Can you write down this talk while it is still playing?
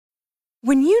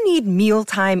When you need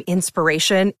mealtime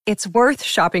inspiration, it's worth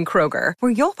shopping Kroger,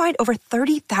 where you'll find over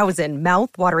 30,000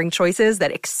 mouth-watering choices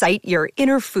that excite your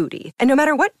inner foodie. And no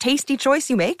matter what tasty choice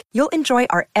you make, you'll enjoy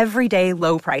our everyday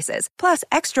low prices, plus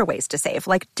extra ways to save,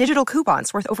 like digital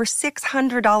coupons worth over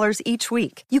 $600 each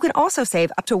week. You can also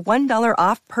save up to $1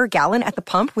 off per gallon at the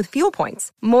pump with fuel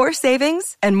points. More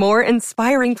savings and more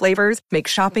inspiring flavors make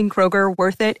shopping Kroger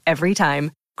worth it every time.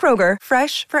 Kroger,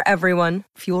 fresh for everyone.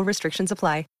 Fuel restrictions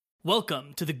apply.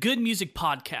 Welcome to the Good Music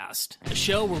Podcast, a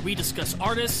show where we discuss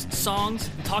artists, songs,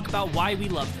 and talk about why we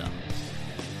love them.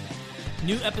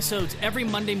 New episodes every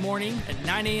Monday morning at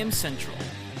 9 a.m. Central.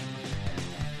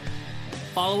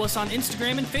 Follow us on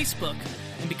Instagram and Facebook,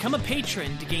 and become a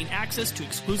patron to gain access to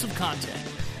exclusive content.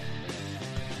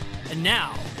 And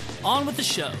now, on with the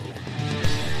show.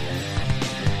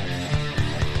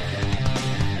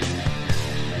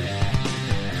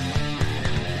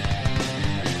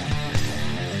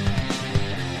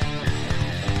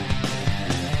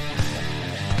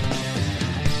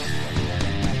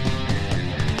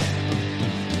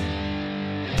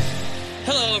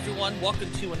 Hello, everyone.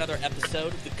 Welcome to another episode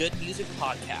of the Good Music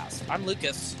Podcast. I'm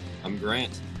Lucas. I'm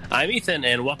Grant. I'm Ethan,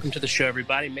 and welcome to the show,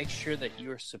 everybody. Make sure that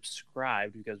you're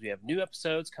subscribed because we have new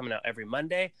episodes coming out every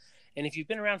Monday. And if you've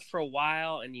been around for a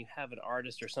while and you have an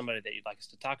artist or somebody that you'd like us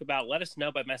to talk about, let us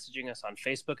know by messaging us on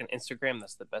Facebook and Instagram.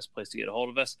 That's the best place to get a hold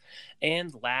of us.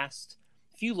 And last,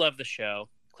 if you love the show,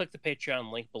 click the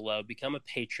Patreon link below. Become a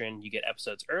patron. You get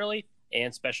episodes early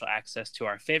and special access to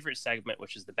our favorite segment,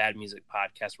 which is the Bad Music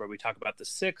Podcast, where we talk about the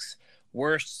 6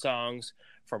 worst songs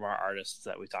from our artists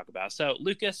that we talk about. So,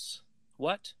 Lucas,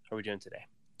 what are we doing today?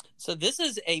 So this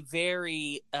is a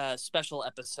very special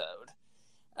episode.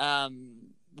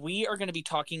 We are going to be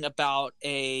talking about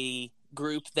a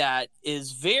group that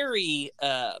is very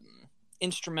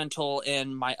instrumental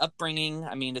in my upbringing.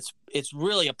 I mean, it's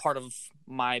really a part of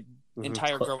my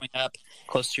entire growing up.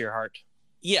 Close to your heart.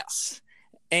 Yes.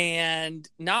 And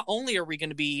not only are we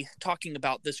going to be talking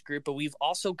about this group, but we've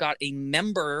also got a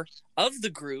member of the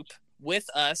group with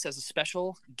us as a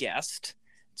special guest.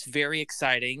 It's very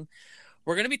exciting.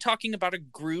 We're going to be talking about a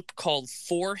group called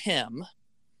For Him.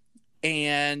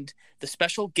 And the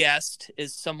special guest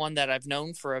is someone that I've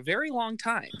known for a very long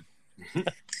time.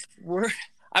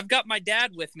 I've got my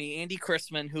dad with me, Andy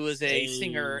Chrisman, who is a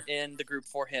singer in the group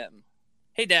For Him.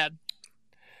 Hey, Dad.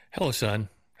 Hello, son.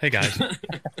 Hey, guys.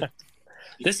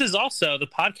 This is also, the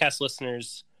podcast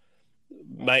listeners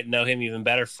might know him even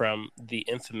better from the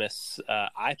infamous the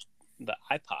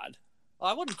iPod.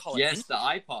 Well, I wouldn't call it. Yes, the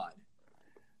iPod.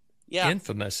 Yeah.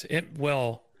 Infamous. That's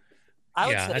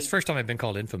the first time I've been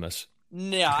called infamous.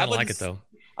 Yeah, I like it, though.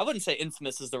 I wouldn't say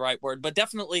infamous is the right word, but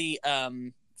definitely, I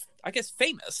guess,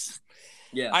 famous.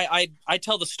 Yeah. I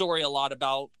tell the story a lot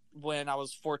about when I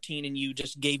was 14 and you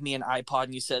just gave me an iPod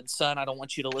and you said, son, I don't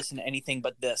want you to listen to anything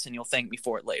but this, and you'll thank me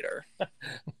for it later.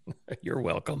 You're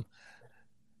welcome.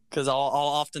 Because I'll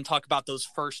often talk about those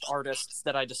first artists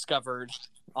that I discovered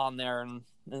on there. And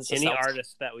any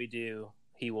artist that we do,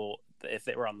 he will, if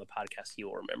they were on the podcast, he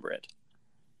will remember it.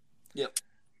 Yep.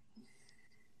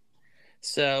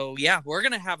 So yeah, we're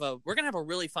gonna have a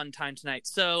really fun time tonight.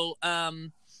 So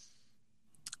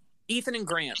Ethan and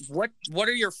Grant, what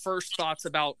are your first thoughts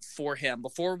about For Him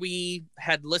before we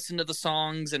had listened to the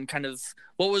songs, and kind of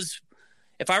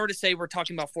if I were to say we're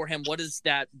talking about For Him, what does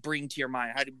that bring to your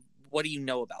mind? What do you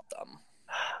know about them?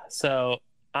 So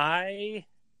I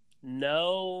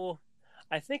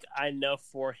think I know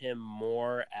For Him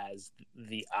more as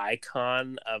the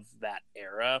icon of that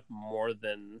era more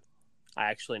than I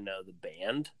actually know the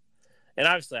band. And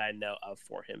obviously I know of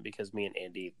For Him because me and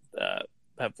Andy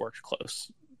have worked close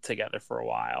together for a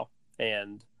while.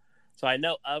 And so I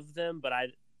know of them, but I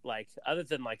other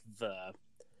than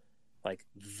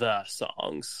the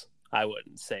songs, I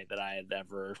wouldn't say that I had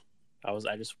ever,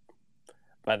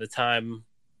 by the time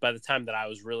that I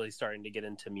was really starting to get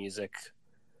into music,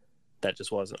 that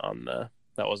just wasn't on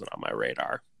my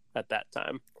radar at that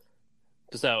time.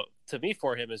 So to me,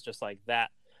 For Him is just like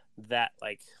that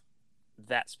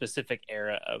specific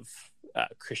era of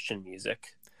Christian music.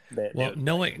 Well,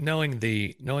 knowing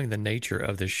the nature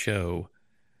of this show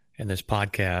and this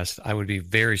podcast, I would be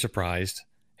very surprised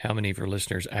how many of your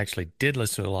listeners actually did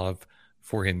listen to a lot of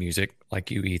For Him music, like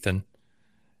you, Ethan.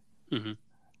 Mm-hmm.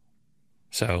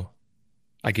 So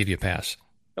I give you a pass.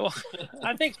 Well,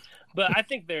 I think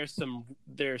there's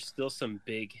still some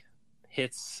big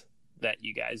hits that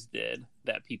you guys did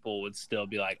that people would still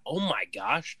be like, oh my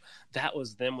gosh, that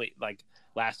was them. We like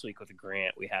last week with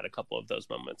Grant, we had a couple of those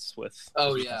moments with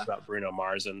about Bruno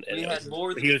Mars, and we had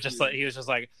more than he was just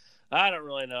like, I don't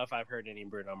really know if I've heard any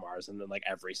Bruno Mars, and then like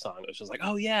every song was just like,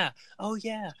 oh yeah,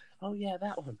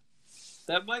 that one.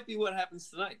 That might be what happens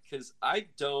tonight, because I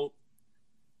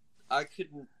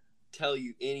couldn't tell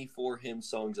you any For Him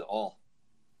songs at all.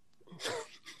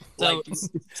 So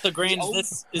Grant,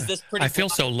 is this pretty? I feel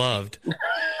so loved.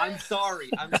 I'm sorry.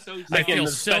 I'm so sorry. I feel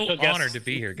so honored to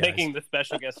be here, guys. Making the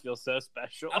special guest feel so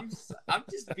special. I'm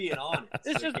just being honest.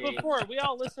 It's just before we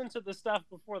all listen to the stuff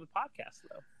before the podcast,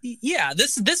 though. Yeah,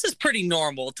 this is pretty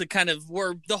normal to kind of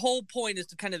where the whole point is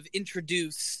to kind of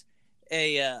introduce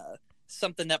a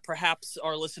something that perhaps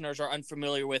our listeners are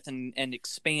unfamiliar with and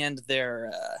expand their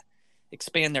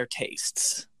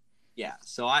tastes. Yeah,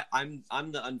 so I'm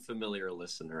the unfamiliar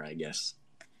listener, I guess.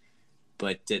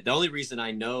 But the only reason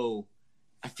I know,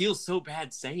 I feel so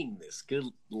bad saying this, good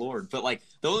Lord. But like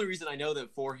the only reason I know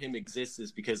that For Him exists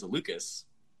is because of Lucas,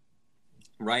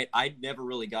 right? I never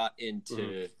really got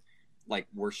into like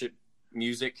worship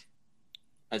music.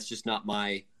 That's just not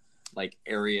my like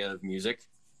area of music.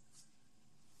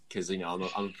 Because I'm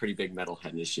a pretty big metalhead,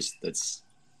 and it's just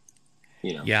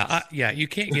Yeah, you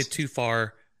can't get too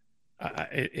far.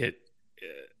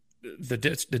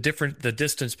 The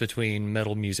distance between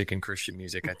metal music and Christian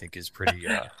music, I think, is pretty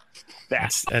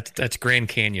that's Grand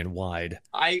Canyon wide.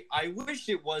 I wish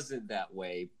it wasn't that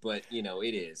way, but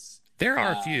it is. There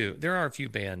are a few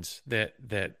bands that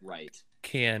right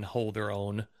can hold their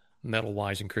own metal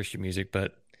wise in Christian music,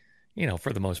 but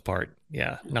for the most part,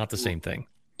 not the same thing.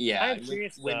 Yeah, I'm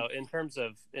curious though, in terms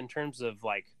of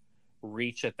like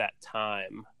reach at that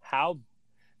time, how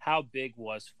big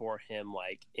was For Him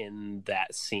like in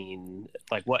that scene?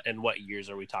 Like what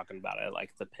years are we talking about at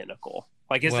like the pinnacle?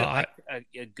 Like is it like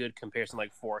a good comparison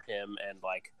like For Him and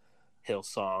like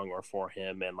Hillsong, or For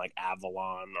Him and like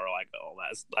Avalon, or like all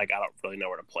that? Like I don't really know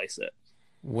where to place it.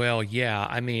 Well, yeah,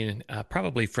 I mean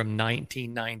probably from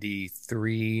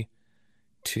 1993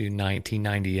 to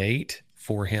 1998,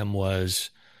 For Him was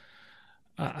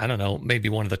I don't know, maybe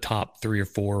one of the top 3 or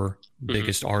 4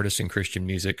 biggest artists in Christian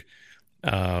music.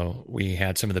 We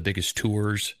had some of the biggest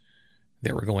tours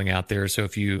that were going out there. So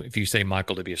if you say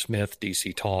Michael W. Smith,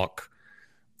 DC Talk,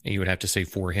 you would have to say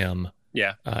For Him.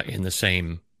 Yeah. In the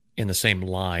same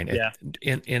line. Yeah.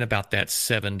 In about that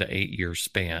 7 to 8 year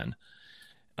span.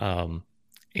 I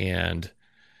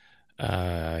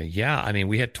mean,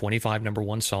 we had 25 number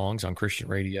 1 songs on Christian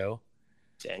radio.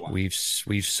 Dang. We've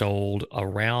sold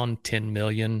around 10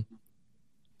 million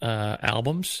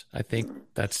albums. I think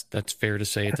that's fair to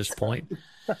say at this point.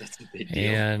 That's a big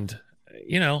deal. And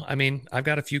I mean, I've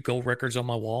got a few gold records on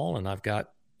my wall, and I've got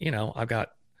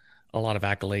a lot of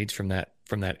accolades from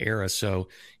that era. So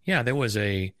yeah, there was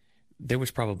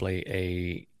probably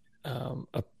a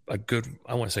good,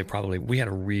 I want to say probably, we had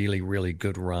a really, really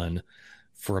good run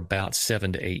for about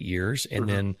 7 to 8 years. And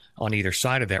then on either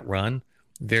side of that run,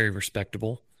 very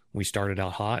respectable. We started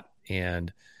out hot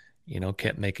and,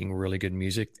 kept making really good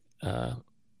music,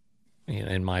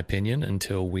 in my opinion,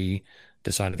 until we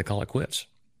decided to call it quits.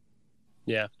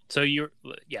 Yeah. So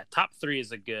top 3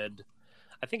 is a good,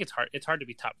 I think it's hard to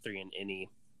be top 3 in any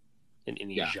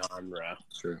genre.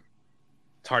 Sure.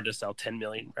 It's hard to sell 10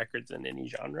 million records in any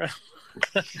genre.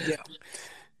 Yeah.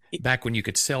 Back when you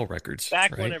could sell records.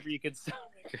 Whenever you could sell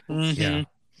records. Yeah.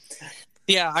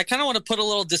 Yeah, I kind of want to put a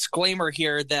little disclaimer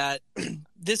here that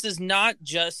this is not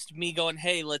just me going,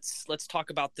 "Hey, let's talk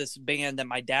about this band that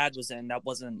my dad was in that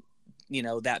wasn't,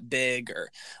 that big," or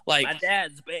like my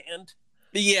dad's band.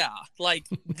 Yeah, like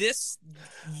this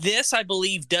I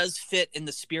believe does fit in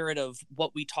the spirit of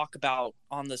what we talk about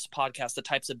on this podcast, the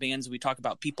types of bands we talk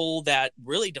about, people that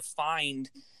really defined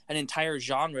an entire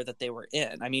genre that they were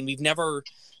in. I mean, we've never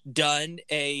done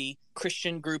a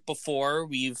Christian group before.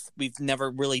 We've never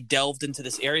really delved into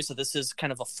this area, so this is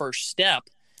kind of a first step.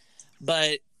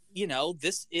 But,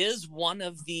 this is one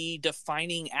of the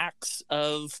defining acts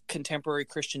of contemporary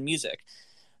Christian music.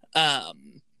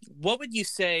 What would you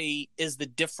say is the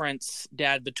difference,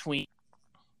 Dad, between,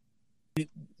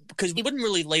 because we wouldn't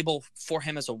really label For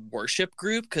Him as a worship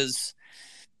group, because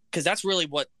that's really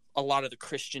what a lot of the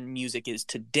Christian music is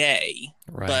today.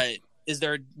 Right. But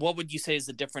what would you say is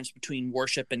the difference between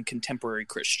worship and contemporary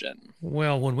Christian?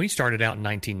 Well, when we started out in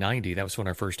 1990, that was when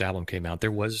our first album came out. There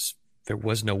was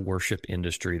no worship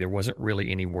industry. There wasn't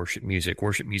really any worship music.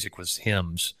 Worship music was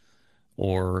hymns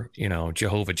or,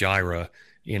 Jehovah Jireh,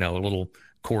 little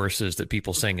choruses that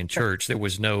people sang in church.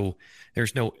 There's no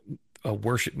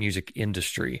worship music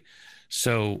industry.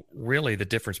 So really the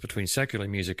difference between secular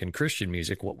music and Christian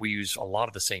music, what we use a lot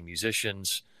of the same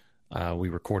musicians, we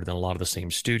recorded in a lot of the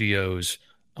same studios,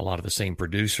 a lot of the same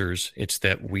producers. It's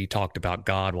that we talked about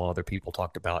God while other people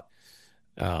talked about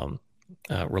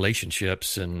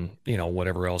relationships and,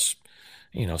 whatever else,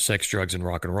 sex, drugs, and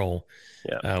rock and roll.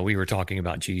 Yeah. We were talking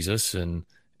about Jesus and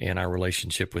our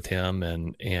relationship with him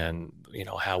and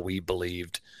how we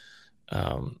believed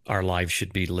our lives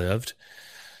should be lived.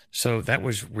 So that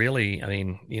was really,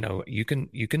 you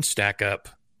can stack up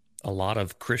a lot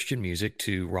of Christian music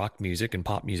to rock music and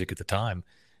pop music at the time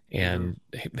and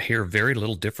hear very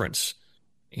little difference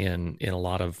in a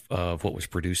lot of what was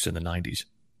produced in the 90s.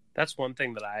 That's one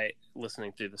thing that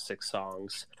listening through the 6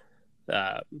 songs,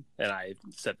 and I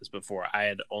said this before,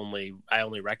 I only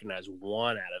recognized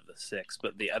 1 out of the 6,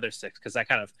 but the other 6, because I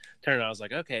kind of turned around, I was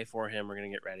like, okay, For Him, we're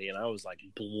going to get ready. And I was like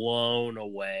blown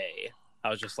away. I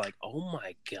was just like, oh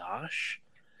my gosh,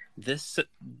 it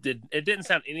didn't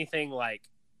sound anything like,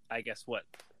 I guess, what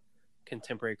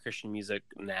contemporary Christian music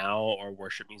now or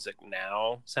worship music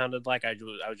now sounded like. I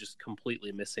was just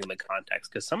completely missing the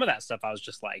context, because some of that stuff I was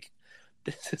just like,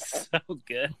 this is so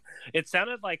good. It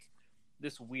sounded like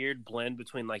this weird blend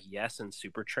between like Yes and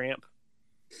Supertramp.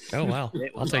 Oh wow,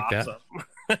 I'll take awesome.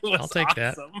 That. I'll take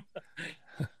awesome.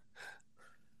 That.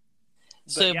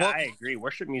 So yeah, I agree.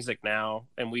 Worship music now,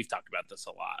 and we've talked about this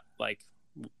a lot. Like,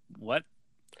 what?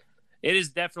 It is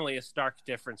definitely a stark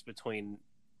difference between.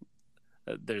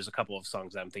 There's a couple of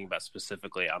songs I'm thinking about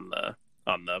specifically on the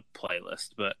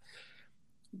playlist, but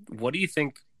what do you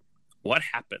think? What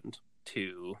happened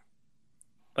to,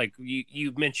 like,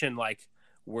 you mentioned like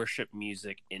worship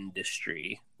music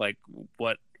industry? Like,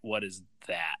 what is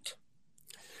that?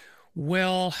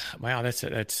 Well, wow, it's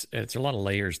a lot of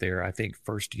layers there. I think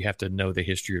first you have to know the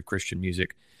history of Christian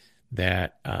music,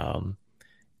 that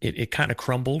it kind of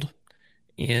crumbled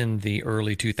in the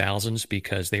early 2000s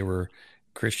because they were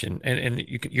Christian, and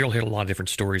you'll hear a lot of different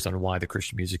stories on why the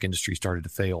Christian music industry started to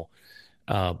fail.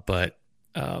 But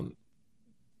the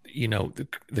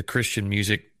Christian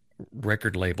music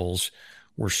record labels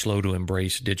were slow to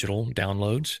embrace digital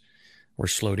downloads, were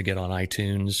slow to get on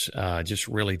iTunes, just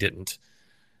really didn't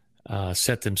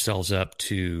set themselves up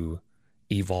to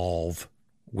evolve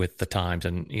with the times.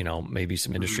 And, maybe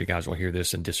some industry guys will hear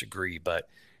this and disagree, but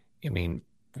I mean,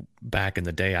 back in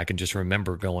the day, I can just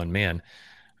remember going, man,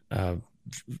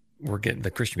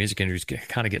 the Christian music industry is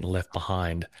kind of getting left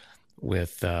behind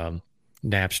with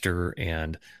Napster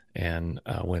and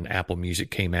when Apple Music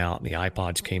came out and the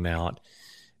iPods came out.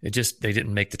 They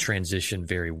didn't make the transition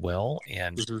very well,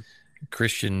 and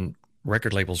Christian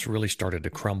record labels really started to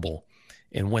crumble.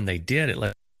 And when they did, it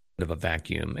left a bit of a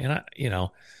vacuum. And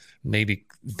maybe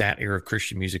that era of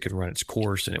Christian music had run its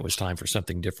course, and it was time for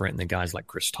something different. And the guys like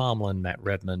Chris Tomlin, Matt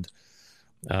Redmond,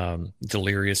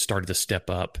 Delirious started to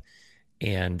step up,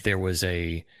 and there was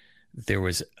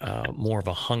more of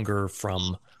a hunger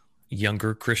from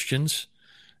younger Christians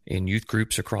in youth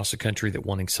groups across the country that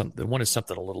wanted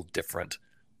something a little different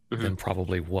than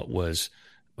probably what was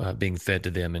being fed to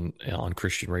them on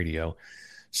Christian radio.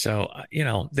 So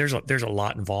there's a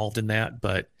lot involved in that,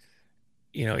 but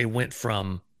it went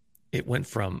from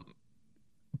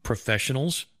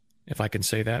professionals, if I can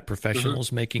say that,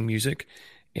 professionals making music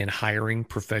and hiring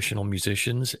professional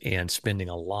musicians and spending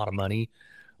a lot of money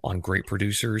on great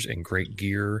producers and great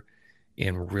gear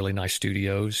in really nice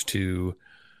studios to,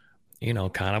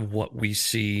 kind of what we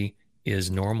see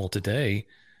is normal today,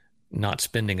 not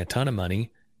spending a ton of money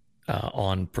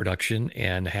on production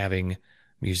and having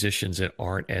musicians that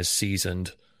aren't as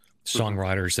seasoned,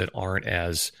 songwriters that aren't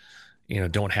as,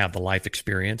 don't have the life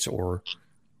experience or,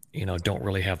 don't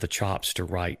really have the chops to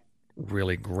write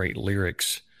really great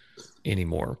lyrics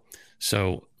anymore.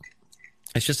 So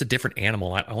it's just a different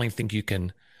animal. I don't think you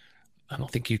can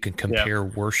compare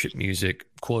worship music,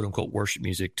 quote unquote worship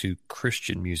music, to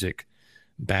Christian music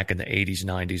back in the 80s,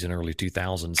 90s, and early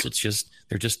 2000s.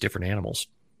 They're just different animals.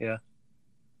 Yeah.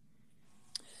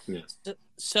 Yeah.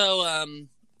 So,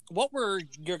 what were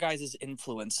your guys'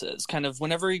 influences? Kind of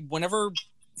whenever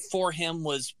For Him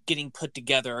was getting put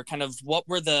together, kind of what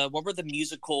were the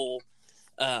musical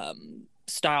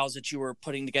styles that you were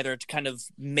putting together to kind of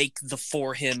make the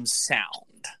For Him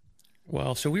sound?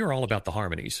 Well, so we were all about the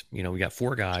harmonies. We got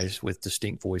 4 guys with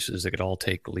distinct voices that could all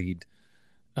take lead,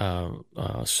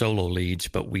 solo leads,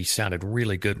 but we sounded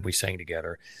really good when we sang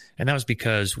together. And that was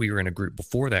because we were in a group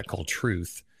before that called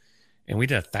Truth. And we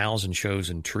did 1,000 shows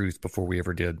in Truth before we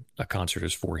ever did a concert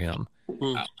as For Him.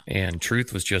 Wow. And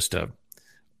Truth was just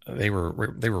they were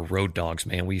road dogs,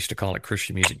 man. We used to call it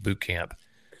Christian Music Boot Camp.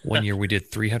 One year we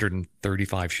did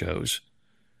 335 shows.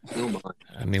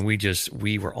 I mean,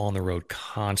 we were on the road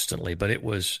constantly, but it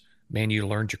was, man, you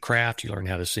learned your craft, you learned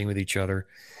how to sing with each other.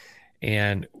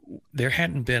 And there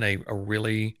hadn't been a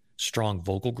really strong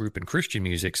vocal group in Christian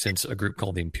music since a group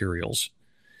called the Imperials.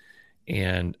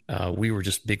 And we were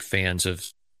just big fans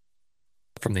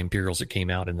from the Imperials that came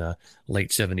out in the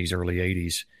late 70s, early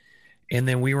 80s. And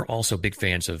then we were also big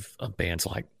fans of bands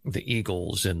like the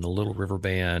Eagles and the Little River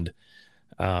Band.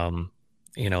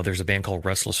 There's a band called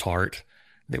Restless Heart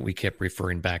that we kept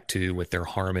referring back to with their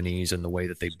harmonies and the way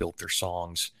that they built their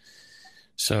songs.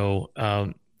 So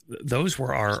those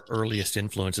were our earliest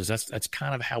influences. That's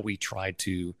kind of how we tried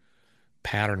to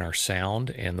pattern our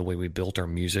sound, and the way we built our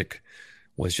music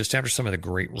was just after some of the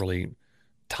great, really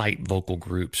tight vocal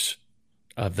groups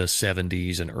of the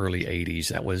 70s and early 80s.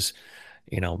 That was,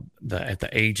 at the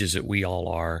ages that we all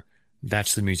are,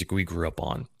 that's the music we grew up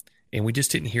on. And we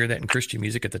just didn't hear that in Christian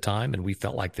music at the time. And we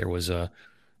felt like there was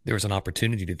an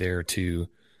opportunity there to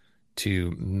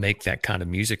make that kind of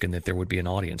music, and that there would be an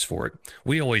audience for it.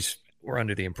 We always were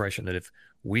under the impression that if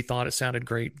we thought it sounded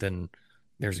great, then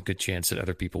there's a good chance that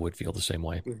other people would feel the same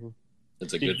way. Mm-hmm.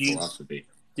 That's a good philosophy.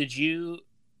 Did you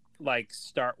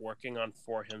start working on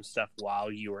For Him stuff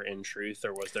while you were in Truth,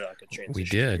 or was there like a transition? We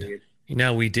did. Period?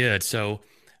 We did. So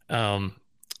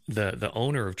the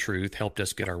owner of Truth helped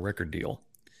us get our record deal.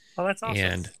 Oh, that's awesome.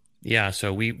 And yeah,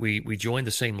 so we joined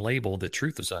the same label that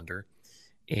Truth was under,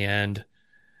 and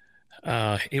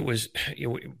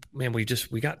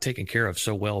we got taken care of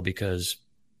so well because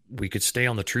we could stay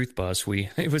on the Truth bus.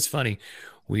 It was funny.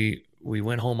 We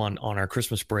went home on our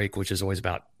Christmas break, which is always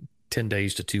about 10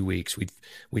 days to 2 weeks.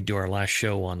 We'd do our last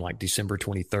show on like December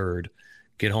 23rd,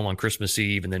 get home on Christmas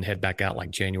Eve, and then head back out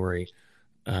like January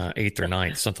 8th or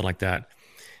 9th, something like that.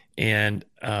 And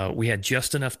we had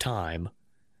just enough time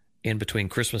in between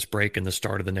Christmas break and the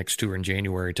start of the next tour in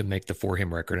January to make the For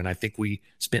Him record. And I think we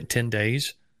spent 10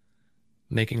 days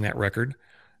making that record.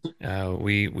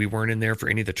 We weren't in there for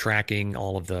any of the tracking.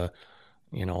 All the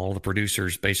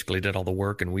producers basically did all the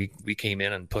work, and we came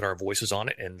in and put our voices on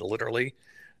it. And literally,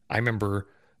 I remember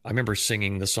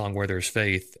singing the song Where There's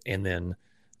Faith, and then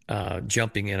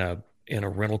jumping in a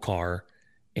rental car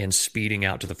and speeding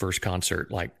out to the first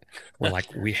concert.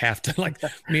 We have to,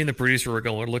 me and the producer we're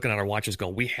looking at our watches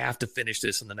going, we have to finish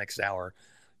this in the next hour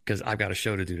because I've got a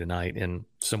show to do tonight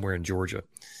somewhere in Georgia.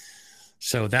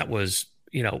 So that was,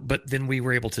 but then we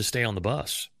were able to stay on the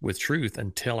bus with Truth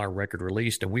until our record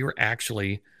released. And we were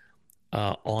actually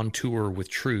on tour with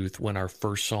Truth when our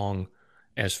first song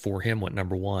as For Him went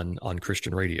number one on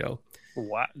Christian radio.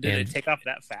 What? Did it take off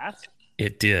that fast?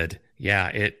 It did.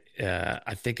 Yeah.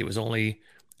 I think it was only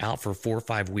out for 4 or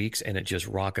 5 weeks, and it just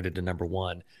rocketed to number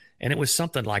one. And it was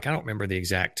something like, I don't remember the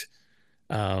exact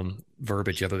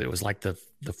verbiage of it. It was like the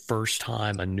first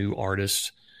time a new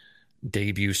artist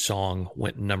debut song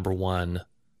went number one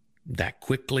that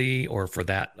quickly or for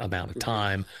that amount of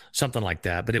time, something like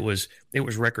that. But it was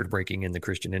record breaking in the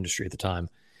Christian industry at the time.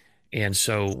 And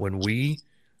so when we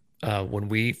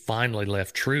finally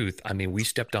left Truth, we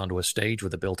stepped onto a stage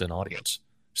with a built-in audience.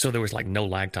 So there was no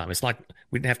lag time. It's like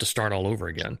we didn't have to start all over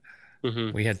again.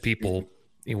 Mm-hmm. We had people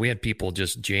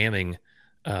just jamming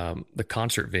the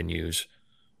concert venues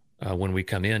when we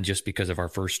come in, just because of our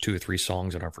first 2 or 3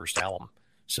 songs on our first album.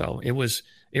 So it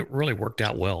really worked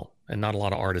out well, and not a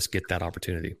lot of artists get that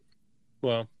opportunity.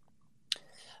 Well,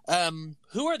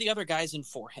 who are the other guys in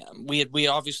For Him? We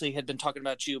obviously had been talking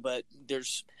about you, but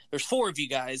there's 4 of you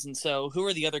guys, and so who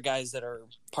are the other guys that are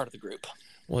part of the group?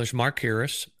 Well, there's Mark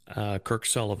Harris, Kirk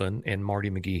Sullivan, and Marty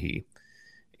McGeehee.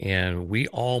 And we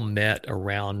all met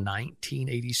around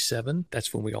 1987.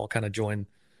 That's when we all kind of joined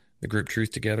the group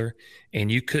Truth together.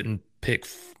 And you couldn't pick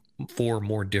 4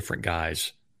 more different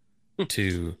guys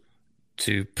to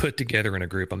put together in a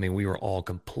group. We were all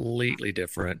completely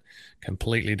different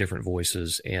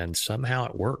voices, and somehow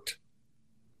it worked.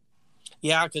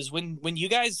 Yeah, because when you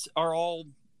guys are all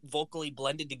vocally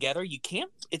blended together,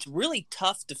 it's really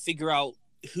tough to figure out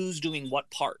who's doing what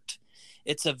part.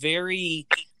 It's a very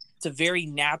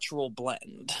natural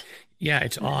blend. Yeah,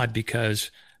 it's odd because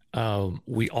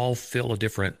we all fill a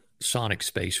different sonic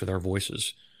space with our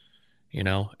voices. We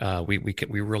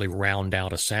really round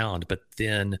out a sound, but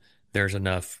then there's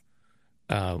enough.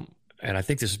 And I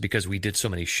think this is because we did so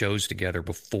many shows together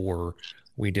before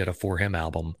we did a For Him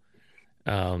album.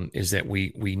 Is that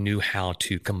we knew how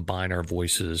to combine our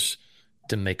voices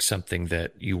to make something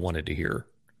that you wanted to hear.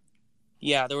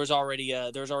 Yeah, there was already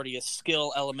a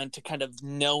skill element to kind of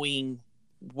knowing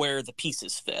where the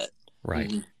pieces fit,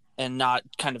 right, and not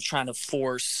kind of trying to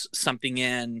force something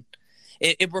in.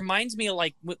 It reminds me of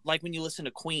like when you listen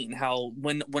to Queen, how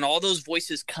when all those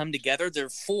voices come together, they're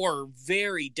 4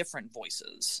 very different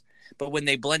voices, but when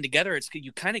they blend together,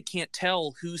 you kind of can't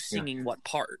tell who's singing what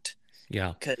part.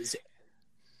 Yeah, because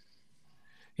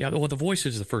the voice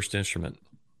is the first instrument,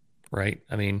 right?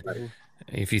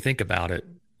 If you think about it,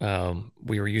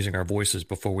 we were using our voices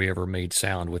before we ever made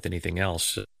sound with anything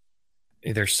else.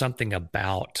 There's something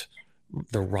about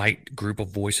the right group of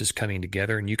voices coming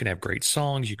together, and you can have great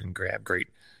songs, you can have great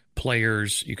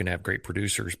players, you can have great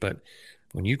producers, but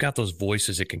when you've got those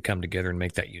voices that can come together and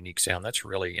make that unique sound, that's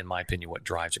really, in my opinion, what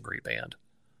drives a great band.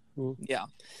 Yeah.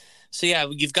 So yeah,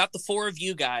 you've got the four of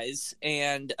you guys,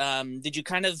 and did you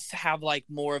kind of have like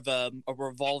more of a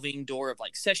revolving door of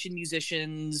like session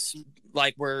musicians?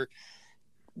 Like were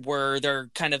there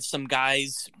kind of some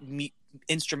guys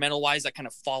instrumental wise that kind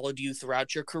of followed you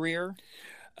throughout your career?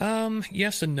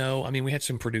 Yes and no. I mean, we had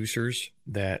some producers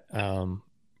that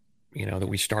that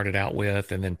we started out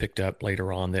with and then picked up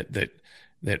later on that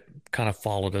kind of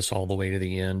followed us all the way to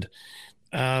the end.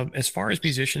 As far as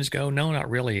musicians go, no, not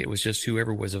really. It was just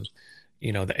whoever was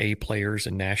the A players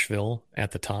in Nashville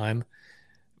at the time.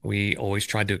 We always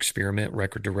tried to experiment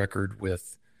record to record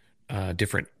with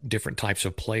different types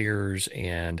of players,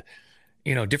 and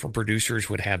different producers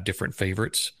would have different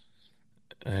favorites.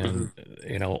 And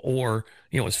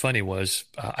what's funny was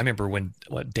I remember when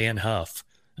Dan Huff,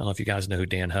 I don't know if you guys know who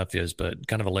Dan Huff is, but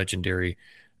kind of a legendary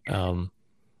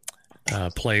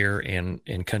player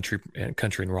and country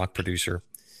and rock producer.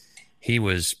 He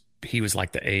was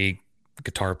like the A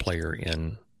guitar player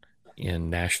in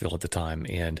Nashville at the time,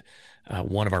 and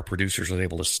one of our producers was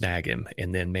able to snag him.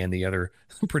 And then, man, the other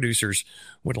producers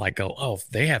would like go, "Oh, if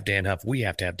they have Dan Huff, we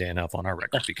have to have Dan Huff on our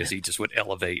record," because he just would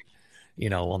elevate,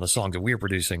 on the songs that we were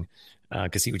producing,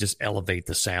 because he would just elevate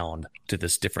the sound to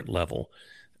this different level.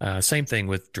 Same thing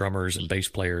with drummers and bass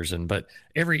players, but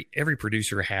every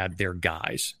producer had their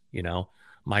guys.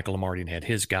 Michael Lamardian had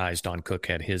his guys, Don Cook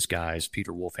had his guys,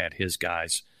 Peter Wolf had his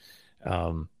guys.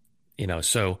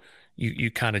 So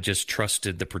you kind of just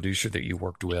trusted the producer that you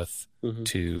worked with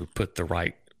to put the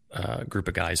right group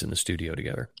of guys in the studio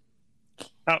together.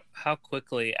 How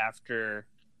quickly after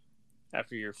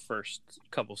your first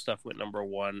couple stuff went number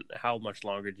one, how much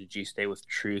longer did you stay with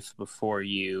Truth before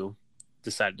you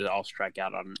decided to all strike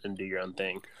out on and do your own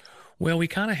thing? Well, we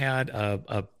kind of had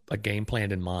a game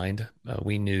plan in mind.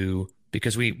 We knew,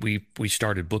 because we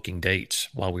started booking dates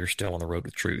while we were still on the road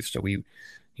with Truth. So we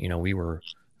were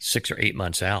 6 or 8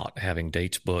 months out having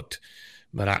dates booked.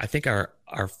 But I think our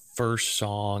first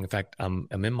song, in fact, I'm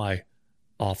in my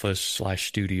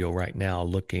office/studio right now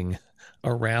looking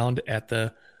around at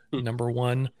the number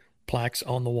one plaques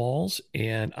on the walls,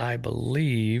 and I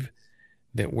believe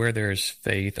that Where There's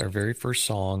Faith, our very first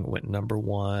song, went number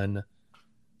one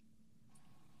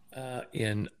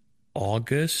in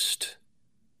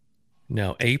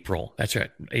April. That's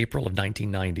right, April of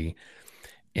 1990.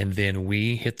 And then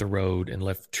we hit the road and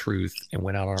left Truth and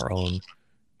went out on our own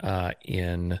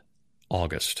in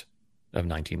August of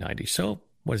 1990. So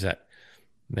what is that?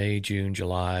 May, June,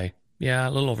 July. Yeah,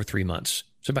 a little over 3 months.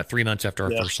 So about 3 months after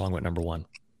our first song went number one.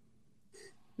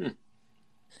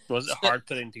 Was it hard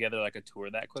putting together like a tour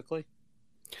that quickly?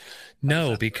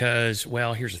 No, because,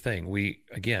 well, here's the thing.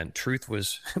 Truth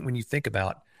was, when you think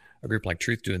about a group like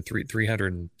Truth doing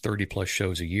 330 plus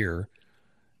shows a year,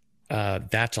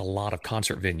 that's a lot of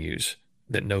concert venues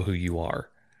that know who you are.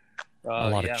 A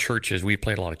lot of churches. We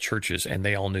played a lot of churches, and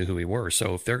they all knew who we were.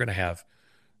 So if they're going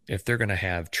to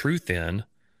have Truth in,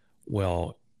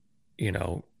 well,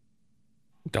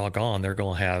 doggone, they're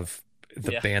going to have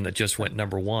the band that just went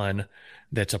number one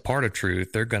that's a part of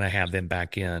Truth. They're going to have them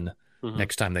back in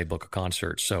next time they book a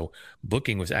concert. So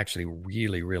booking was actually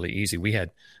really, really easy. We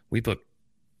booked,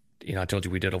 I told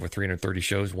you we did over 330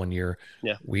 shows one year.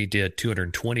 Yeah. We did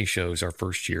 220 shows our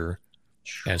first year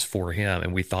as For Him,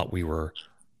 and we thought we were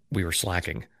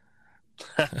slacking.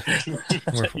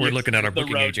 we're looking at our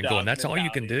booking agent going, "That's all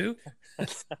you can do?"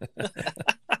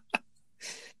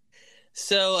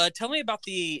 So tell me about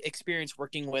the experience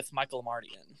working with Michael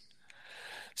Lamardian.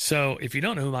 So if you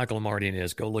don't know who Michael Lamardian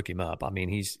is, go look him up. I mean,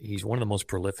 he's one of the most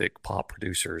prolific pop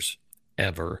producers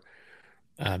ever.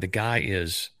 The guy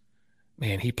is,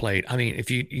 man, he played, I mean, if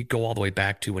you go all the way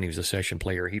back to when he was a session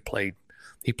player, he played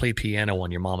piano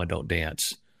on Your Mama Don't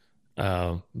Dance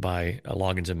by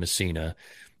Loggins and Messina.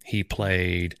 He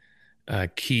played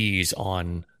keys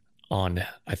on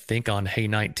I think on Hey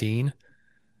 19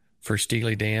 for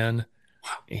Steely Dan.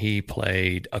 He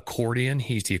played accordion.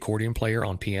 He's the accordion player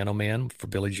on Piano Man for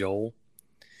Billy Joel.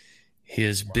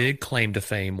 His big claim to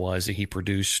fame was that he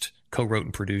co-wrote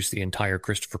and produced the entire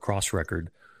Christopher Cross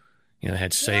record.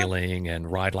 Had Sailing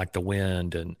and Ride Like the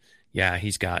Wind, and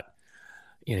he's got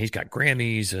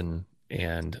Grammys and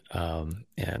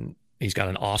he's got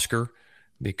an Oscar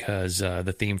because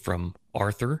the theme from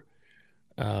Arthur.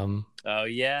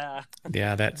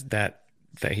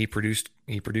 That he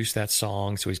produced that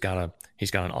song, so he's got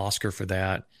an Oscar for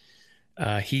that.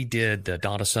 He did the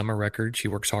Donna Summer record, She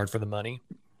Works Hard for the Money.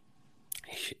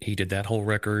 He did that whole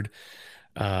record.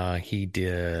 He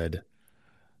did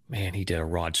a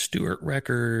Rod Stewart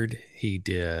record. He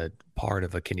did part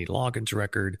of a Kenny Loggins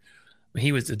record.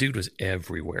 The dude was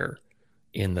everywhere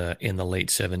in the late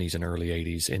 70s and early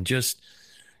 80s. And just,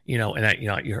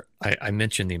 I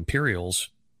mentioned the Imperials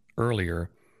earlier.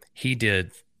 He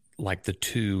did like the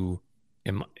two,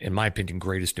 in my opinion,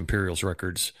 greatest Imperials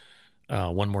records.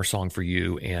 One More Song for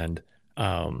You and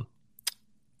what's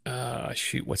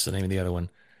the name of the other one?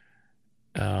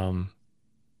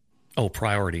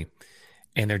 Priority.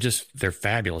 And they're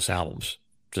fabulous albums,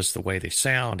 just the way they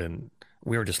sound. And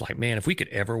we were just like, man, if we could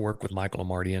ever work with Michael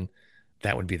Omartian,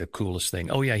 that would be the coolest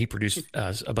thing. Oh yeah, he produced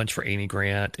a bunch for Amy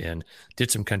Grant and did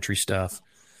some country stuff.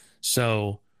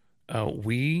 So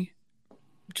we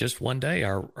just one day,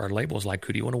 our label was like,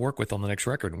 who do you want to work with on the next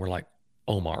record? And we're like,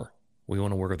 Omar. We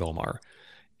want to work with Omar.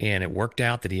 And it worked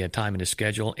out that he had time in his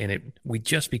schedule, and we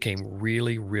just became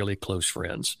really, really close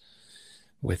friends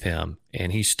with him.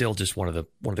 And he's still just one of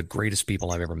the greatest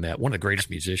people I've ever met, one of the greatest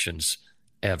musicians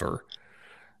ever.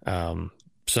 And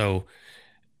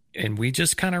we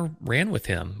just kind of ran with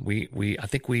him. I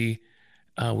think we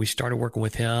started working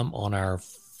with him on our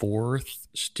 4th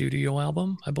studio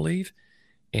album, I believe,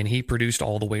 and he produced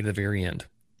all the way to the very end.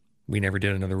 We never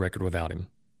did another record without him.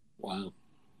 Wow.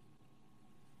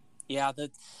 Yeah,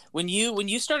 when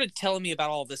you started telling me about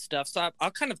all this stuff, so I'll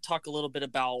kind of talk a little bit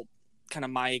about kind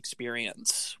of my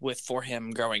experience with For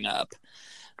Him growing up.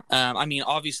 I mean,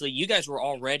 obviously, you guys were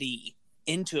already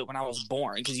into it when I was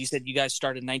born, because you said you guys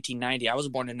started in 1990. I was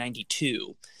born in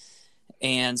 92.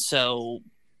 And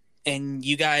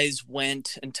you guys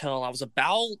went until I was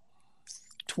about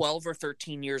 12 or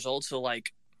 13 years old. So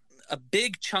like a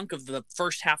big chunk of the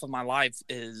first half of my life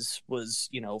was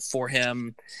For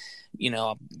Him,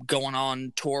 going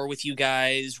on tour with you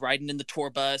guys, riding in the tour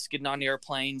bus, getting on the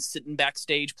airplane, sitting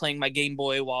backstage playing my Game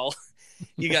Boy while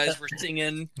you guys were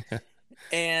singing.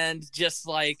 And just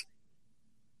like,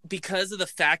 because of the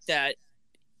fact that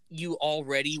you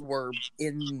already were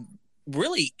in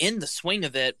the swing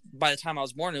of it by the time I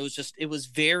was born, it was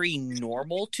very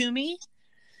normal to me.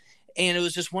 And it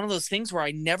was just one of those things where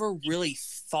I never really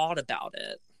thought about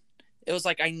it. It was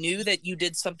like I knew that you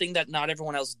did something that not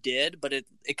everyone else did, but it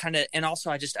kind of, and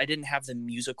also I didn't have the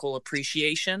musical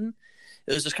appreciation.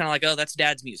 It was just kind of like, oh, that's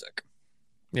Dad's music.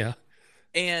 Yeah.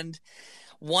 And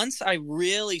once I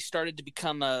really started to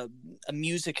become a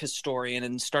music historian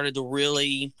and started to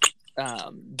really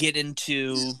get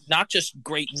into not just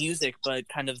great music, but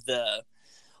kind of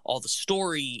all the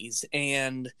stories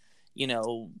and,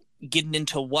 getting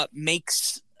into what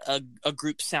makes a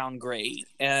group sound great.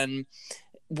 And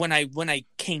when I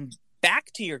came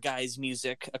back to your guys'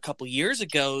 music a couple years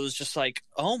ago, it was just like,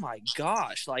 oh my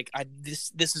gosh, like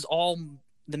this is all,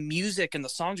 the music and the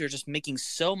songs are just making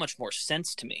so much more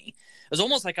sense to me. It was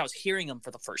almost like I was hearing them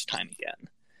for the first time again,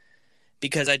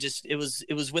 because it was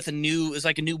with it was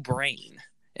like a new brain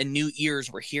and new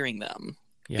ears were hearing them.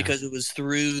 Yeah. Because it was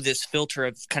through this filter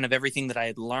of kind of everything that I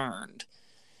had learned.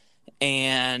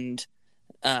 And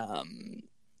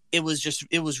it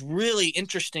was really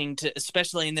interesting to,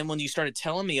 especially, and then when you started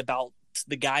telling me about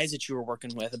the guys that you were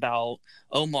working with, about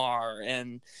Omar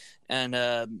and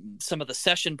some of the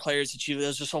session players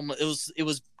that it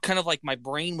was kind of like my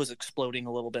brain was exploding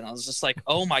a little bit. I was just like,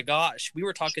 oh my gosh, we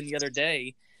were talking the other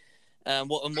day, and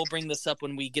we'll bring this up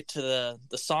when we get to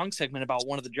the song segment about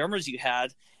one of the drummers you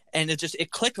had, and it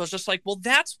clicked. I was just like, well,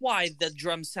 that's why the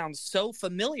drums sound so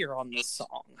familiar on this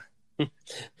song.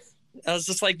 I was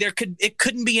just like, it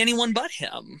couldn't be anyone but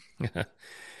him.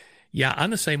 Yeah, I'm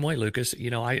the same way, Lucas.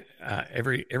 I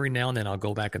every now and then I'll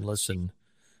go back and listen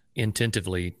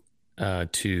attentively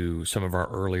to some of our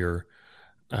earlier,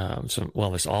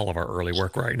 it's all of our early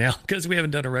work right now, because we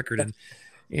haven't done a record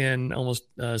in almost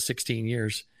 17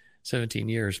 years.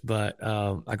 But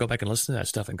I go back and listen to that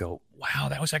stuff and go, wow,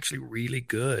 that was actually really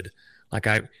good. Like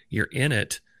you're in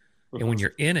it, and when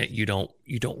you're in it, you don't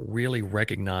really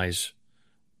recognize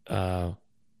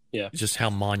just how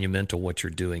monumental what you're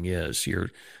doing is. You're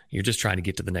just trying to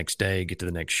get to the next day, get to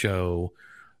the next show,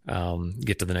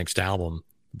 get to the next album.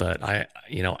 But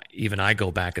even I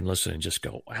go back and listen and just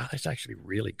go, wow, that's actually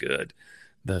really good.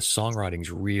 The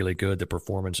songwriting's really good. The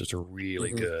performances are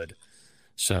really good.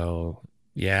 So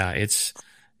yeah, it's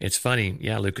funny.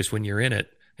 Yeah, Lucas, when you're in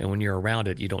it and when you're around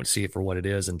it, you don't see it for what it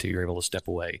is until you're able to step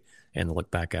away and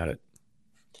look back at it.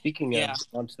 Speaking of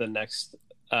on to the next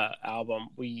album,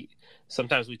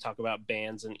 sometimes we talk about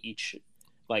bands and each,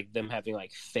 like them having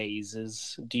like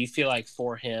phases. Do you feel like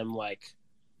For Him, like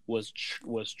was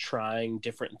trying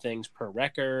different things per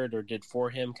record, or did For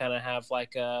Him kind of have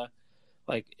like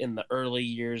in the early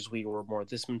years we were more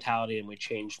this mentality and we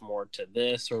changed more to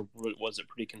this, or was it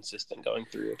pretty consistent going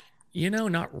through?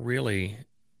 Not really,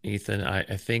 Ethan. I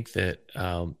think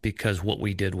that because what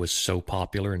we did was so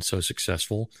popular and so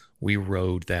successful, we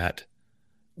rode that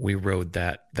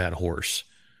horse.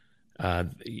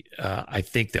 I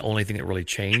think the only thing that really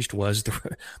changed was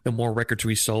the more records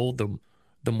we sold,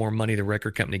 the more money the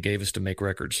record company gave us to make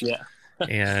records. Yeah.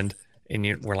 and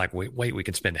we're like, wait, we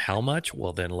can spend how much?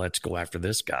 Well, then let's go after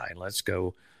this guy. Let's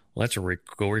go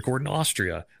record in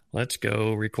Austria. Let's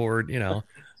go record,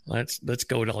 let's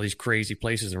go to all these crazy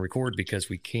places and record because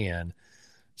we can.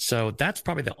 So that's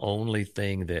probably the only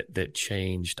thing that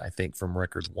changed, I think, from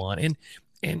record one.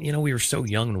 And we were so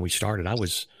young when we started. I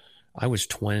was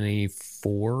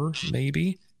 24,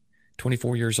 maybe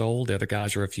 24 years old. The other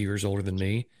guys are a few years older than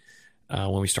me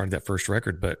when we started that first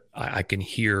record. But I can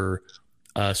hear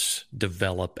us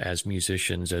develop as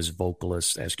musicians, as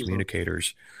vocalists, as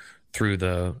communicators through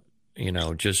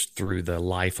just through the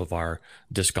life of our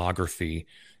discography.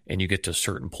 And you get to a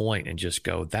certain point and just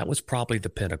go, that was probably the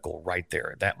pinnacle right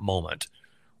there. That moment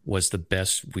was the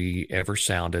best we ever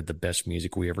sounded, the best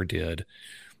music we ever did.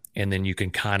 And then you can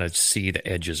kind of see the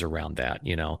edges around that,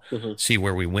 see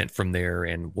where we went from there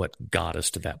and what got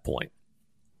us to that point.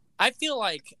 I feel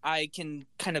like I can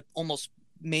kind of almost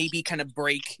maybe kind of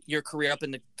break your career up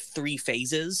into 3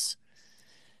 phases.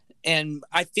 And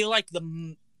I feel like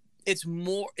it's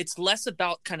less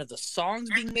about kind of the songs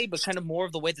being made, but kind of more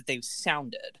of the way that they've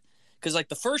sounded. Because like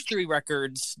the first 3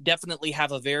 records definitely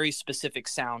have a very specific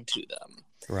sound to them.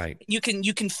 Right. You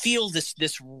can feel this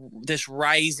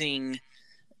rising,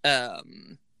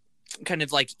 kind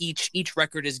of like each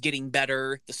record is getting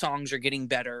better. The songs are getting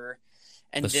better.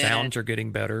 And the sounds are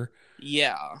getting better.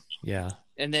 Yeah. Yeah.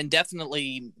 And then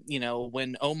definitely,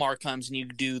 when Omar comes and you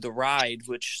do The Ride,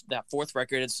 which that 4th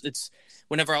record, it's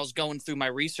whenever I was going through my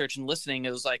research and listening,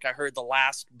 it was like I heard the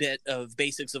last bit of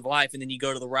Basics of Life, and then you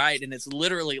go to The Ride, and it's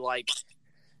literally like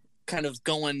kind of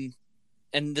going,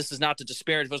 and this is not to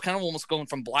disparage, but it's kind of almost going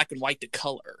from black and white to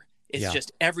color. It's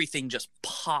just everything just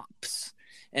pops,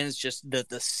 and it's just the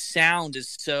sound is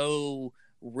so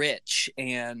rich,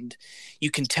 and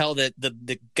you can tell that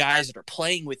the guys that are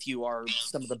playing with you are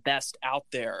some of the best out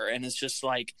there, and it's just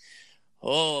like,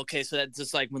 oh, okay, so that's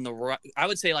just like when I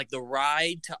would say like The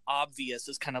Ride to Obvious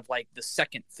is kind of like the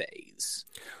second phase.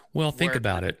 Well, think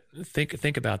about it.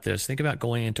 Think about this. Think about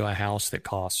going into a house that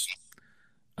costs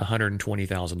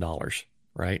 $120,000,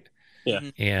 right?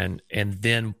 Yeah. And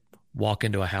then walk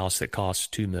into a house that costs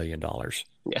 $2 million.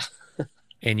 Yeah.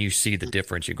 And you see the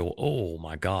difference. You go, oh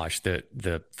my gosh, the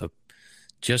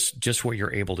just what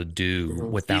you're able to do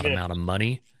with that amount of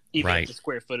money. Even right. if the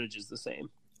square footage is the same.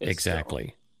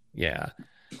 Exactly. Yeah.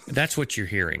 That's what you're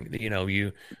hearing.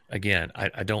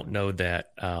 I don't know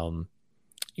that,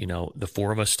 the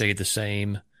 4 of us stayed the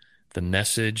same. The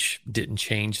message didn't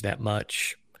change that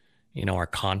much. Our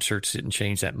concerts didn't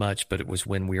change that much, but it was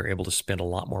when we were able to spend a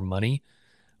lot more money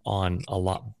on a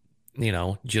lot,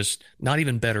 just not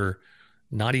even better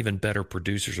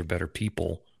producers or better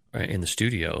people in the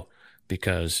studio,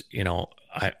 because,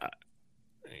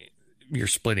 you're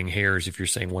splitting hairs if you're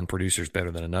saying one producer is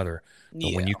better than another.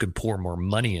 But when you can pour more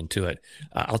money into it,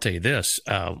 I'll tell you this,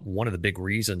 one of the big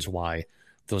reasons why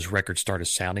those records started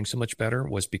sounding so much better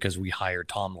was because we hired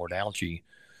Tom Lord-Alge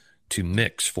to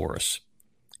mix for us.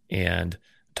 And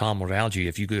Tom Lord-Alge,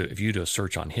 if you do a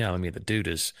search on him, I mean, the dude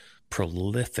is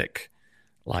prolific,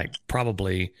 like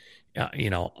probably,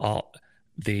 all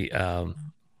the,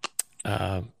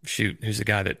 who's the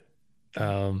guy that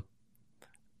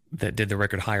did the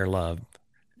record Higher Love?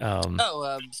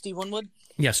 Steve Winwood?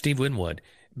 Yeah, Steve Winwood.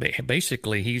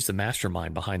 Basically, he's the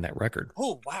mastermind behind that record.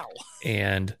 Oh, wow.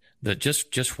 And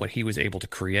just what he was able to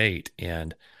create.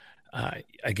 And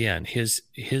again, his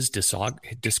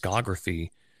discography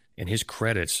and his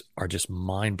credits are just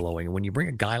mind-blowing. And when you bring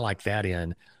a guy like that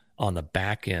in on the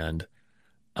back end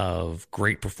of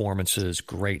great performances,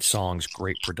 great songs,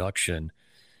 great production,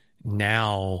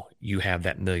 now you have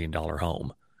that $1 million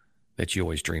home that you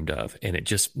always dreamed of, and it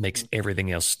just makes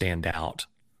everything else stand out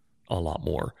a lot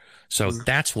more. So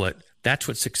that's what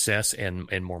success and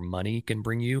more money can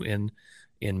bring you in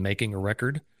making a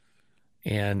record.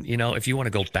 And if you want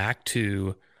to go back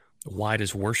to why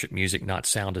does worship music not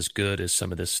sound as good as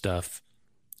some of this stuff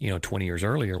 20 years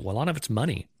earlier, well, a lot of it's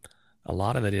money. A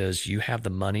lot of it is you have the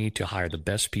money to hire the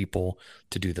best people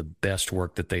to do the best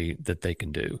work that they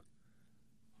can do.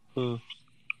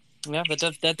 Yeah,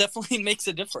 that definitely makes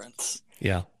a difference.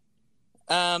 Yeah.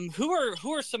 Who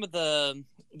are some of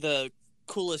the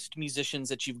coolest musicians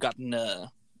that you've gotten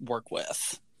to work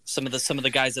with? Some of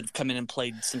the guys that have come in and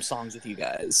played some songs with you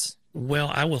guys.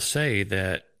 Well, I will say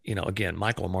that, again,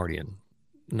 Michael Amartian,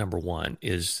 number one,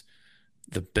 is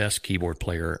the best keyboard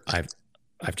player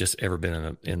I've just ever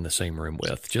been in the same room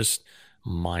with. Just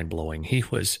mind blowing. He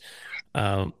was,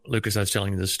 Lucas, I was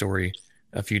telling you this story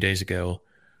a few days ago.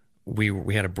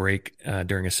 We had a break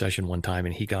during a session one time,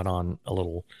 and he got on a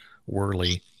little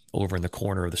whirly over in the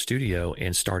corner of the studio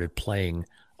and started playing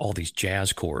all these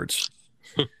jazz chords.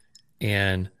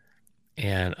 and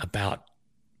about,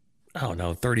 I don't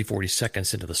know, 30, 40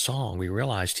 seconds into the song, we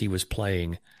realized he was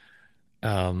playing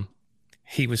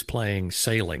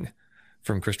Sailing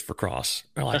from Christopher Cross.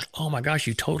 We're like, oh my gosh,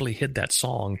 you totally hit that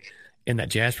song in that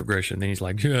jazz progression. And then he's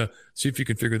like, yeah, see if you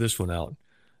can figure this one out.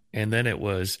 And then it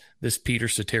was this Peter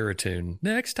Cetera tune,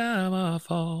 Next Time I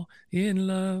Fall in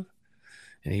Love.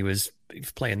 And he was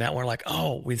playing that one. Like,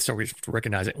 oh, we started to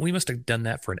recognize it. We must have done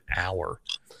that for an hour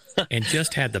and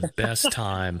just had the best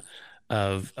time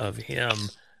of him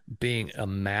being a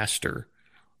master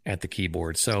at the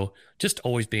keyboard. So just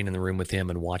always being in the room with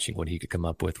him and watching what he could come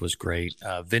up with was great.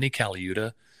 Vinny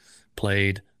Colaiuta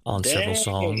played on several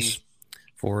songs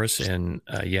for us. And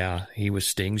he was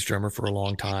Sting's drummer for a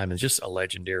long time and just a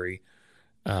legendary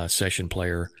session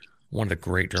player, one of the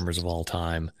great drummers of all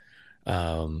time.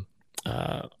 Manu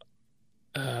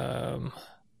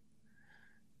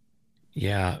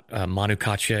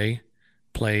Katché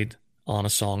played on a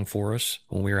song for us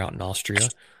when we were out in Austria.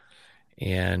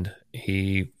 And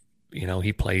he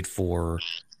played for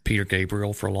Peter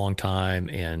Gabriel for a long time.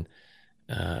 And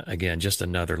again, just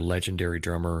another legendary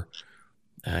drummer.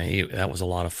 That was a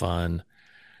lot of fun.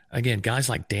 Again, guys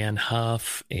like Dan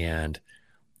Huff and,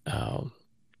 Chris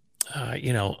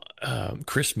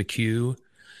McHugh.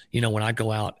 When I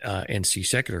go out and see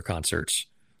secular concerts,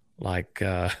 like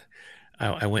I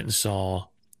went and saw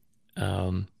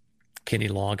Kenny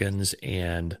Loggins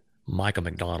and Michael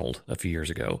McDonald a few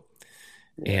years ago.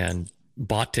 And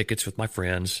bought tickets with my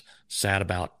friends, sat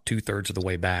about 2/3 of the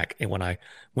way back. And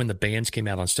when the bands came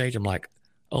out on stage, I'm like,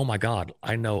 oh my God,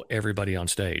 I know everybody on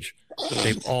stage.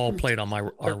 They've all played on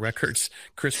our records.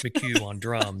 Chris McHugh on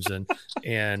drums and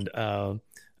Carl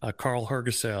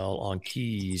Hergesell on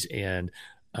keys and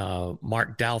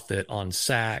Mark Douthit on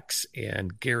sax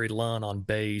and Gary Lunn on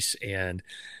bass and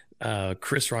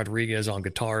Chris Rodriguez on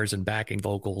guitars and backing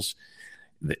vocals.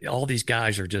 All these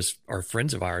guys are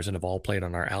friends of ours and have all played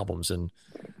on our albums. And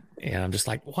I'm just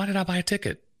like, why did I buy a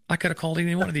ticket? I could have called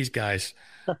any one of these guys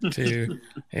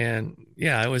and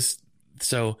yeah, it was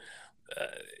so,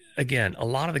 again, a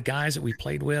lot of the guys that we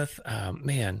played with,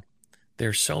 man,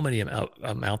 there's so many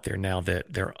out there now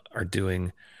that are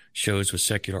doing shows with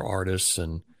secular artists.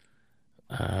 And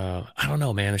I don't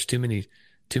know, man, there's too many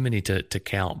to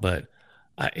count, but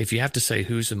if you have to say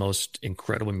who's the most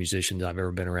incredible musician I've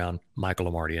ever been around, Michael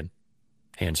Amartian,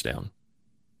 hands down.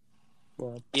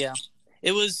 Well, yeah,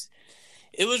 it was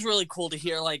really cool to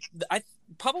hear. Like, I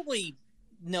probably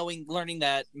learning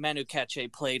that Manu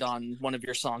Katché played on one of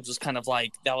your songs was kind of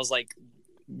like, that was like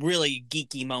really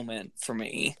geeky moment for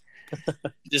me. It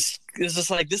was just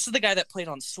like, this is the guy that played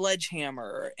on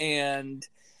Sledgehammer and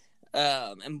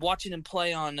watching him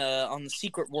play on the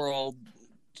Secret World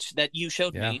that you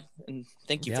showed me, and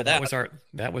thank you for that.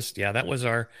 That was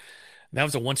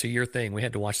a once a year thing. We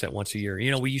had to watch that once a year.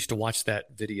 We used to watch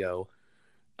that video.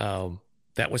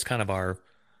 That was kind of our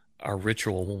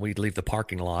ritual when we'd leave the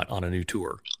parking lot on a new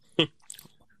tour.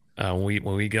 When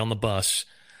we get on the bus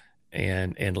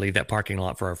and leave that parking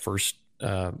lot for our first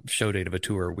show date of a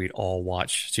tour, we'd all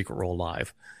watch Secret World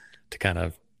live to kind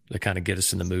of get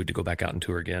us in the mood to go back out and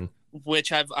tour again.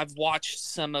 Which I've watched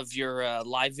some of your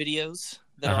live videos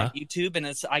that are on YouTube, and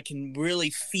I can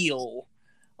really feel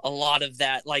a lot of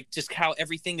that, like just how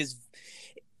everything is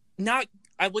not,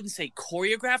 I wouldn't say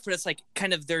choreographed, but it's like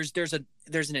kind of there's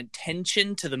an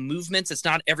intention to the movements. It's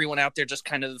not everyone out there just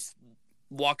kind of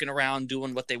walking around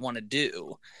doing what they want to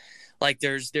do. Like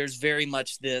there's very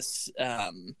much this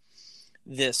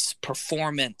this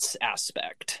performance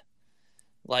aspect.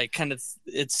 Like kind of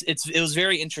it was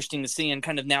very interesting to see, and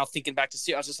kind of now thinking back to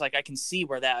see, I was just like, I can see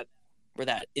where that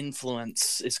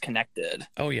influence is connected.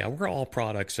 Oh yeah, we're all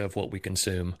products of what we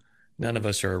consume. None of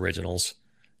us are originals,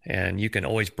 and you can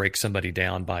always break somebody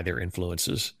down by their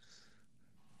influences.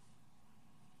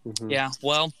 Mm-hmm. Yeah,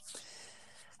 well,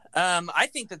 I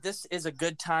think that this is a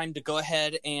good time to go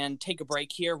ahead and take a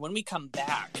break here. When we come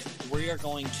back, we are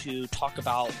going to talk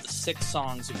about the 6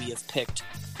 songs that we have picked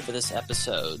for this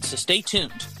episode. So stay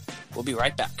tuned. We'll be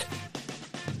right back.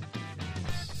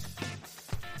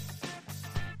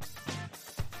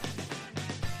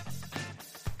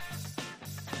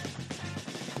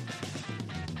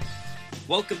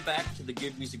 Welcome back to the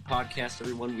Good Music Podcast,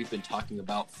 everyone. We've been talking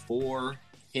about For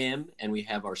Him, and we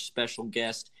have our special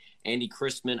guest, Andy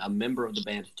Chrisman, a member of the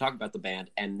band, to talk about the band.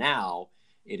 And now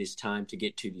it is time to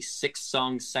get to the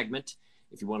 6-song segment.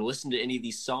 If you want to listen to any of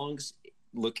these songs,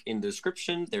 look in the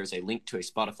description. There's a link to a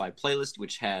Spotify playlist,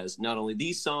 which has not only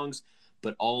these songs,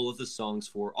 but all of the songs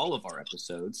for all of our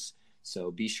episodes.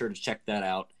 So be sure to check that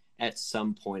out at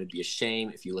some point. It'd be a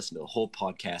shame if you listen to the whole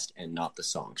podcast and not the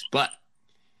songs. But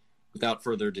without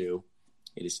further ado,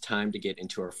 it is time to get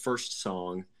into our first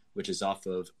song, which is off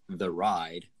of The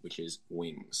Ride, which is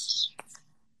Wings.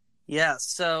 Yeah,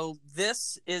 so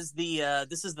this is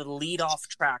the lead off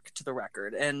track to the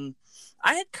record, and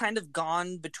I had kind of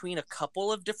gone between a couple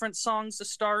of different songs to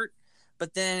start,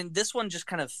 but then this one just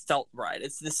kind of felt right.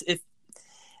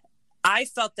 I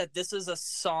felt that this is a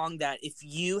song that if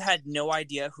you had no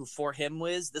idea who For Him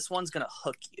was, this one's gonna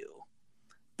hook you,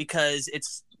 because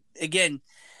it's, again,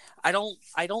 I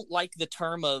don't like the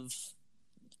term of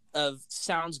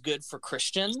sounds good for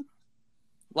Christian.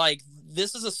 Like,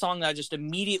 this is a song that I just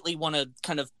immediately want to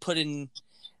kind of put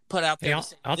out there. Hey,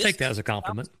 I'll take that as a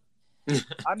compliment.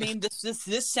 I mean,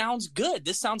 this sounds good.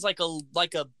 This sounds like a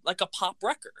pop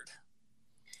record.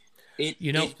 It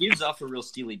gives off a real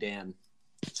Steely Dan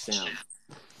sound.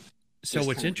 So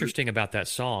what's interesting about that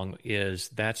song is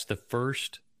that's the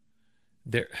first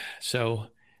there. So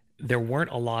there weren't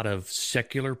a lot of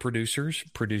secular producers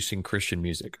producing Christian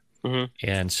music. Mm-hmm.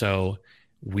 And so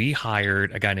we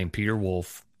hired a guy named Peter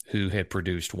Wolf, who had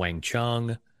produced Wang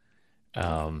Chung,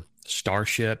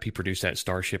 Starship. He produced that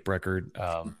Starship record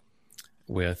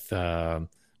with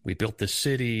We Built This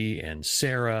City and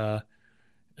Sarah.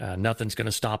 Nothing's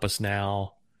Gonna Stop Us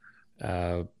Now.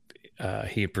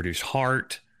 He had produced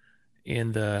Heart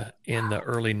in the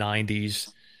early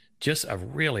 90s. Just a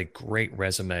really great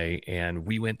resume. And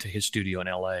we went to his studio in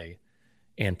LA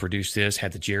and produced this,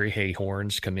 had the Jerry Hay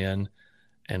horns come in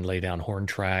and lay down horn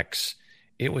tracks.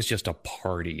 It was just a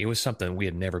party. It was something we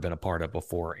had never been a part of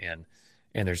before. And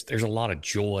there's a lot of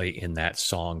joy in that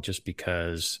song, just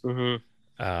because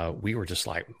we were just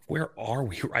like, where are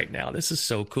we right now? This is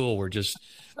so cool. We're getting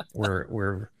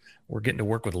to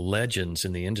work with legends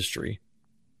in the industry.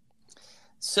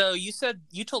 So you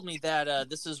told me that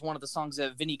this is one of the songs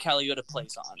that Vinnie Colaiuta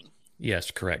plays on. Yes,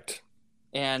 correct.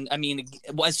 And I mean,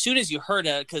 as soon as you heard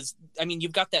it, because I mean,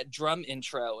 you've got that drum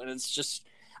intro, and it's just,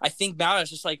 I think about it,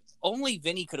 it's just like only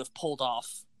Vinnie could have pulled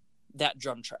off that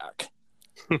drum track.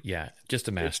 Yeah, just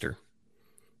a master.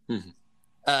 You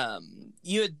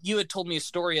had told me a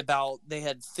story about they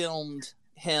had filmed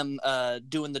him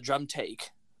doing the drum take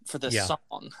for this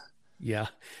song. Yeah.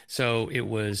 So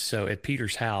at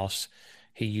Peter's house,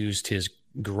 he used his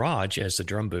garage as the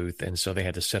drum booth, and so they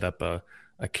had to set up a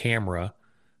camera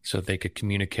so they could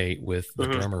communicate with the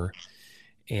drummer.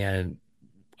 And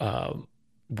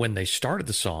when they started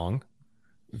the song,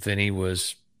 Vinny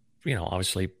was,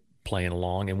 obviously playing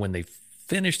along. And when they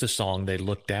finished the song, they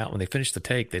looked out. When they finished the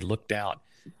take, they looked out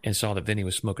and saw that Vinny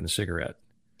was smoking a cigarette.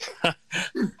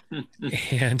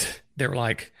 And they're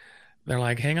like,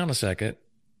 hang on a second.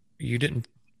 You didn't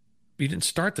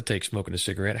start the take smoking a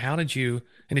cigarette. How did you?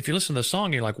 And if you listen to the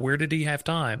song, you're like, where did he have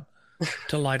time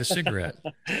to light a cigarette?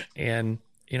 And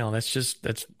that's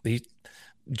these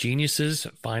geniuses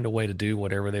find a way to do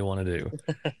whatever they want to do.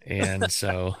 And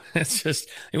so it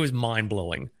was mind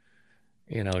blowing,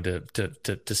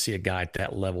 to see a guy at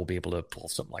that level be able to pull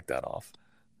something like that off.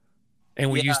 And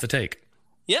we used the take.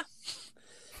 Yeah.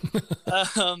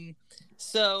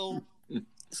 So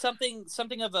something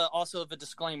of a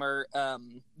disclaimer.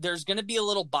 There's going to be a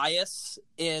little bias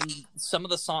in some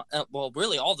of the song. Well,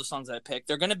 really all the songs that I picked.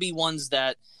 They're going to be ones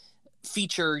that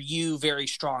feature you very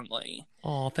strongly.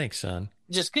 Oh, thanks, son.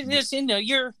 Just because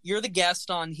you're the guest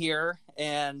on here,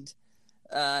 and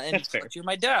you're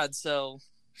my dad. So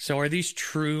are these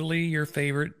truly your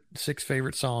 6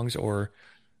 favorite songs, or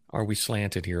are we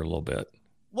slanted here a little bit?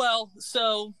 Well,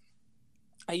 so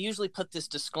I usually put this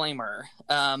disclaimer.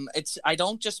 I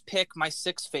don't just pick my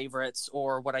 6 favorites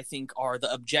or what I think are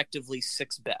the objectively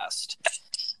 6 best.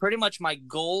 Pretty much my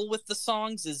goal with the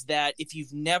songs is that if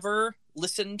you've never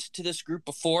listened to this group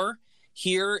before,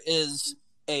 here is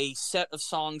a set of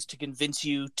songs to convince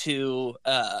you to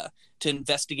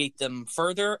investigate them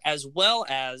further, as well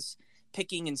as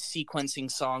picking and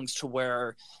sequencing songs to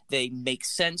where they make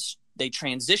sense, they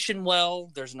transition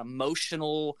well, there's an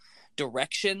emotional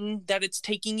direction that it's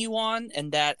taking you on,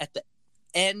 and that at the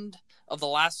end of the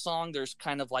last song there's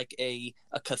kind of like a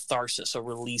catharsis, a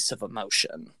release of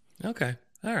emotion. Okay.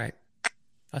 All right.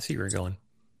 I see where you're going.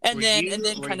 And were then you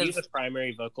the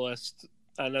primary vocalist?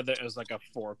 I know that it was like a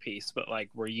 4-piece, but like,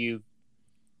 were you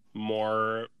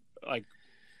more like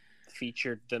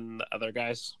featured than the other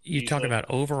guys? You talking about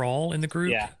overall in the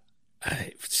group? Yeah.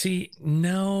 See,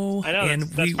 no. I know and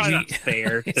that's probably not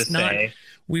fair to say.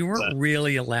 We weren't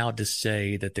really allowed to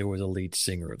say that there was a lead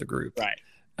singer of the group.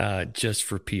 Right. Just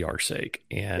for PR sake.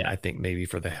 And I think maybe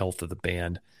for the health of the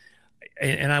band.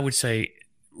 And I would say,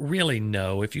 really,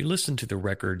 no. If you listen to the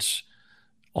records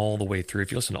all the way through,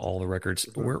 if you listen to all the records,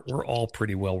 we're all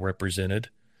pretty well represented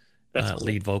Cool.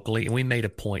 lead vocally. And we made a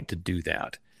point to do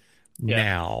that. Yeah.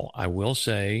 Now, I will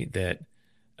say that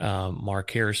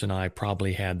Mark Harris and I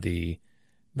probably had the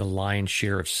lion's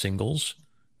share of singles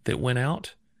that went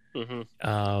out.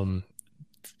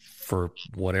 For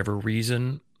whatever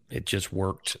reason, it just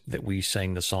worked that we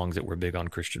sang the songs that were big on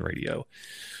Christian radio.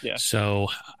 Yeah. So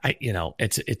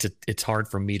it's hard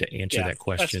for me to answer that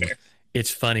question.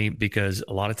 It's funny because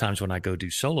a lot of times when I go do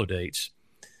solo dates,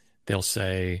 they'll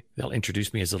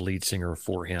introduce me as the lead singer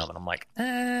for him. And I'm like,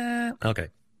 okay.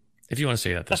 If you want to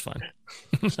say that, that's fine.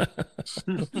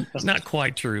 Not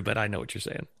quite true, but I know what you're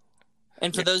saying.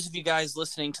 And for those of you guys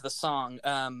listening to the song,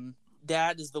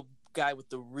 Dad is the guy with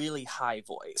the really high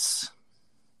voice.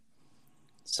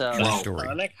 So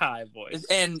sonic high voice.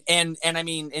 And I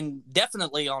mean, and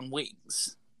definitely on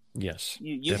Wings. Yes.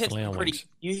 You hit some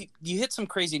you hit some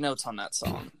crazy notes on that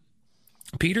song.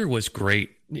 Peter was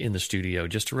great in the studio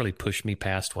just to really push me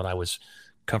past what I was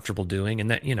comfortable doing. And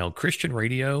that, Christian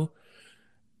radio,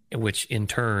 which in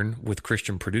turn with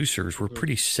Christian producers were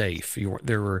pretty safe.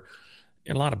 There were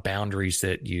a lot of boundaries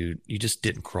that you just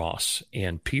didn't cross.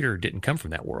 And Peter didn't come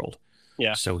from that world.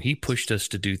 Yeah. So he pushed us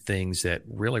to do things that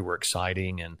really were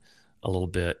exciting and a little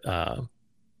bit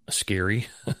scary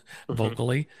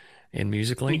vocally and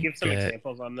musically. Can you give some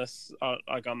examples on this,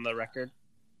 like on the record?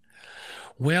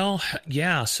 Well,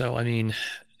 yeah. So, I mean,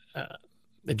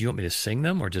 do you want me to sing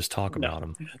them or just talk about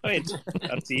them? I mean,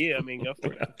 up to you. I mean, go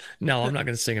for it. No, I'm not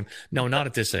going to sing them. No, not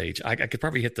at this age. I could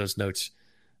probably hit those notes.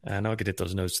 I know I could hit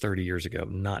those notes 30 years ago.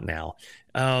 Not now.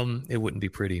 It wouldn't be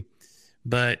pretty.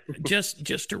 But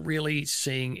just to really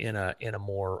sing in a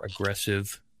more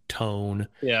aggressive tone.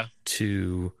 Yeah.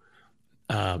 To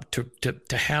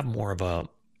have more of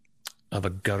a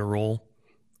guttural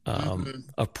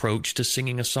approach to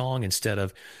singing a song instead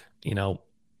of,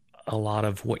 a lot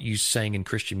of what you sang in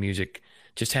Christian music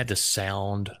just had to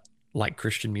sound like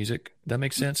Christian music. That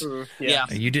makes sense? Yeah.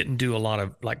 You didn't do a lot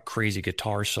of like crazy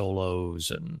guitar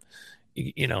solos and,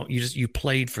 you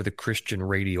played for the Christian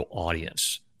radio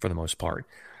audience for the most part.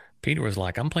 Peter was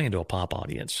like, I'm playing to a pop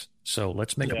audience. So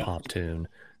let's make a pop tune,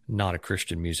 not a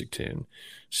Christian music tune.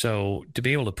 So to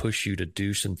be able to push you to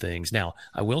do some things. Now,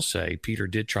 I will say Peter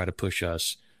did try to push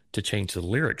us to change the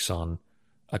lyrics on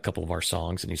a couple of our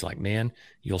songs. And he's like, man,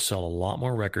 you'll sell a lot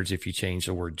more records if you change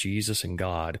the word Jesus and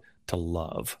God to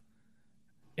love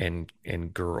and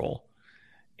girl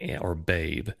or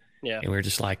babe. Yeah. And we were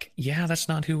just like, yeah, that's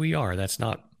not who we are. That's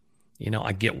not,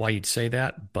 I get why you'd say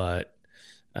that, but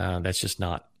that's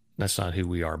not who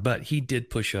we are. But he did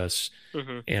push us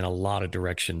in a lot of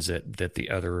directions that the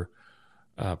other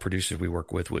producers we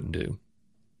work with wouldn't do.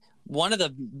 One of the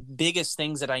biggest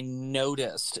things that I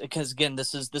noticed, because again,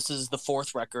 this is the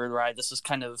fourth record, right? This is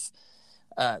kind of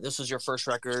this was your first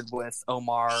record with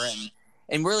Omar,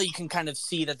 and really you can kind of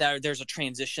see that there's a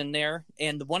transition there.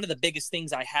 And one of the biggest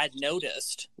things I had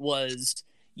noticed was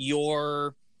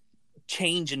your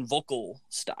change in vocal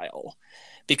style,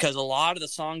 because a lot of the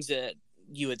songs that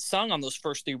you had sung on those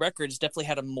first three records definitely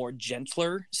had a more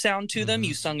gentler sound to them.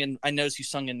 I noticed you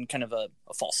sung in kind of a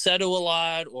falsetto a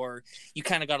lot, or you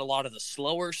kind of got a lot of the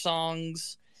slower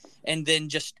songs. And then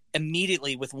just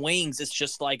immediately with Wings,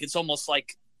 it's almost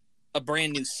like a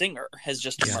brand new singer has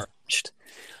just emerged.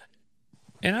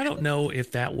 And I don't know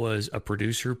if that was a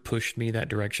producer pushed me that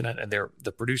direction. And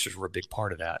the producers were a big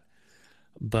part of that.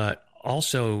 But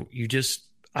also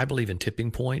I believe in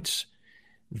tipping points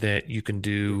that you can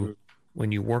do when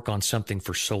you work on something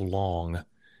for so long.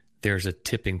 There's a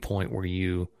tipping point where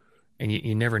you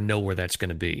never know where that's going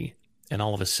to be. And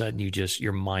all of a sudden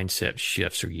your mindset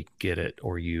shifts, or you get it,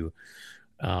 or you,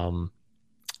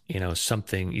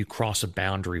 something, you cross a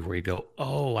boundary where you go,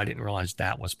 oh, I didn't realize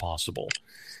that was possible.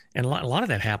 And a lot of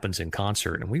that happens in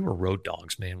concert. And we were road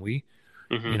dogs, man. We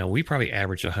probably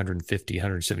averaged 150,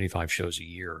 175 shows a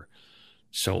year.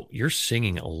 So you're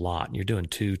singing a lot, and you're doing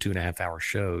 2.5 hour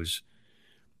shows,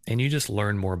 and you just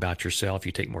learn more about yourself.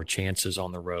 You take more chances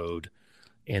on the road,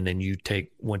 and then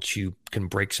once you can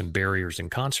break some barriers in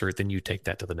concert, then you take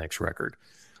that to the next record.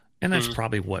 And that's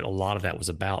probably what a lot of that was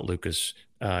about, Lucas,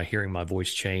 hearing my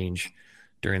voice change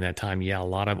during that time. Yeah, a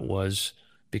lot of it was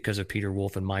because of Peter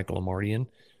Wolf and Michael Amardian.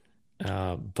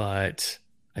 But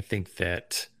I think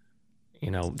that,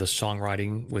 the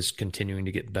songwriting was continuing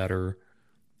to get better,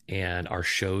 and our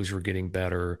shows were getting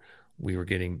better. We were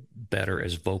getting better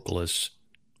as vocalists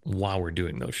while we're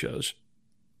doing those shows.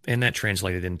 And that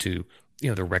translated into,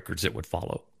 the records that would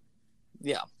follow.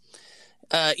 Yeah.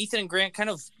 Ethan and Grant, kind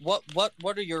of what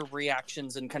are your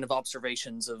reactions and kind of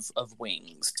observations of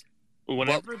Wings?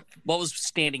 What was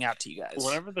standing out to you guys?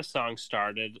 Whenever the song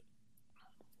started,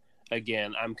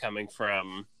 again, I'm coming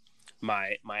from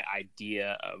my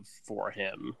idea of For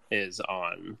Him is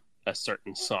on a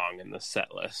certain song in the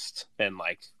set list,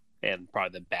 and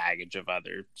probably the baggage of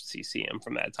other CCM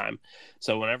from that time.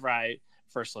 So whenever I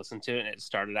first listened to it and it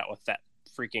started out with that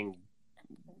freaking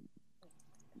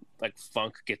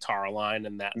funk guitar line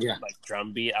and that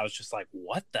drum beat, I was just like,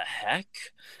 what the heck?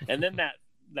 And then that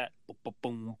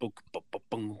boom, boom,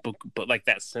 boom, but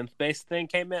that synth bass thing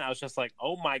came in. I was just like,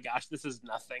 oh my gosh, this is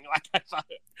nothing like I thought.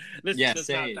 This does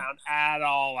not sound at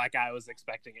all like I was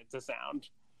expecting it to sound.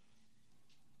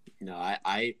 No,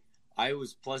 I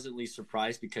was pleasantly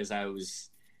surprised because I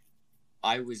was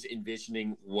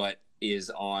envisioning what is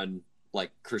on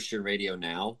Christian radio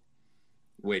now,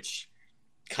 which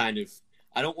kind of,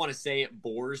 I don't want to say it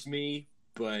bores me,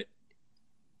 but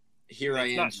here I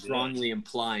am strongly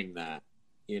implying that,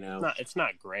 It's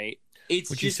not great.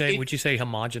 Would you say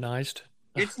homogenized?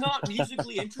 It's not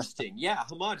musically interesting. Yeah,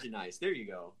 homogenized. There you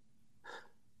go.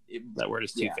 That word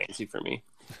is too fancy for me.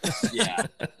 Yeah.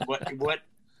 What?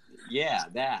 Yeah,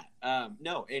 that.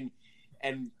 No,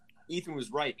 and Ethan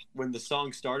was right. When the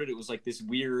song started, it was this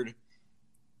weird,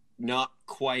 not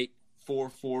quite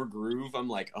 4/4 groove. I'm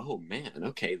like, oh man,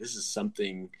 okay, this is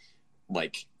something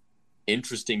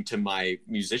interesting to my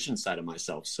musician side of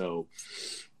myself. So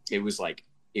it was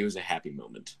a happy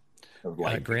moment of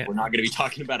Grant, we're not going to be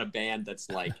talking about a band that's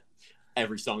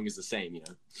every song is the same,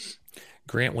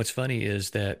 Grant, what's funny is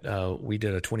that we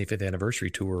did a 25th anniversary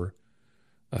tour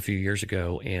a few years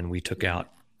ago, and we took out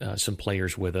some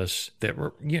players with us that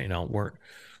were,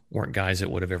 weren't guys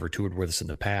that would have ever toured with us in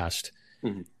the past.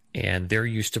 Mm-hmm. And they're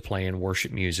used to playing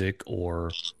worship music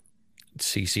or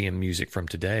CCM music from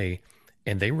today.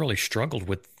 And they really struggled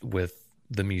with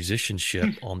the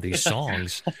musicianship on these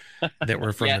songs that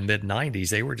were from the mid 90s.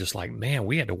 They were just like, man,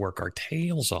 we had to work our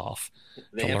tails off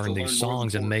to learn these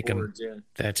songs and make them. Yeah.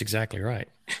 That's exactly right.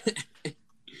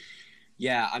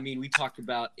 Yeah. I mean, we talked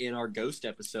about in our Ghost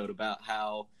episode about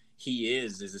how He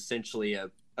is essentially a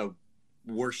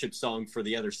worship song for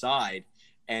the other side.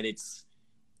 And it's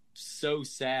so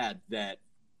sad that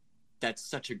that's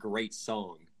such a great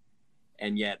song.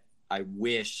 And yet I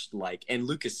wish and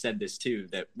Lucas said this too,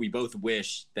 that we both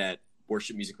wish that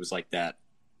worship music was like that,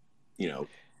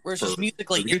 where it's just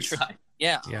musically interesting.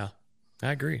 Yeah. Yeah.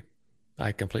 I agree.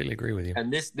 I completely agree with you.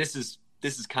 And this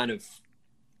is kind of,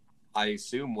 I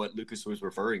assume, what Lucas was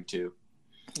referring to.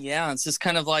 Yeah. It's just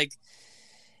kind of I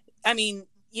mean,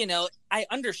 I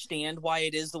understand why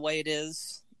it is the way it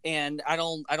is. And I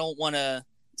don't want to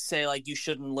say you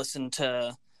shouldn't listen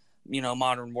to,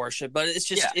 modern worship, but it's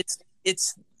just,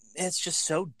 it's just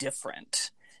so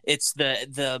different. It's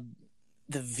the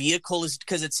vehicle is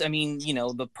because it's, I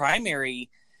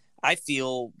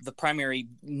feel the primary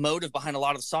motive behind a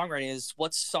lot of the songwriting is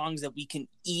what's songs that we can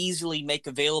easily make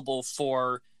available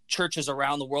for churches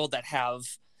around the world that have,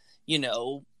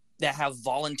 that have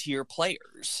volunteer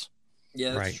players.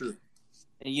 Yeah, that's true.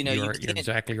 You're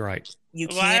exactly right.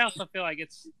 I also feel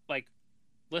it's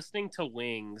listening to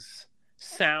Wings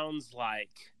sounds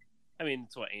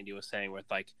it's what Andy was saying with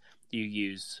you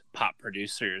use pop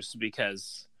producers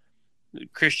because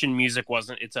Christian music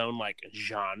wasn't its own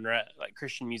genre.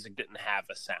 Christian music didn't have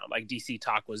a sound. DC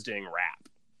Talk was doing rap,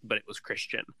 but it was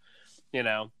Christian.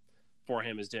 For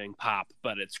Him is doing pop,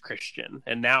 but it's Christian.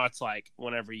 And now it's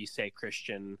whenever you say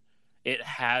Christian, it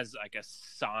has a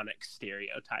sonic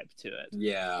stereotype to it.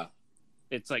 Yeah.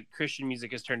 It's Christian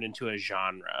music has turned into a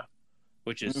genre,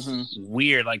 which is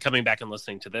weird. Coming back and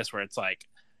listening to this where it's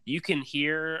you can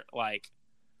hear the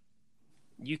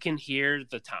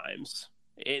times.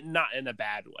 It not in a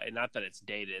bad way, not that it's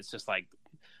dated. It's just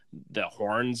the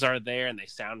horns are there and they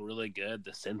sound really good.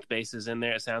 The synth bass is in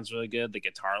there. It sounds really good. The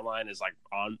guitar line is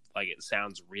on, it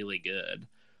sounds really good.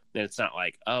 And it's not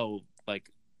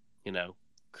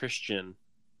Christian.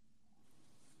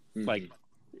 Mm-hmm.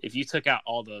 If you took out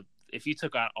all the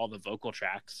vocal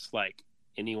tracks,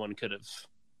 anyone could have,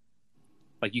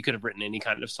 you could have written any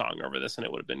kind of song over this and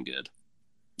it would have been good.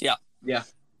 Yeah. Yeah.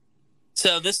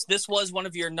 So this was one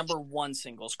of your number one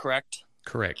singles, correct?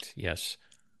 Correct. Yes.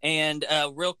 And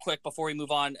real quick before we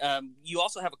move on, you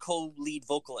also have a co-lead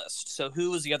vocalist. So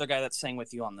who was the other guy that sang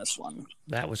with you on this one?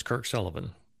 That was Kirk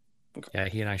Sullivan. Okay. Yeah,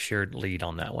 he and I shared lead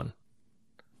on that one.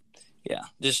 Yeah,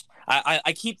 just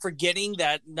I keep forgetting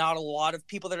that not a lot of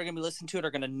people that are going to be listening to it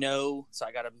are going to know. So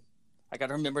I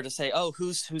gotta remember to say, oh,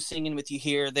 who's singing with you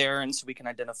here, there, and so we can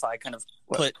identify, kind of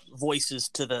put voices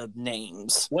to the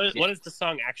names. What is the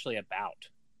song actually about?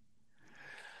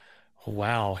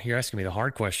 Wow, you're asking me the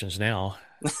hard questions now.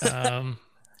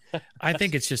 I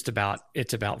think it's just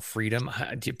about freedom.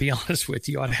 To be honest with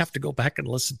you, I'd have to go back and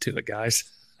listen to it, guys.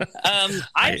 To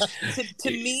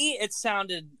me, it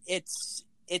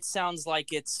sounds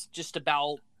like it's just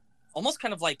about almost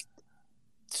kind of like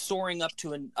soaring up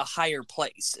to a higher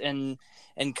place, and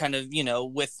kind of,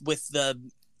 with the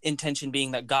intention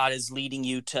being that God is leading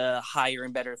you to higher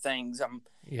and better things.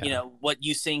 What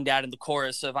you sing, Dad, in the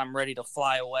chorus of "I'm ready to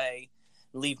fly away,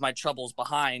 leave my troubles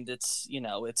behind."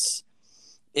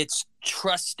 It's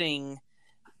trusting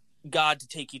God to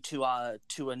take you to a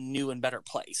new and better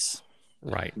place.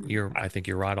 Right. I think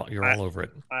you're right. You're all over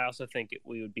it. I also think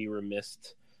we would be remiss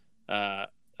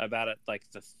about it. Like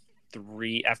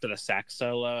after the sax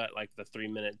solo at like the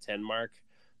 3:10 mark,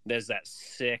 there's that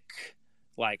sick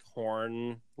like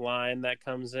horn line that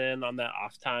comes in on that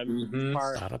off time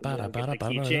part. The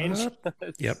key change.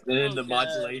 Yep. And the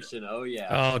modulation. Oh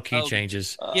yeah. Oh, key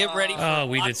changes. Get ready.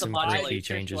 We did some great key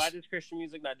changes. Why does Christian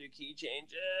music not do key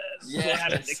changes? Yeah.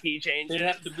 The key changes. They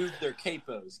have to move their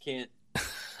capos. Can't.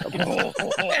 Good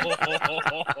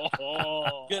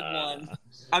one.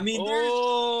 I mean,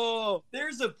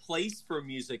 there's a place for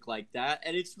music like that,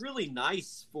 and it's really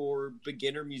nice for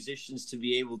beginner musicians to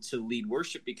be able to lead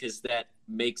worship, because that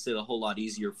makes it a whole lot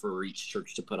easier for each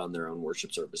church to put on their own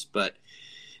worship service. But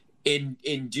in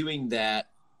doing that,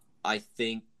 I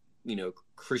think,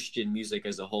 Christian music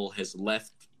as a whole has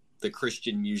left the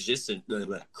Christian musician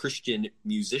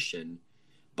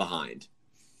behind.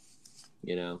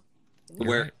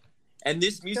 Where, and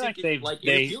this music they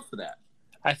feel for that.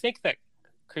 I think that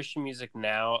Christian music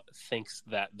now thinks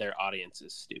that their audience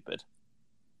is stupid.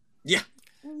 Yeah.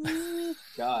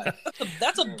 God,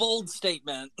 that's a bold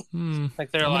statement.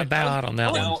 Like they're I'm bow out on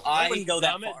that one. I wouldn't go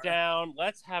that far. Dumb it down.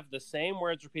 Let's have the same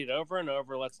words repeated over and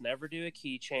over. Let's never do a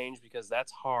key change because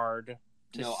that's hard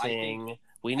to sing.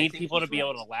 We need people to be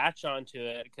able to latch onto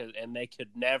it, and they could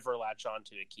never latch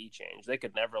onto a key change. They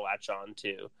could never latch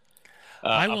onto.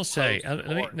 I will say,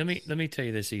 let me tell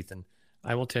you this, Ethan.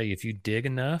 I will tell you, if you dig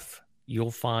enough,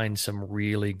 you'll find some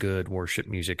really good worship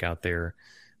music out there.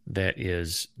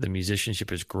 The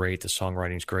musicianship is great, the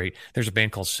songwriting's great. There's a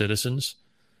band called Citizens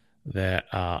that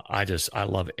I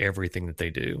love everything that they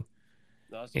do,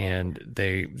 and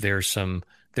there's some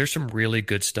really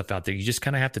good stuff out there. You just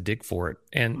kind of have to dig for it,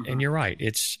 and you're right.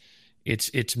 It's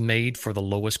made for the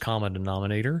lowest common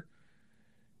denominator,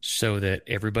 so that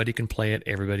everybody can play it,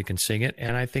 everybody can sing it,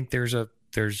 and I think there's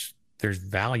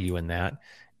value in that.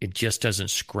 It just doesn't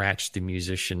scratch the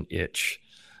musician itch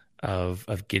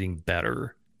of getting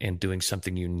better and doing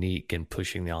something unique and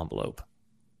pushing the envelope.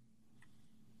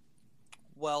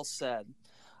 Well said.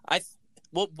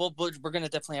 We're going to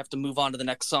definitely have to move on to the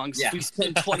next song. Yeah. We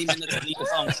spent 20 minutes on each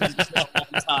song for a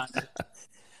long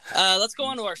time. Let's go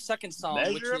on to our second song,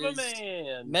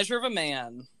 Measure of a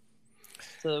Man.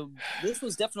 So this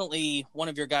was definitely one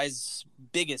of your guys'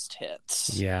 biggest hits.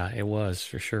 Yeah, it was,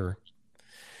 for sure.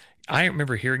 I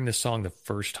remember hearing this song the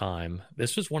first time.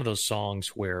 This was one of those songs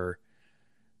where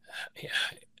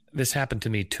this happened to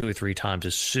me 2 or 3 times.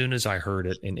 As soon as I heard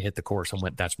it and hit the chorus, I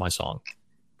went, that's my song.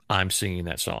 I'm singing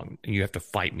that song. You have to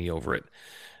fight me over it.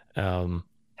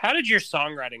 How did your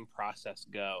songwriting process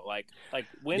go? Like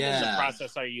when in the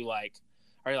process are you like,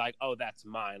 oh, that's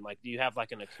mine? Like, do you have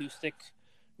like an acoustic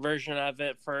version of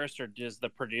it first, or does the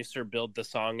producer build the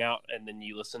song out and then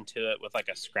you listen to it with like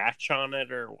a scratch on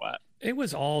it, or what? It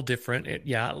was all different.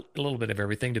 A little bit of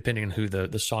everything depending on who the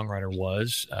songwriter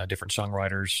was. Different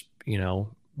songwriters,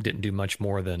 didn't do much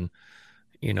more than,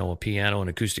 a piano, an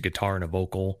acoustic guitar, and a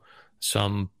vocal.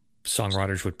 Some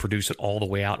songwriters would produce it all the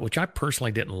way out, which I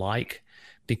personally didn't like,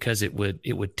 because it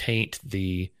would taint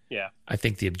the I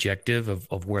think the objective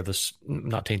of where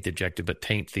not taint the objective, but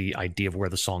taint the idea of where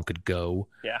the song could go.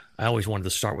 Yeah. I always wanted to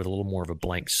start with a little more of a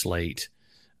blank slate,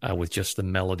 with just the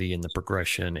melody and the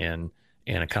progression and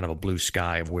a kind of a blue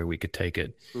sky of where we could take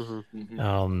it. Mm-hmm.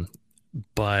 Mm-hmm.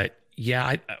 But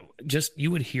yeah,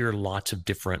 you would hear lots of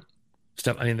different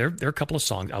stuff. I mean, there are a couple of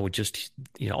songs I would just,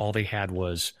 all they had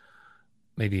was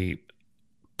maybe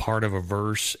part of a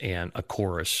verse and a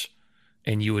chorus,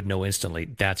 and you would know instantly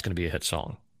that's going to be a hit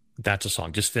song. That's a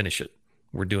song. Just finish it.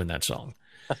 We're doing that song.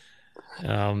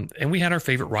 And we had our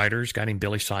favorite writers. A guy named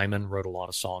Billy Simon wrote a lot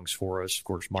of songs for us. Of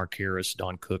course, Mark Harris,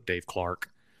 Don Cook, Dave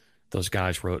Clark. Those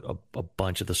guys wrote a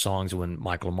bunch of the songs. When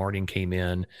Michael Martin came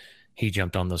in, he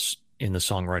jumped on in the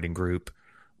songwriting group.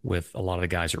 with a lot of the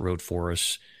guys that rode for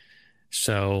us.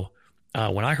 So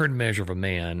when I heard Measure of a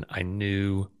Man, I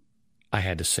knew I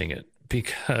had to sing it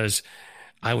because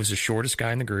I was the shortest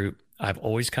guy in the group. I've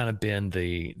always kind of been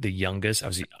the youngest.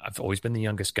 I've always been the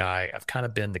youngest guy. I've kind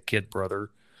of been the kid brother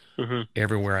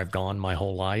everywhere I've gone my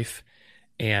whole life.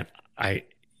 And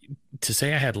to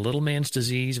say I had little man's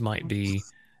disease might be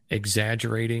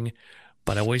exaggerating,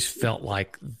 but I always felt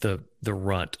like the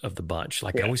runt of the bunch.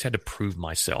 Like I always had to prove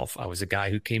myself. I was a guy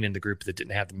who came in the group that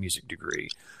didn't have the music degree.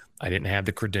 I didn't have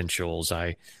the credentials.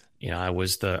 I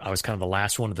was kind of the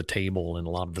last one at the table in a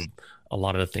lot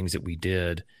of the things that we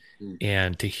did.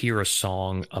 And to hear a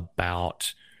song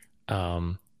about,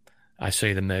 I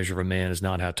say the measure of a man is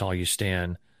not how tall you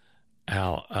stand,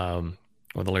 or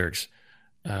the lyrics,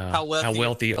 how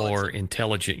wealthy or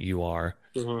intelligent you are.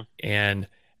 And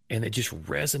it just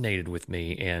resonated with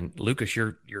me. And Lucas,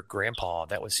 your grandpa,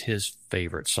 that was his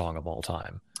favorite song of all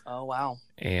time. Oh, wow.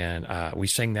 And we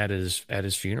sang that at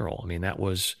his funeral. I mean, that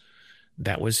was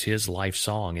his life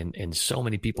song. And so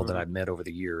many people that I've met over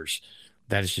the years,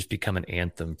 that has just become an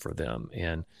anthem for them.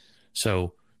 And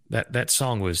so that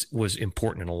song was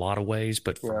important in a lot of ways.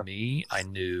 But for me, I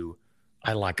knew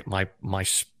my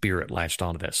spirit latched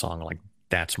onto that song. Like,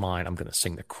 that's mine. I'm going to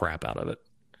sing the crap out of it.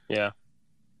 Yeah.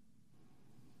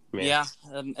 Man. Yeah.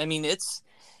 I mean, it's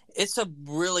a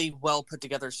really well put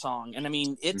together song. And I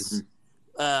mean, it's,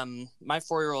 my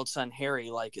 4-year-old son, Harry,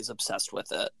 is obsessed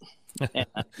with it. And,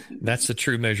 that's the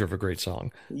true measure of a great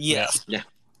song. Yes. Yeah.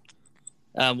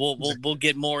 We'll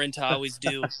get more into, I always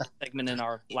do a segment in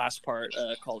our last part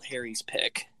called Harry's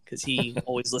Pick, because he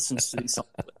always listens to these songs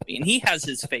with me and he has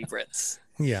his favorites.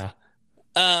 Yeah.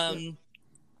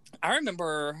 I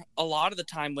remember a lot of the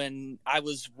time when I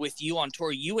was with you on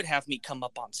tour, you would have me come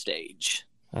up on stage.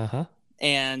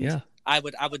 And I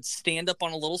would stand up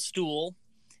on a little stool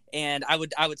and I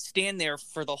would stand there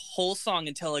for the whole song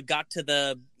until it got to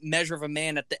the Measure of a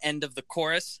Man at the end of the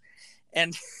chorus.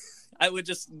 And I would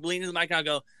just lean into the mic and I'd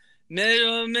go, Measure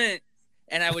of a Man.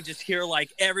 And I would just hear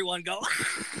everyone go,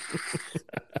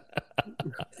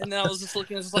 and then I was just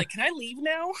looking, I was just like, can I leave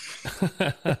now?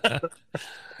 I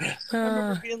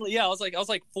remember being, I was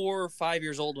like 4 or 5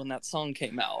 years old when that song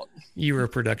came out. You were a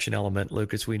production element,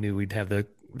 Lucas. We knew we'd have the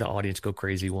audience go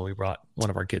crazy when we brought one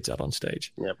of our kids out on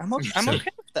stage. Yep. I'm okay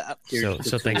with that.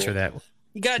 So thanks for that.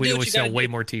 You gotta We'd always sell way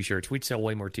more T-shirts. We'd sell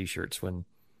way more T-shirts when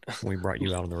we brought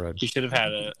you out on the road. You should have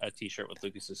had a T-shirt with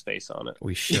Lucas's face on it.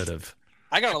 We should have.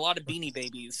 I got a lot of Beanie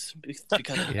Babies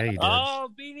because of yeah, you did. Oh,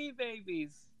 Beanie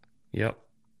Babies. Yep.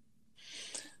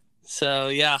 So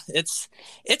yeah, it's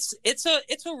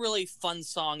a really fun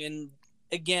song, and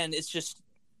again, it's just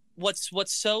what's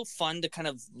so fun to kind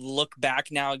of look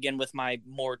back now again with my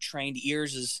more trained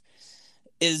ears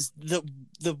is the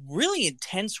really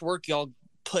intense work y'all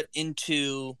put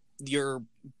into your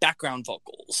background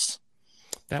vocals.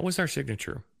 That was our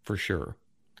signature for sure,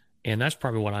 and that's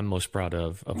probably what I'm most proud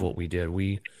of what we did.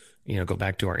 We, go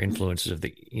back to our influences of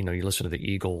you listen to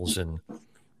the Eagles and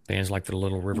bands like the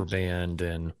Little River Band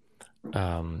and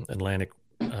Atlanta.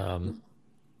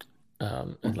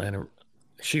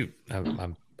 Shoot,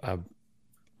 I'm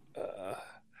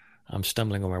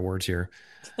stumbling on my words here.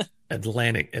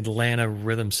 Atlanta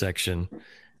Rhythm Section,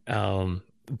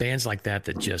 bands like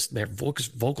that just their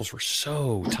vocals were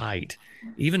so tight.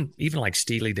 Even like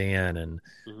Steely Dan and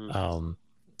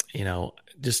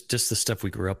just the stuff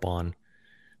we grew up on.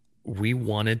 We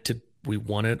wanted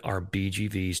our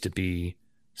BGVs to be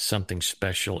something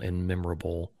special and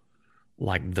memorable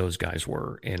like those guys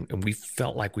were. And we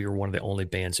felt like we were one of the only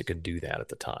bands that could do that at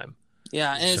the time.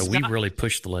 Yeah. And so we really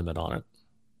pushed the limit on it.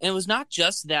 And it was not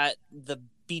just that the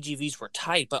BGVs were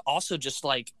tight, but also just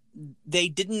they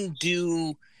didn't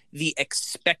do the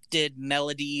expected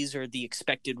melodies or the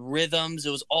expected rhythms.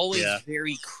 It was always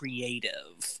very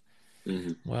creative.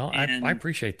 Mm-hmm. Well, I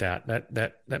appreciate that.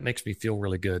 That makes me feel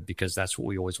really good because that's what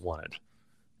we always wanted.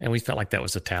 And we felt like that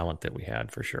was a talent that we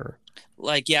had for sure.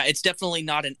 It's definitely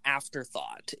not an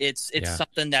afterthought. It's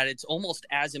something that it's almost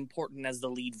as important as the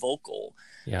lead vocal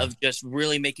of just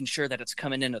really making sure that it's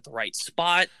coming in at the right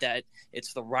spot, that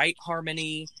it's the right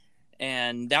harmony.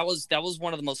 And that was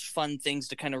one of the most fun things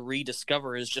to kind of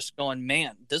rediscover is just going,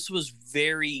 man, this was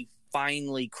very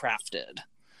finely crafted.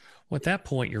 Well, at that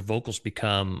point, your vocals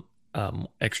become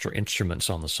extra instruments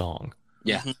on the song.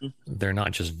 Yeah. They're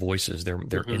not just voices.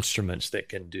 They're instruments that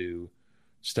can do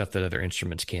stuff that other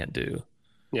instruments can't do.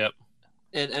 Yep.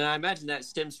 And I imagine that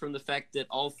stems from the fact that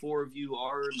all 4 of you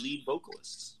are lead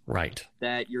vocalists. Right.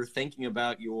 That you're thinking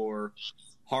about your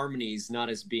harmonies not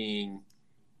as being,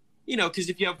 because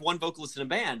if you have one vocalist in a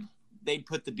band, they'd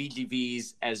put the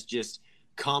BGVs as just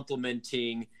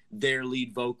complementing their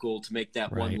lead vocal to make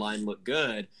that one Right. line look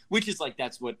good, which is like,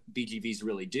 that's what BGVs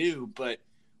really do. But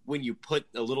when you put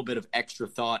a little bit of extra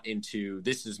thought into,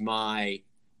 this is my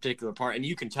particular part, and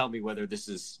you can tell me whether this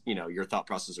is, you know, your thought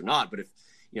process or not, but if,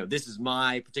 you know, this is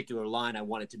my particular line, I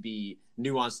want it to be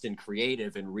nuanced and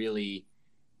creative and really,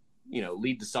 you know,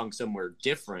 lead the song somewhere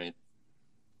different,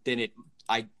 then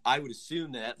I would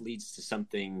assume that leads to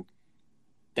something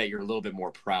that you're a little bit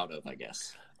more proud of, I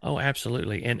guess. Oh,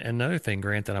 absolutely. And another thing,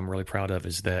 Grant, that I'm really proud of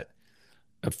is that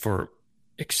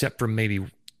except for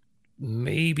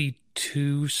maybe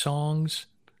 2 songs,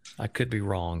 I could be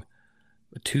wrong,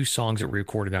 but 2 songs that we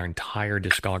recorded our entire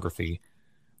discography,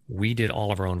 we did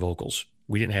all of our own vocals.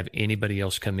 We didn't have anybody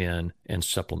else come in and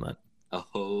supplement.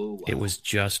 Oh, wow. It was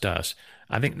just us.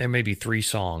 I think there may be 3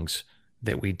 songs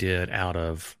that we did out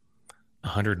of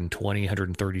 120,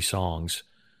 130 songs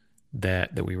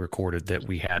that we recorded that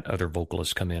we had other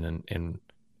vocalists come in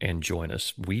and join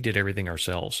us. We did everything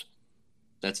ourselves.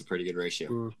 That's a pretty good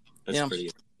ratio. That's Yeah. pretty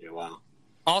good. Yeah, wow.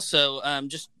 Also,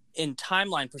 just in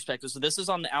timeline perspective, so this is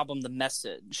on the album The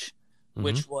Message,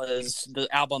 which was the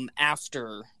album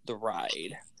after The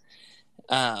Ride.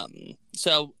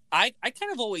 So I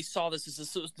kind of always saw this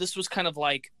as this was kind of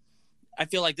like, I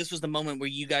feel like this was the moment where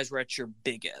you guys were at your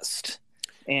biggest.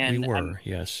 And We were,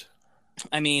 yes.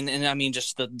 I mean,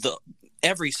 just the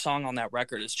every song on that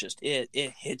record is just, it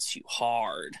hits you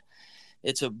hard.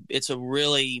 It's a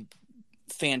really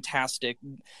fantastic,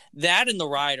 that and The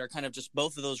Ride are kind of just,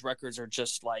 both of those records are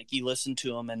just like, you listen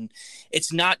to them and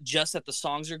it's not just that the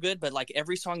songs are good, but like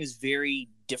every song is very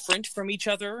different from each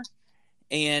other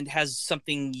and has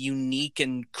something unique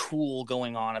and cool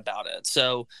going on about it.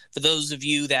 So for those of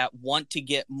you that want to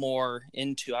get more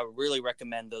into, I would really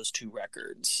recommend those 2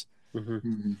 records.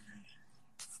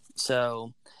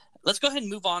 So let's go ahead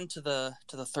and move on to the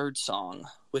 3rd song,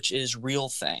 which is Real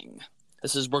Thing.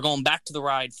 We're going back to The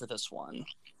Ride for this one.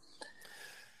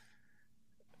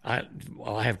 I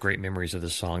have great memories of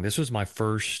this song. This was my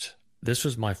first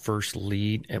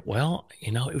lead. Well,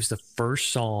 you know, it was the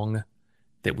first song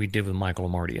that we did with Michael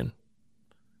Amardian.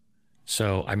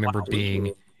 So I remember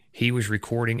he was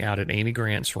recording out at Amy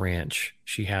Grant's ranch.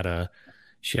 She had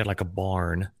like a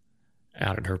barn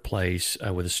out at her place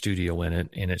with a studio in it,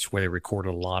 and it's where they recorded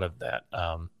a lot of that.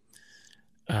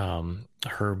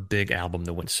 Her big album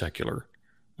that went secular.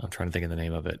 I'm trying to think of the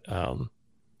name of it. I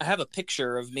have a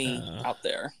picture of me out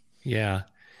there. Yeah.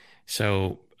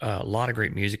 So a lot of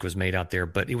great music was made out there,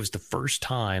 but it was the first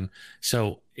time.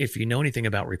 So if you know anything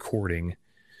about recording,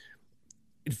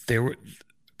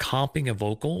 comping a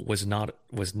vocal was not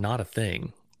a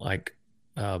thing. Like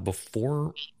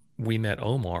before we met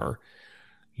Omar,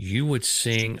 you would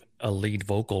sing a lead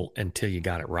vocal until you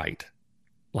got it right.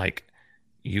 Like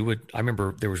I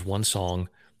remember there was one song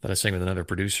that I sang with another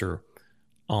producer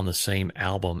on the same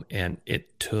album, and it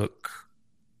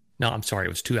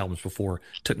was 2 albums before.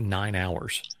 It took 9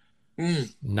 hours.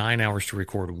 9 hours to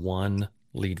record one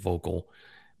lead vocal,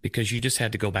 because you just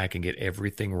had to go back and get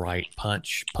everything right,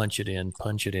 punch it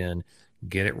in,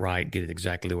 get it right, get it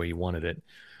exactly the way you wanted it.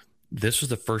 This was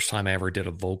the first time I ever did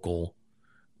a vocal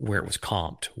where it was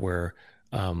comped, where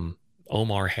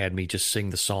Omar had me just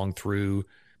sing the song through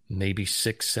maybe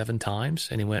 6-7 times,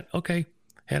 and he went, "Okay,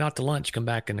 head out to lunch, come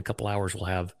back in a couple hours, we'll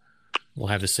have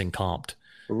this thing comped."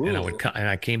 Ooh. And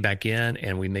I came back in,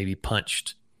 and we maybe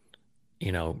punched,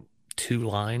 2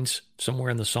 lines somewhere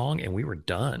in the song, and we were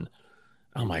done.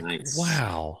 I'm like,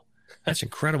 wow, that's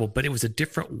incredible. But it was a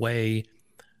different way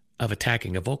of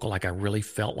attacking a vocal. Like I really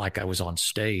felt like I was on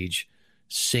stage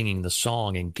singing the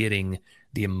song and getting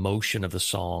the emotion of the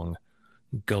song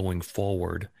going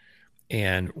forward.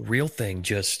 And Real Thing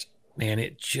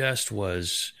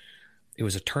it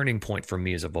was a turning point for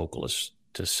me as a vocalist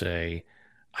to say,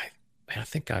 I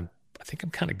think I'm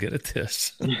kind of good at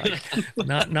this. Like,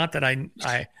 not that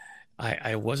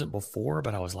I wasn't before,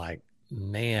 but I was like,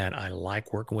 man, I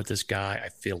like working with this guy. I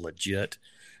feel legit.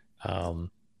 That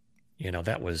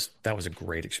was a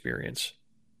great experience.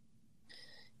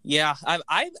 Yeah,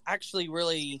 I actually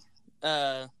really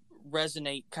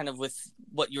resonate kind of with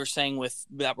what you're saying with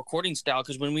that recording style,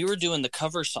 because when we were doing the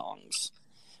cover songs,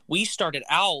 we started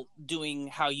out doing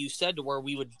how you said, to where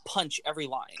we would punch every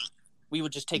line. We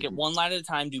would just take it one line at a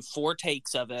time, do 4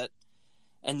 takes of it,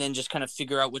 and then just kind of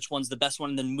figure out which one's the best one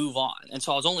and then move on. And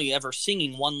so I was only ever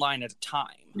singing 1 line at a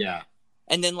time. Yeah.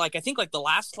 And then I think the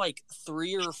last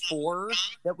 3 or 4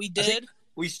 that we did,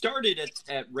 we started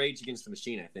at Rage Against the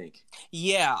Machine, I think.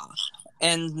 Yeah.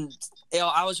 And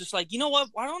I was just like, you know what?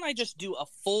 Why don't I just do a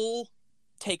full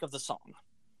take of the song?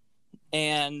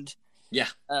 And yeah.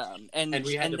 And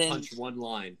we had to punch 1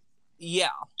 line. Yeah,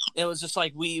 it was just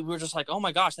like we were just like, oh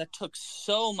my gosh, that took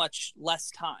so much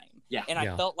less time. Yeah. And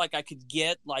I felt like I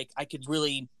could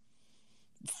really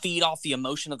feed off the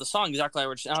emotion of the song exactly.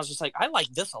 And I was just like, I like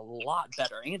this a lot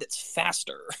better, and it's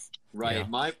faster. Right.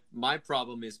 Yeah. My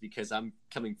problem is because I'm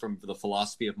coming from the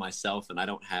philosophy of myself, and I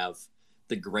don't have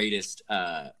the greatest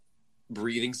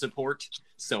breathing support,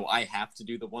 so I have to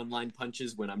do the one-line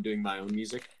punches when I'm doing my own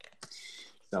music.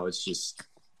 So it's just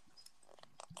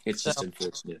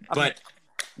unfortunate. But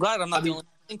glad I'm not the only one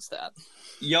who thinks that.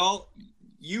 Y'all,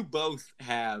 you both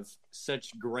have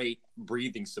such great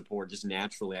breathing support just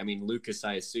naturally. I mean, Lucas,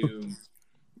 I assume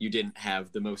you didn't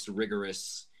have the most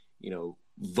rigorous,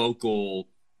 vocal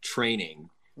training.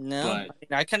 No,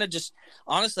 but I kind of just,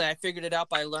 honestly, I figured it out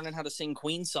by learning how to sing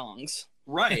Queen songs.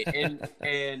 Right.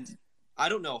 And I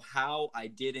don't know how I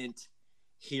didn't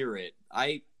hear it.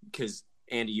 Because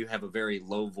Andy, you have a very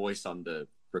low voice on the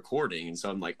recording. And so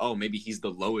I'm like, oh, maybe he's the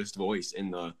lowest voice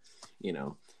in the,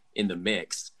 in the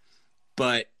mix.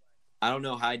 But I don't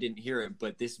know how I didn't hear it.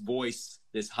 But this voice,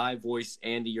 this high voice,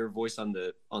 Andy, your voice on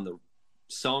the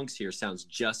songs here sounds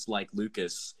just like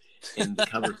Lucas in the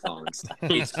cover songs.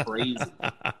 It's crazy.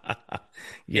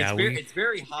 Yeah, it's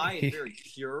very high and very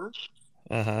pure.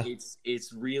 Uh-huh.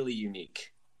 It's really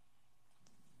unique.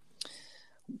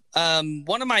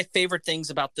 One of my favorite things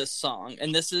about this song,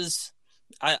 and this is,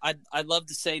 I'd love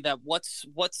to say that what's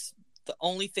the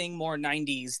only thing more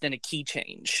 90s than a key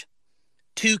change?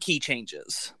 2 key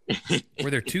changes. Were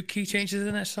there 2 key changes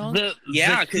in that song? The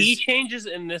key changes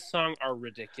in this song are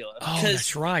ridiculous. Oh,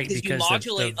 that's right. Because you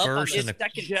modulate the verse up on and the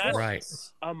second chorus. Right.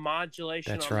 A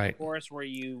modulation That's on right. the chorus where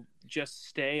you just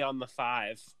stay on the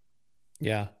 5.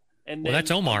 Yeah. And Well, then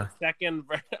that's Omar.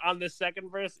 On the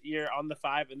second verse, you're on the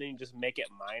 5, and then you just make it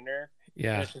minor.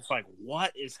 Yeah. And it's just like,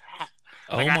 what is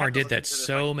Omar did that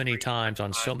so many times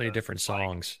on so many different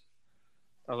songs.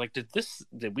 I was like,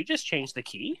 did we just change the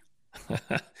key?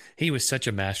 He was such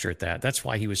a master at that. That's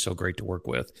why he was so great to work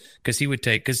with, because he would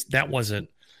take, because that wasn't,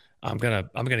 I'm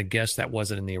gonna guess that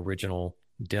wasn't in the original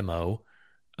demo.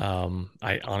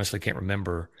 I honestly can't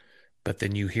remember, but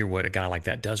then you hear what a guy like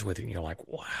that does with it, and you're like,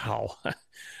 wow.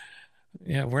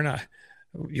 Yeah,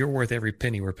 you're worth every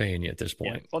penny we're paying you at this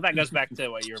point. Yeah. Well, that goes back to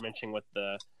what you were mentioning with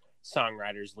the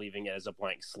songwriters leaving it as a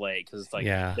blank slate, because it's like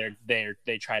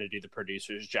they try to do the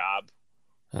producer's job.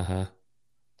 Uh-huh.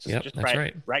 Yep, just that's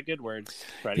right. Write good words.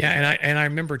 Yeah, and I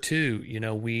remember too,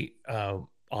 we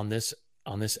on this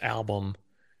album,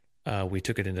 we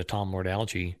took it into Tom Lord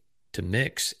Alge to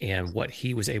mix, and what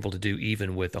he was able to do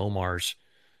even with Omar's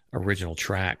original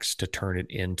tracks to turn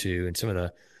it into, and some of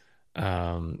the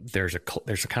there's a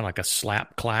kind of like a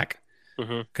slap clack,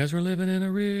 because we're living in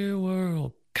a real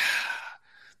world,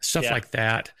 stuff like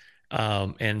that,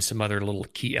 and some other little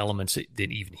key elements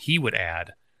that even he would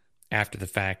add after the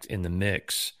fact in the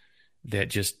mix that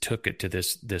just took it to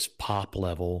this pop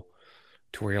level,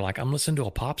 to where you're like, I'm listening to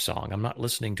a pop song. I'm not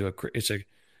listening to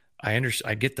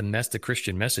I get the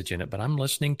Christian message in it, but I'm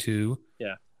listening to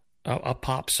a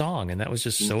pop song. And that was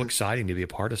just so exciting to be a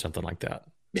part of something like that.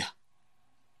 Yeah.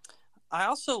 I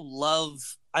also love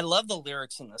the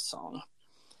lyrics in this song.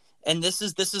 And this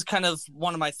is kind of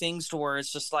one of my things to where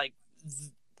it's just like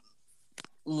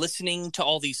listening to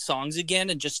all these songs again,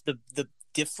 and just the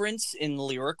difference in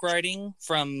lyric writing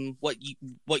from what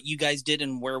you guys did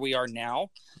and where we are now.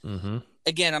 Mm-hmm.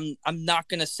 Again, I'm not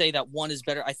going to say that one is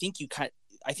better. I think you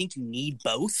need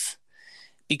both,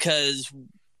 because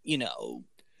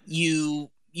you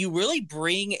really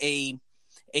bring a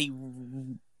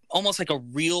almost like a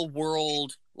real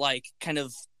world, like kind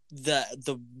of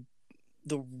I'm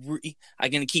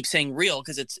going to keep saying real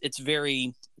because it's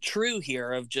very true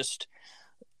here, of just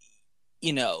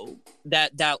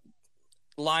that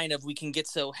line of, we can get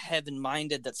so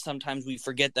heaven-minded that sometimes we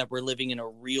forget that we're living in a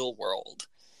real world.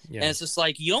 Yeah. And it's just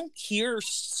like, you don't hear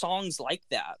songs like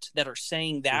that are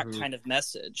saying that kind of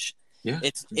message. Yeah,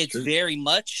 it's very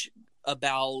much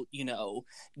about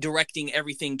directing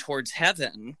everything towards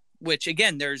heaven, which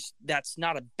again, that's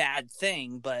not a bad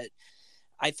thing, but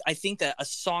I think that a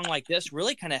song like this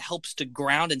really kind of helps to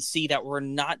ground and see that we're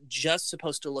not just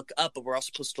supposed to look up, but we're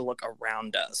also supposed to look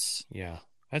around us. Yeah.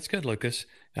 That's good, Lucas.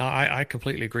 Now, I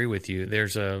completely agree with you.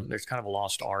 There's kind of a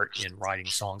lost art in writing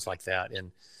songs like that.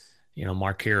 And,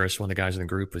 Mark Harris, one of the guys in the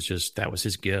group, that was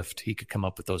his gift. He could come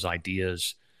up with those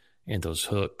ideas and those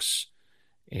hooks.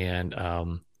 And,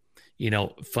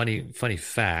 funny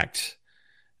fact,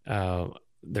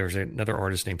 there's another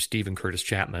artist named Stephen Curtis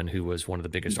Chapman, who was one of the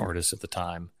biggest artists at the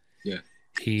time. Yeah.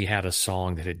 He had a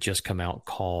song that had just come out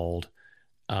called,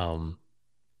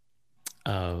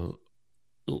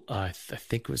 I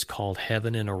think it was called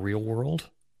Heaven in a Real World.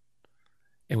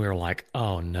 and we were like,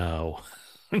 oh no,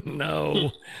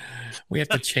 no, we have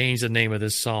to change the name of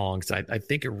this song. So I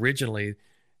think originally,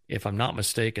 if I'm not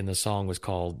mistaken, the song was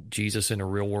called Jesus in a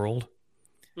Real World,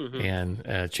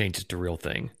 and changed it to Real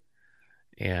Thing.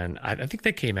 And I think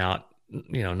they came out,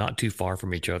 not too far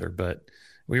from each other, but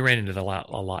we ran into a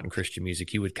lot in Christian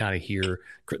music. You would kind of hear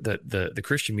the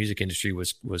Christian music industry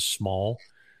was small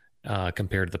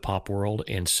compared to the pop world.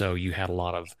 And so you had a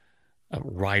lot of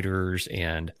writers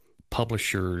and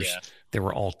publishers that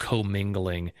were all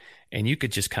commingling, and you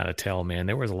could just kind of tell, man,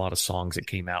 there was a lot of songs that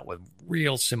came out with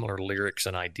real similar lyrics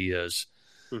and ideas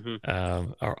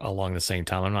along the same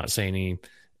time. I'm not saying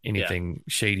anything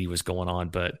shady was going on,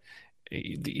 but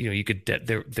you could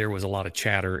there was a lot of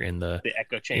chatter in the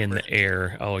echo chamber, in the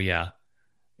air. Oh yeah.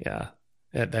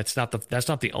 That's not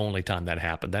the only time that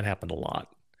happened. That happened a lot.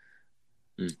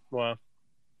 Wow.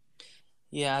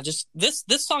 Yeah, just this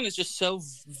song is just so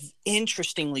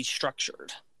interestingly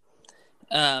structured.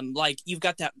 Like you've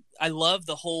got that. I love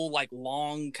the whole like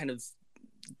long kind of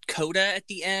coda at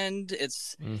the end.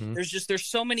 It's there's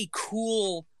so many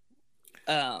cool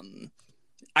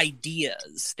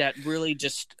ideas that really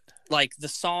just like the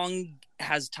song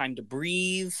has time to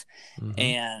breathe,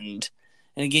 and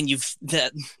again you've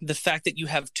the fact that you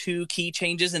have two key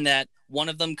changes and that one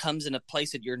of them comes in a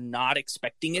place that you're not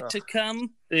expecting it to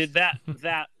come.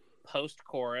 That post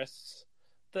chorus,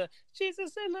 the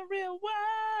Jesus in the real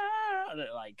world,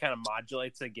 it like kind of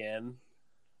modulates again.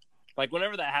 Like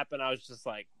whenever that happened, I was just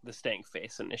like the stank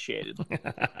face initiated.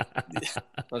 I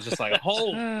was just like,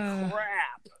 "Holy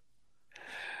crap!"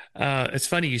 It's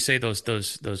funny you say those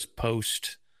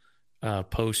post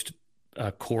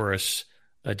chorus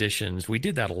additions. We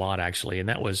did that a lot actually, and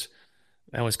that was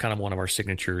kind of one of our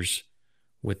signatures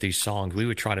with these songs. We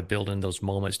would try to build in those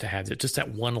moments to have just that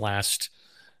one last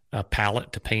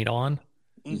palette to paint on,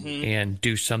 and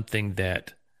do something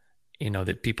that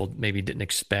that people maybe didn't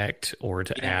expect, or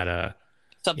to add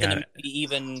something to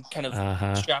even kind of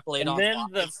extrapolate on.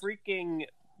 And then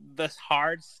the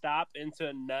hard stop into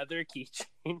another key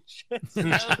change. It's so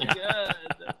good.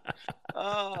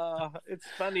 Oh, it's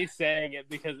funny saying it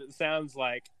because it sounds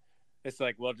like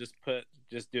well, just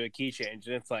do a key change,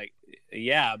 and it's like,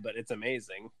 yeah, but it's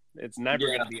amazing. It's never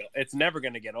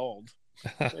gonna get old.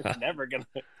 It's never gonna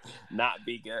not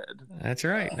be good. That's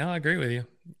right. No, I agree with you.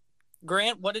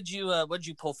 Grant, what did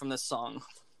you pull from this song?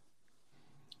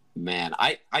 Man,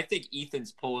 I think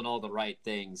Ethan's pulling all the right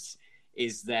things.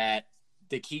 Is that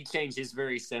the key change is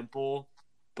very simple,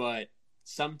 but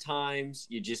sometimes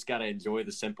you just got to enjoy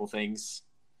the simple things.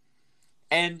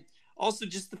 And also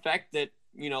just the fact that,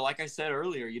 like I said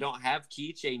earlier, you don't have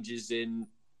key changes in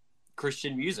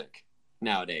Christian music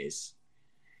nowadays.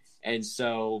 And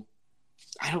so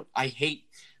I hate,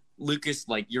 Lucas,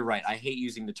 like you're right. I hate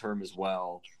using the term as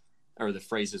well, or the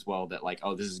phrase as well, that like,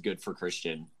 oh, this is good for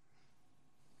Christian.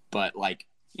 But like,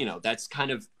 that's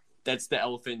the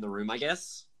elephant in the room, I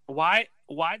guess. Why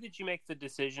did you make the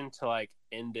decision to like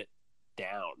end it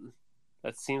down?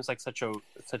 That seems like such a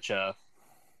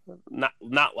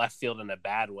not left field in a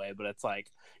bad way, but it's like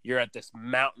you're at this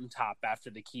mountaintop after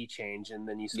the key change, and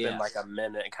then you spend like a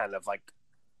minute kind of like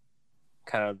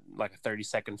a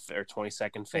 30-second or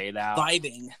 20-second fade out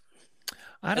vibing.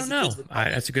 I don't know.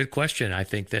 That's a good question. I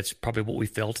think that's probably what we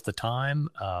felt at the time.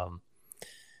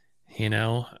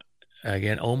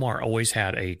 Again, Omar always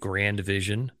had a grand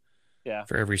vision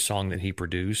for every song that he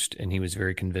produced, and he was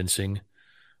very convincing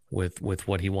with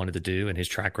what he wanted to do, and his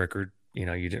track record, you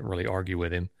didn't really argue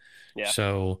with him. Yeah.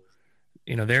 So,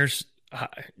 there's,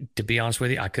 to be honest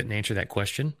with you, I couldn't answer that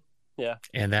question. Yeah.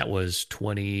 And that was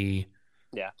 20.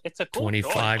 Yeah. It's a cool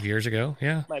 25 story. Years ago.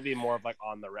 Yeah. Might be more of like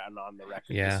on the record.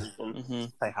 Yeah.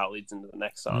 How it leads into the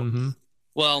next song.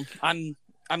 Well, I'm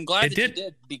glad you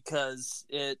did, because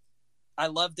I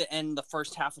love to end the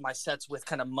first half of my sets with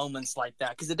kind of moments like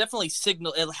that, because it definitely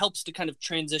it helps to kind of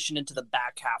transition into the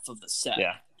back half of the set.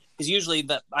 Yeah. Because usually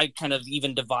I kind of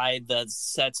even divide the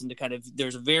sets into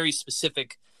there's a very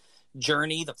specific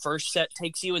journey the first set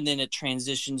takes you, and then it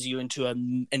transitions you into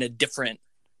in a different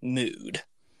mood.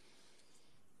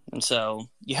 And so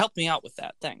you helped me out with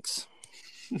that. Thanks.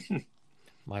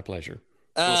 My pleasure.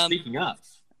 Well, speaking of,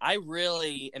 I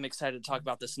really am excited to talk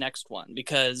about this next one,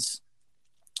 because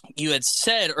you had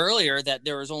said earlier that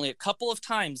there was only a couple of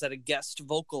times that a guest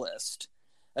vocalist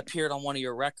appeared on one of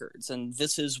your records, and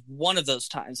this is one of those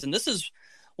times, and this is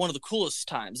one of the coolest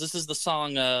times. This is the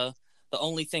song The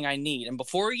Only Thing I Need. And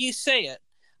before you say it,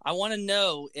 I want to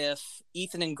know if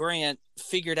Ethan and Grant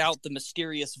figured out the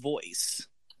mysterious voice,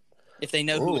 if they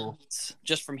know who it is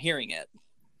just from hearing it.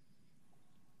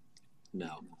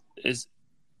 No.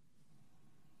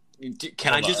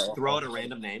 Can I just throw out a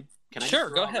random name? Can I Sure,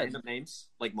 just go throw out ahead. random names?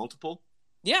 Like multiple?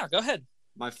 Yeah, go ahead.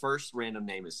 My first random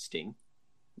name is Sting.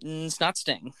 It's not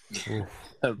Sting. Man,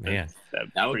 That would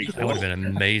be that would have been I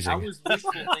amazing. was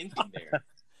wishful thinking there.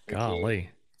 Golly.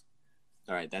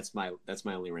 All right, that's my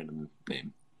only random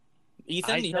name.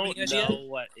 Ethan, I do you have don't any idea? know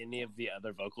what any of the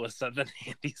other vocalists other than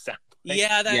Andy sound like.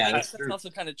 Yeah, Yeah, that's true. also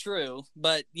kind of true.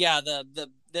 But yeah, the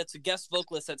that's a guest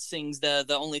vocalist that sings the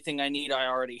only thing I need I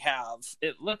already have.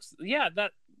 It looks,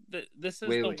 this is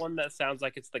Wait. one that sounds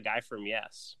like it's the guy from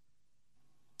Yes.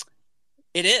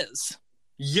 It is.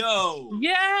 Yo!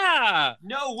 Yeah,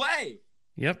 No way!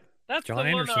 Yep. that's John the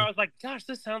one Anderson. that I was like, gosh,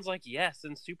 this sounds like Yes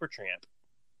and Supertramp.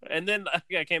 And then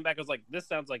I came back, I was like, this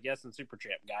sounds like Yes and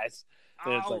Supertramp, guys.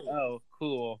 And it's like, oh,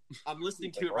 cool. I'm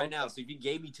listening to it right now, so if you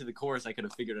gave me to the chorus, I could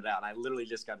have figured it out. I literally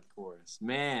just got the chorus.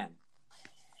 Man.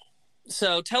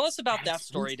 So tell us about that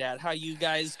story, Dad. How you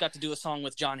guys got to do a song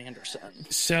with John Anderson.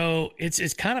 So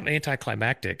it's kind of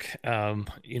anticlimactic.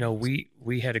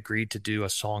 We had agreed to do a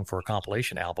song for a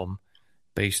compilation album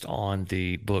based on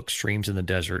the book Streams in the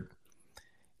Desert,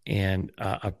 and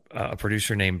a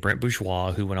producer named Brent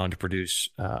Bourgeois, who went on to produce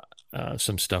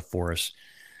some stuff for us.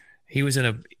 He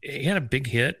had a big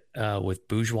hit with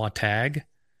Bourgeois Tag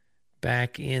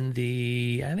back in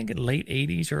the, I think, in late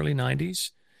 80s, early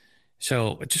 90s.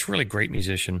 So just really great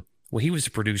musician. Well, he was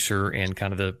the producer and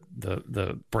kind of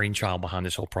the brainchild behind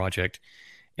this whole project.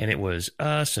 And it was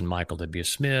us and Michael W.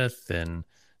 Smith and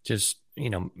just,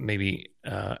 maybe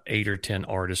 8 or 10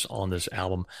 artists on this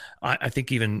album. I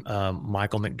think even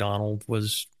Michael McDonald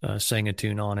was sang a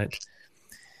tune on it.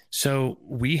 So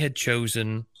we had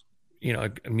chosen,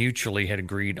 mutually had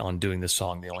agreed on doing this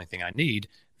song, The Only Thing I Need,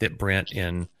 that Brent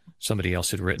and somebody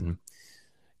else had written.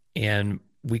 And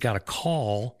we got a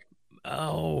call,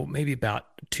 maybe about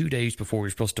 2 days before we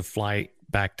were supposed to fly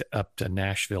back up to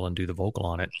Nashville and do the vocal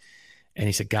on it. And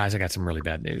he said, guys, I got some really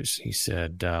bad news. He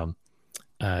said,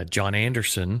 John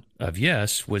Anderson of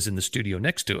Yes was in the studio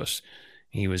next to us.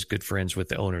 He was good friends with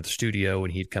the owner of the studio,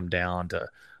 and he'd come down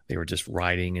they were just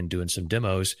writing and doing some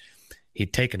demos.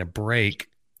 He'd taken a break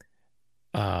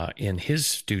in his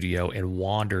studio and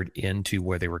wandered into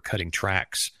where they were cutting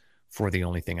tracks for The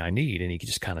Only Thing I Need. And he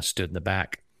just kind of stood in the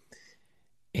back.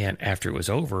 And after it was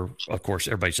over, of course,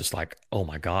 everybody's just like, oh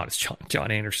my God, it's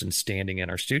John Anderson standing in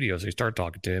our studio. So we started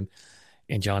talking to him,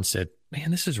 and John said,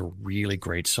 man, this is a really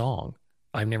great song.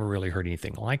 I've never really heard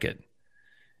anything like it.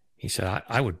 He said,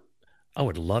 I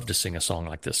would love to sing a song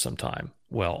like this sometime.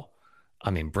 Well,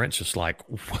 Brent's just like,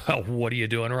 well, what are you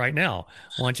doing right now?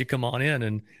 Why don't you come on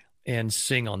in and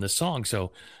sing on this song?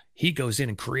 So he goes in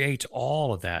and creates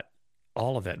all of that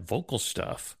vocal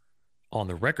stuff on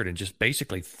the record and just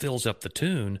basically fills up the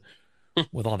tune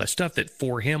with all that stuff that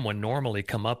for him would normally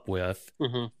come up with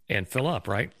and fill up,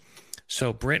 right?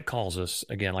 So Brent calls us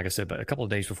again, like I said, but a couple of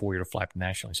days before we were to fly up to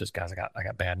Nashville. He says, guys, I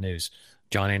got bad news.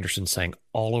 John Anderson sang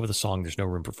all over the song. There's no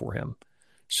room for him.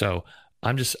 So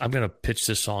I'm going to pitch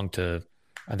this song to,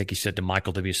 I think he said, to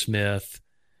Michael W. Smith,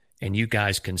 and you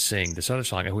guys can sing this other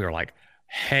song. And we were like,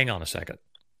 hang on a second.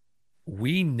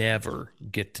 We never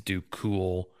get to do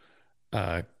cool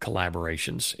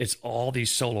collaborations. It's all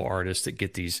these solo artists that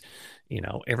get these,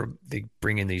 they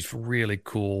bring in these really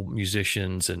cool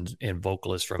musicians and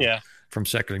vocalists from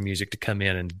secular music to come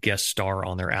in and guest star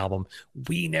on their album.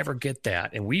 We never get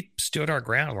that. And we stood our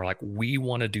ground. We're like, we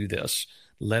want to do this.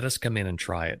 Let us come in and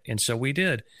try it. And so we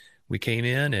did. We came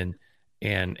in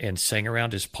and sang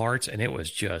around his parts. And it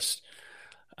was just,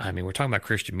 we're talking about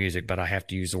Christian music, but I have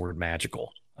to use the word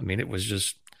magical. It was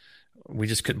just, we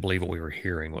just couldn't believe what we were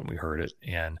hearing when we heard it.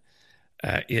 And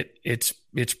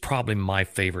it's probably my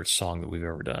favorite song that we've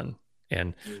ever done.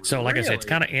 And so, like I said, it's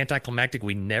kind of anticlimactic.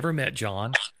 We never met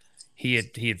John. He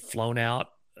had flown out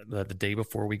the day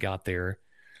before we got there.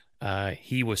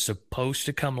 He was supposed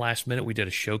to come last minute. We did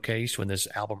a showcase when this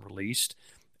album released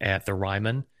at the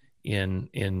Ryman in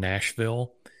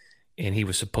Nashville, and he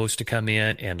was supposed to come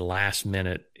in, and last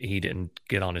minute he didn't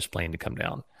get on his plane to come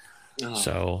down. Oh.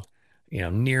 So,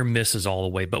 near misses all the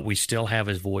way, but we still have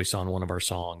his voice on one of our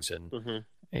songs, and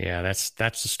yeah, that's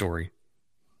the story.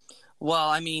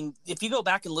 Well, if you go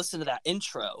back and listen to that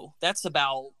intro, that's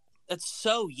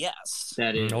so Yes.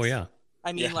 That is. Oh yeah.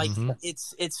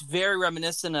 It's very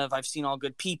reminiscent of I've Seen All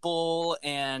Good People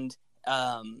and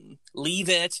Leave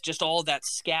It, just all that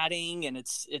scatting, and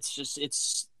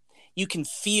it's you can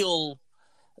feel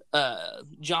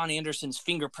John Anderson's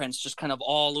fingerprints just kind of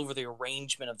all over the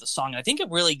arrangement of the song. And I think it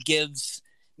really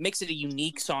makes it a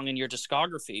unique song in your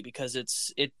discography because it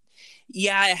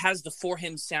has the For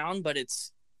Him sound, but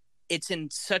it's in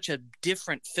such a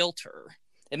different filter.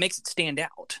 It makes it stand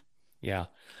out. Yeah.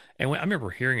 And I remember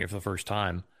hearing it for the first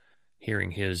time, hearing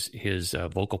his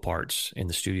vocal parts in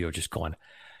the studio, just going,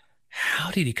 how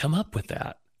did he come up with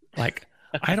that? Like,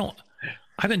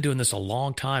 I've been doing this a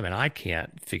long time and I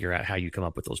can't figure out how you come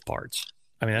up with those parts.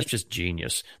 I mean, that's just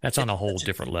genius. That's on a whole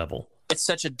different level. It's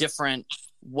such a different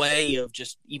way of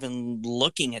just even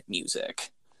looking at music.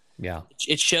 Yeah.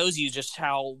 It shows you just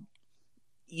how,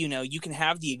 you can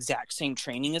have the exact same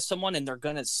training as someone and they're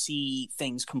going to see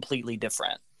things completely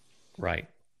different. Right.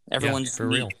 Everyone's for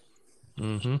real.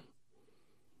 Mm-hmm.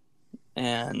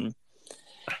 And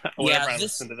whenever I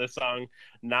listen to this song,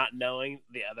 not knowing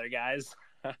the other guys,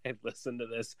 I listened to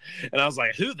this and I was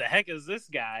like, who the heck is this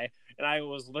guy? And I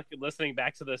was listening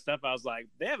back to this stuff. I was like,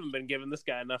 they haven't been giving this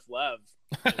guy enough love.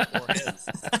 I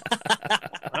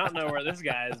don't know where this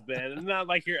guy has been. And not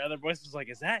like your other voices like,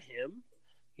 is that him?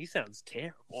 He sounds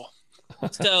terrible.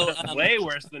 So way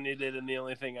worse than he did in The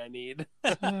Only Thing I Need.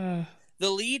 The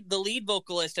lead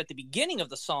vocalist at the beginning of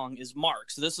the song is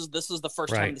Mark. So this is the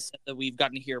first time that we've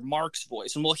gotten to hear Mark's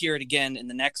voice, and we'll hear it again in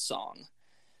the next song.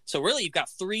 So really, you've got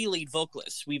 3 lead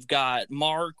vocalists. We've got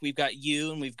Mark, we've got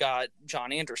you, and we've got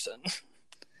John Anderson.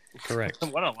 Correct.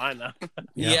 What a lineup.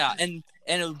 Yeah, and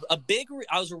a big.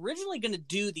 I was originally going to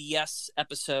do the Yes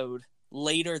episode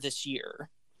later this year,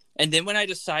 and then when I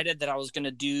decided that I was going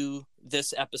to do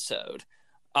this episode,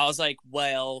 I was like,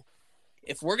 well,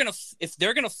 if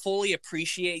they're gonna fully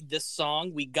appreciate this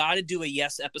song, we got to do a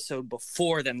Yes episode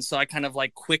before then. So I kind of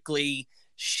like quickly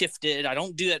shifted. I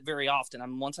don't do that very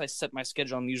often. Once I set my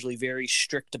schedule, I'm usually very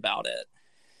strict about it.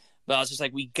 But I was just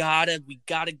like, we gotta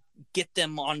get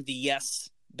them on the Yes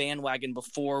bandwagon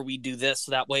before we do this.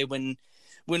 So that way, when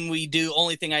we do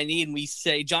Only Thing I Need and we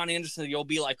say John Anderson, you'll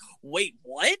be like, wait,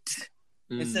 what?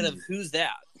 Instead of who's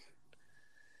that?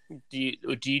 Do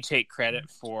you take credit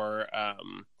for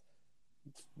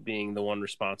being the one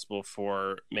responsible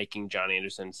for making John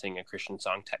Anderson sing a Christian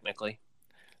song technically?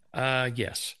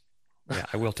 Yes. Yeah,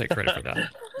 I will take credit for that.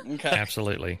 Okay.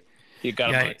 Absolutely. You got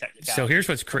him on a technicality. So here's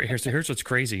what's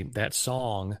crazy. That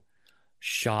song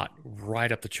shot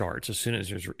right up the charts as soon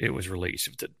as it was released.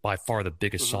 It was by far the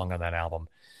biggest song on that album.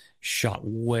 Shot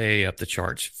way up the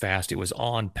charts fast. It was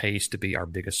on pace to be our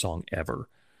biggest song ever.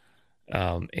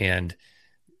 And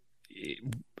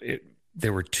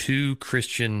there were 2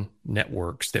 Christian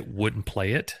networks that wouldn't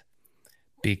play it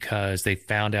because they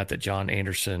found out that John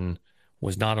Anderson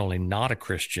was not only not a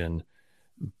Christian,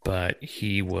 but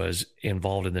he was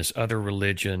involved in this other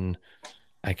religion.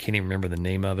 I can't even remember the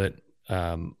name of it.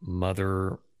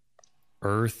 Mother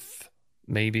Earth,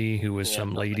 maybe, who was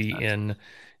some lady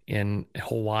in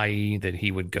Hawaii that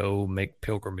he would go make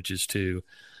pilgrimages to.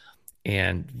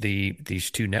 And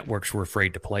these 2 networks were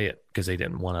afraid to play it because they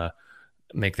didn't want to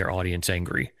make their audience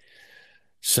angry.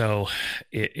 So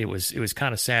it was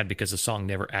kind of sad because the song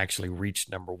never actually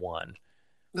reached number 1.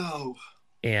 No.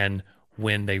 And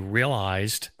when they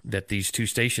realized that these 2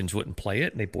 stations wouldn't play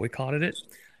it and they boycotted it,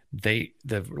 the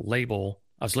label,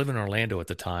 I was living in Orlando at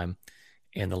the time,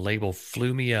 and the label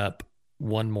flew me up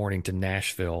one morning to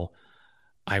Nashville.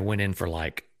 I went in for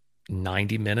like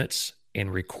 90 minutes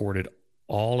and recorded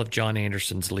all of John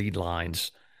Anderson's lead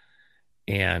lines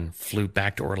and flew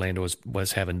back to Orlando,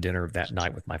 was having dinner that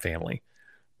night with my family.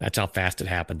 That's how fast it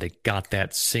happened. They got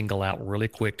that single out really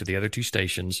quick to the other 2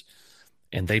 stations,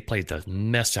 and they played the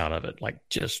mess out of it, like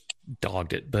just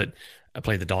dogged it. But I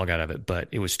played the dog out of it, but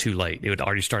it was too late. It had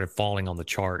already started falling on the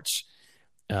charts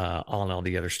on all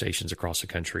the other stations across the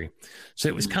country. So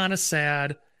it was kind of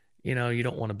sad. You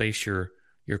don't want to base your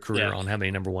career on how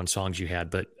many number 1 songs you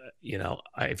had. But,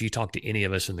 if you talk to any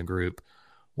of us in the group,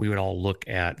 we would all look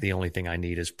at The Only Thing I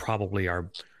Need as probably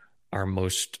our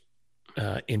most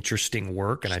interesting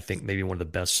work, and I think maybe one of the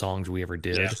best songs we ever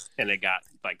did. Yeah. And it got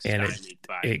stymied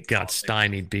it got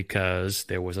stymied because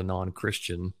there was a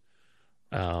non-Christian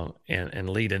and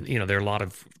lead. And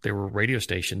there were radio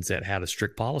stations that had a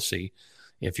strict policy: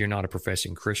 if you're not a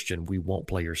professing Christian, we won't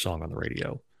play your song on the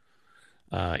radio.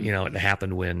 It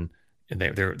happened when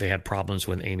they had problems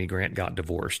when Amy Grant got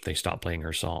divorced. They stopped playing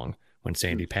her song. When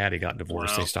Sandy Patty got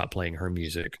divorced, They stopped playing her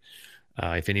music.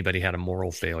 If anybody had a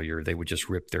moral failure, they would just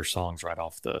rip their songs right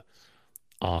off the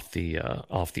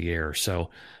air. So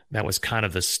that was kind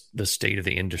of the state of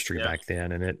the industry back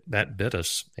then, and that bit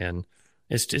us. And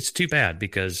it's too bad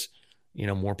because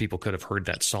more people could have heard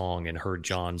that song and heard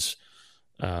John's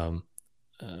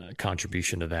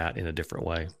contribution to that in a different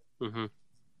way. Mm-hmm.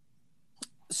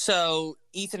 So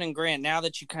Ethan and Grant, now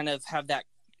that you kind of have that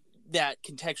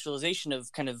contextualization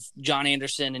of kind of John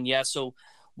Anderson and so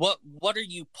what are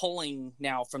you pulling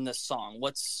now from this song?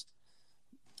 What's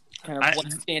kind of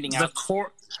what's standing out?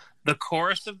 The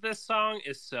chorus of this song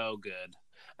is so good.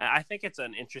 I think it's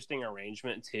an interesting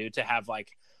arrangement too, to have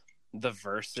like the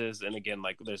verses, and again,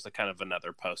 like there's a kind of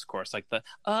another post chorus, like the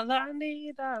all I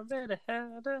need, I really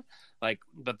had it. Like,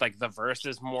 but like the verse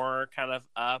is more kind of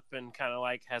up and kind of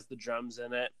like has the drums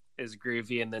in it, is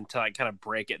groovy, and then to like kind of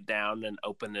break it down and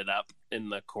open it up in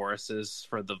the choruses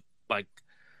for the like,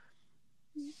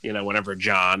 you know, whenever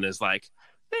John is like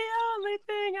the only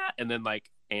thing and then like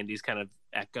Andy's kind of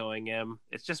echoing him.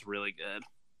 It's just really good.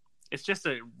 It's just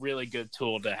a really good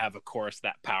tool to have a chorus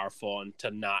that powerful and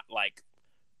to not like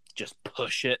just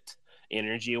push it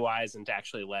energy wise, and to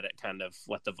actually let it kind of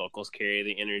let the vocals carry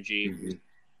the energy,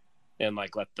 and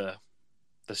like let the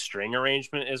string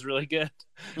arrangement is really good.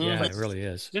 Yeah, it really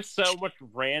is. Just so much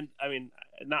I mean,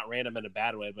 not random in a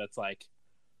bad way, but it's like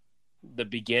the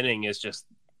beginning is just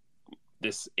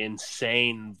this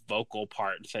insane vocal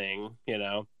part thing, you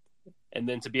know, and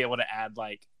then to be able to add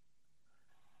like,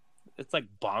 it's like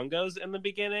bongos in the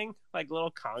beginning, like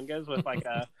little congas with like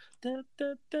a da,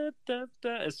 da, da, da,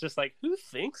 da. It's just like, who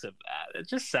thinks of that? It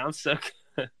just sounds so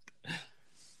good.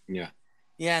 Yeah.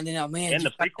 Yeah, and then and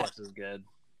the pre-chorus is good.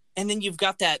 And then you've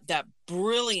got that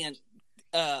brilliant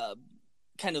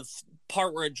kind of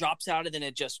part where it drops out and then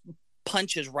it just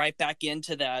punches right back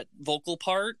into that vocal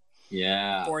part.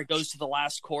 Yeah. Before it goes to the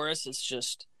last chorus. It's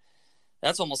just,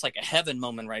 that's almost like a heaven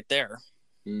moment right there.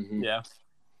 Mm-hmm. Yeah.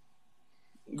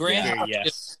 Grant, Yeah,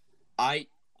 yes.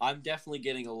 I'm definitely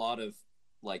getting a lot of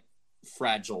like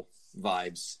Fragile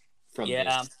vibes from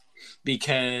this,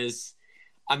 because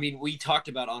I mean, we talked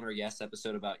about on our Yes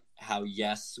episode about how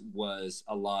Yes was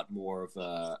a lot more of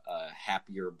a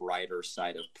happier, brighter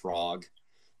side of prog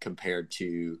compared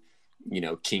to, you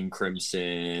know, King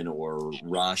Crimson or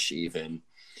Rush even,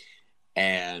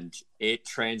 and it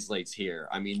translates here.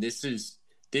 I mean, this is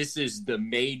the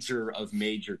major of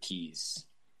major keys.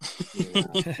 You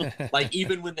know? Like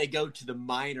even when they go to the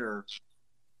minor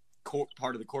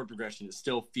part of the chord progression, it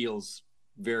still feels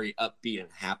very upbeat and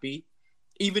happy.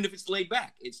 Even if it's laid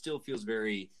back, it still feels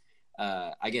very,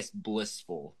 I guess,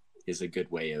 blissful is a good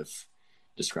way of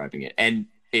describing it. And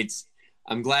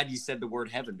I'm glad you said the word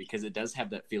heaven, because it does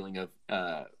have that feeling of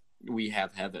we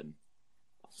have heaven.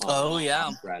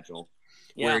 On Fragile.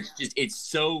 Yeah. Where it's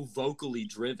so vocally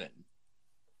driven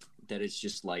that it's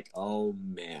just like, oh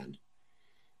man.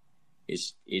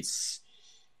 It's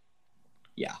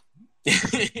yeah.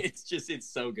 it's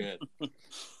so good.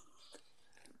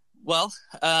 Well,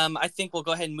 I think we'll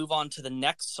go ahead and move on to the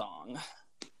next song.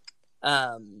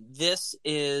 This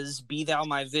is Be Thou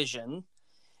My Vision.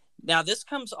 Now, this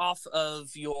comes off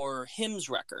of your Hymns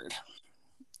record.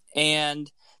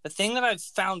 And the thing that I've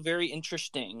found very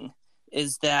interesting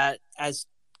is that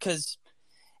because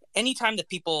anytime that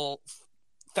people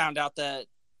found out that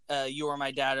You Are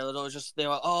My Dad, they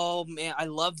were, oh man, I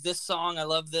love this song. I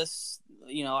love this.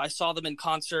 You know, I saw them in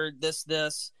concert,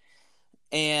 this.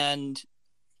 And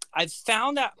I've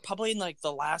found that probably in like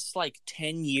the last like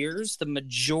 10 years, the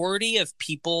majority of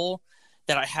people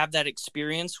that I have that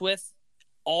experience with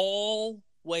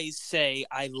always say,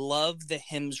 I love the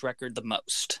Hymns record the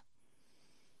most.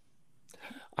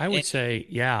 I would say,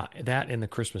 yeah, that and the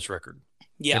Christmas record.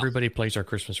 Yeah. Everybody plays our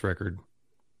Christmas record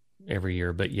every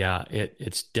year, but yeah,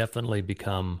 it's definitely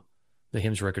become, the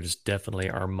Hymns record is definitely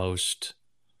our most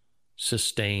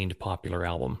sustained popular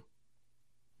album.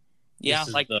 Yeah,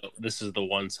 this is the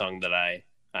one song that I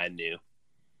knew.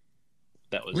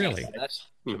 That was really that's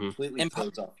completely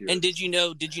throws off yours. And did you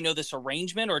know this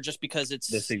arrangement, or just because it's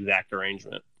this exact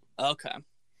arrangement? Okay.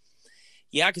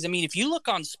 Yeah, because I mean, if you look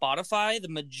on Spotify, the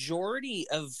majority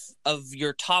of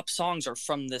your top songs are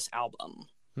from this album.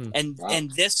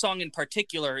 And this song in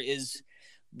particular is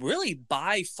really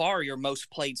by far your most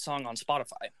played song on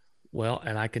Spotify. Well,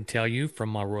 and I can tell you from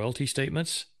my royalty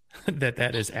statements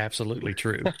that is absolutely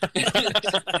true.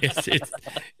 It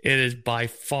is by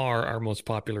far our most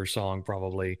popular song,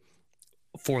 probably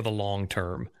for the long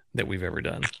term that we've ever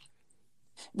done.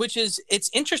 It's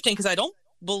interesting because I don't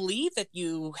believe that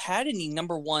you had any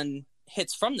number one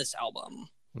hits from this album.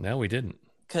 No, we didn't.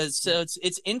 Because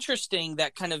it's interesting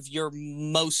that kind of your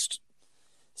most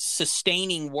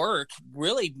sustaining work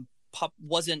really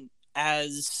wasn't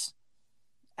as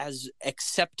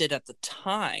accepted at the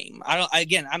time.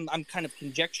 I'm kind of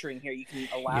conjecturing here. You can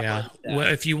elaborate. Yeah. Well,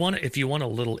 if you want a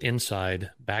little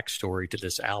inside backstory to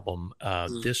this album,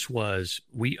 this was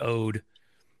we owed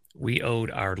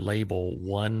our label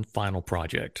one final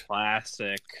project.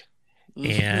 Classic.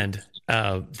 And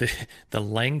the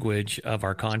language of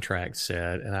our contract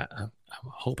said, and I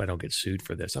hope I don't get sued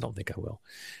for this. I don't think I will.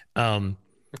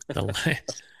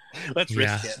 Let's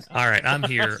risk it. All right, I'm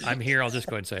here. I'll just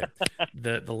go ahead and say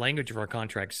it. The language of our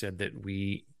contract said that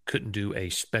we couldn't do a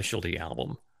specialty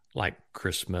album like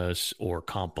Christmas or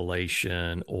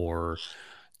compilation or,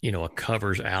 you know, a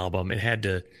covers album. It had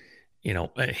to, you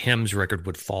know, a hymns record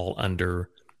would fall under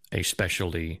a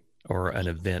specialty or an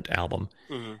event album.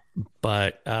 Mm-hmm.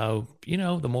 But, you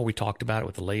know, the more we talked about it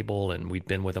with the label, and we'd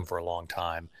been with them for a long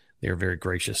time, they were very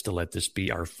gracious to let this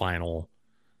be our final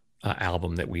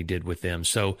album that we did with them.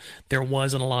 So there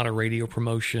wasn't a lot of radio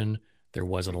promotion. There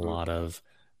wasn't a lot of,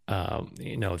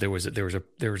 you know, there was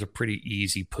a pretty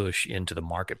easy push into the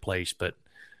marketplace, but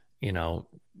you know,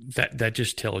 that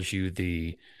just tells you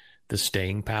the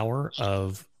staying power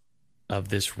of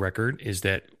this record is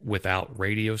that without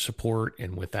radio support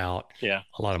and without a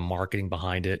lot of marketing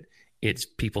behind it, it's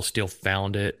people still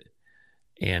found it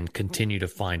and continue to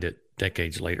find it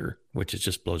decades later, which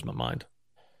just blows my mind.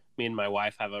 Me and my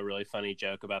wife have a really funny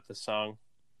joke about this song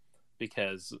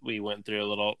because we went through a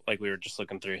little, like we were just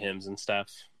looking through hymns and stuff.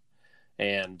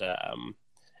 And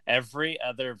every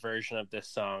other version of this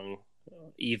song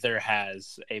either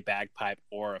has a bagpipe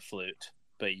or a flute,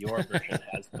 but your version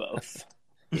has both.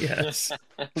 Yes.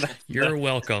 You're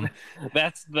welcome.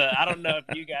 That's I don't know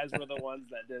if you guys were the ones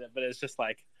that did it, but it's just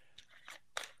like,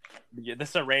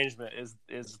 this arrangement is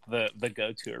the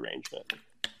go-to arrangement.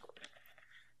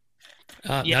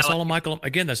 That's all Michael.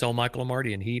 Again, that's all Michael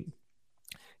Amarty, and he'd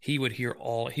hear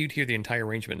the entire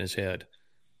arrangement in his head.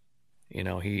 You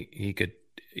know, he could,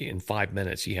 in 5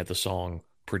 minutes, he had the song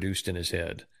produced in his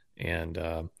head,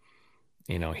 and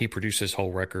you know, he produced this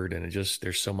whole record, and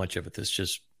there's so much of it that's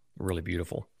just really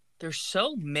beautiful. There's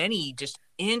so many just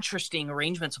interesting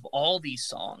arrangements of all these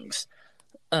songs.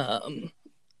 I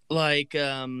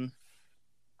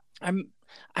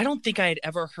don't think I had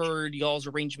ever heard y'all's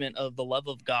arrangement of The Love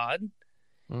of God.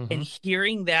 Mm-hmm. And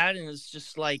hearing that, and it's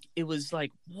just like, it was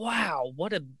like, wow,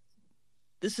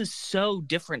 this is so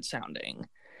different sounding.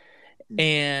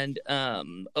 And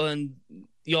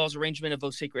y'all's arrangement of O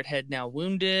Sacred Head Now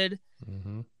Wounded.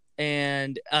 Mm-hmm.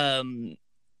 And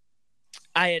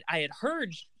I had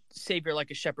heard Savior Like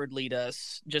a Shepherd Lead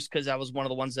Us, just because I was one of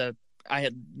the ones that I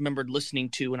had remembered listening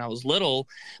to when I was little,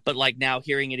 but like now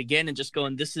hearing it again and just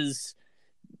going, this is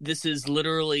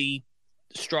literally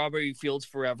Strawberry Fields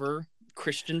Forever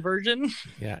Christian version.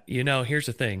 Yeah. You know, here's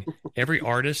the thing. Every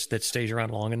artist that stays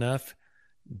around long enough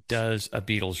does a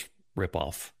Beatles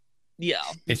ripoff. Yeah.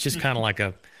 It's just kind of like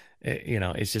a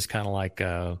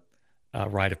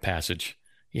rite of passage.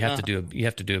 You have to do a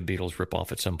Beatles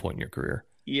ripoff at some point in your career.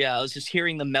 Yeah. I was just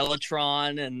hearing the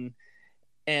Mellotron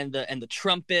and the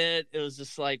trumpet. It was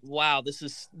just like, wow, this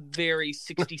is very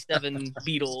 67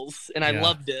 Beatles, and I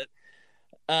loved it.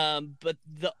 But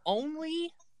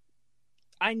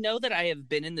I know that I have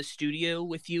been in the studio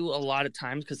with you a lot of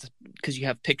times because you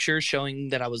have pictures showing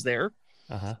that I was there.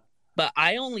 Uh-huh. But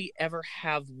I only ever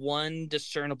have one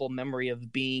discernible memory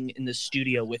of being in the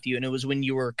studio with you, and it was when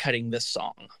you were cutting this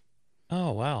song.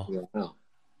 Oh, wow. Yeah.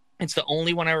 It's the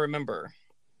only one I remember.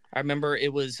 I believe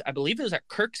it was at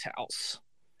Kirk's house.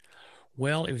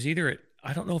 Well, it was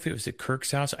I don't know if it was at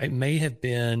Kirk's house. It may have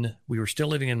been, we were still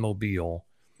living in Mobile.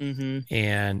 Mm-hmm.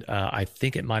 And I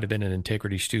think it might have been at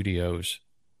Integrity Studios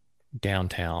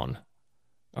downtown,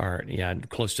 or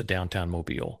close to downtown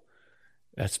Mobile.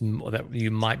 That you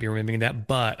might be remembering that,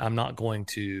 but I'm not going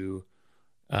to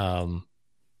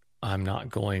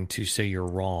say you're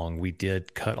wrong. We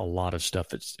did cut a lot of stuff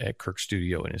at Kirk's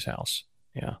studio in his house.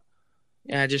 Yeah.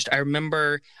 Yeah, I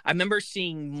remember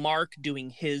seeing Mark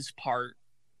doing his part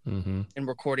mm-hmm. and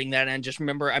recording that, and I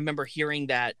remember hearing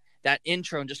that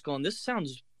intro and just going, this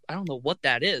sounds, I don't know what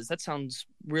that is. That sounds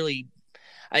really,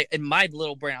 in my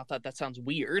little brain, I thought that sounds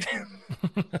weird.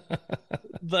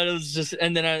 But it was just,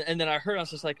 and then I heard, I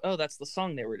was just like, oh, that's the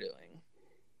song they were doing.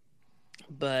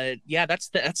 But yeah, that's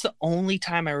the only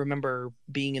time I remember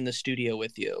being in the studio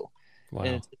with you. Wow.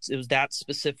 And it was that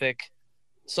specific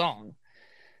song.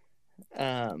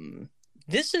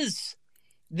 This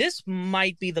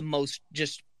might be the most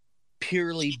just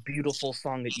purely beautiful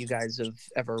song that you guys have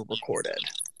ever recorded.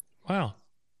 Wow.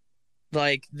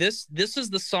 Like this is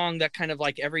the song that kind of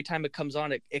like every time it comes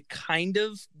on, it kind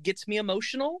of gets me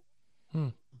emotional.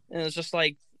 And it's just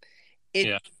like it.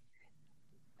 Yeah.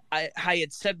 I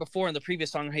had said before in the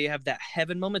previous song how you have that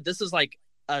heaven moment. This is like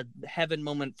a heaven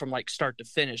moment from like start to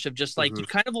finish of just like, you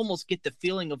kind of almost get the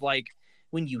feeling of like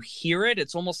when you hear it,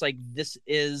 it's almost like this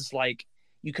is like,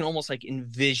 you can almost like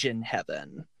envision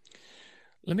heaven.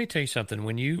 Let me tell you something.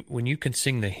 When you can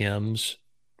sing the hymns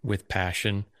with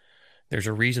passion, there's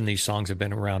a reason these songs have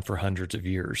been around for hundreds of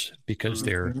years, because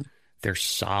they're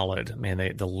solid,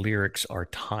 man. The lyrics are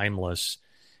timeless.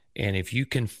 And if you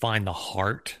can find the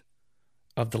heart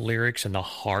of the lyrics and the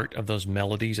heart of those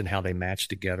melodies and how they match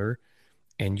together,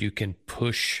 and you can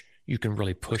push you can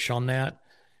really push on that,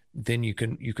 then you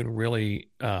can really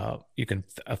you can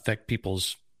affect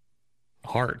people's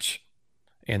hearts.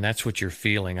 And that's what you're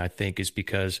feeling, I think, is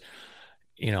because,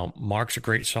 you know, Mark's a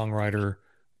great songwriter.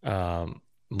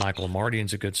 Michael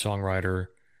Amardian's a good songwriter.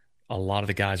 A lot of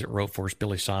the guys that wrote for us,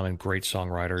 Billy Simon, great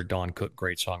songwriter. Don Cook,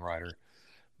 great songwriter.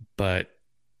 But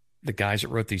the guys that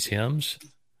wrote these hymns,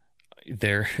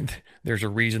 there's a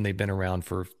reason they've been around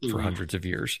for hundreds of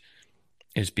years,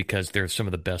 is because they're some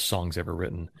of the best songs ever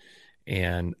written.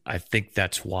 And I think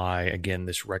that's why, again,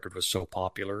 this record was so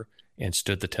popular and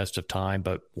stood the test of time.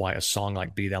 But why a song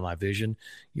like "Be Thou My Vision,"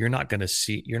 you're not going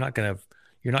to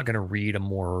read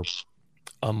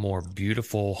a more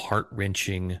beautiful,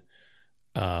 heart-wrenching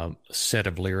set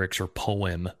of lyrics or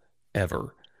poem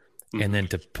ever. And then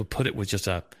to put it with just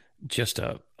a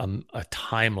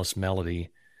timeless melody,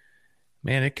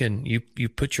 man, it can, you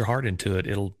put your heart into it,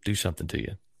 it'll do something to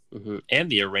you. And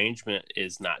the arrangement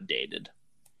is not dated.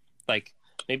 Like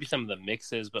maybe some of the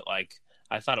mixes, but like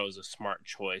I thought it was a smart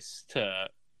choice to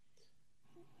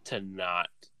not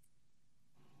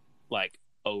like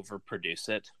overproduce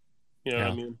it. You know what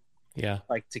I mean? Yeah.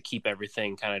 Like to keep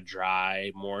everything kind of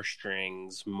dry, more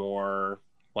strings, more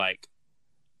raw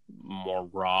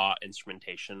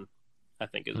instrumentation, I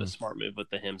think is a smart move with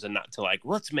the hymns, and not to like,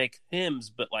 let's make hymns,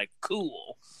 but like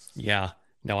cool. Yeah.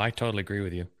 No, I totally agree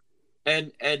with you.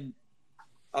 And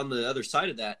on the other side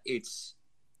of that, it's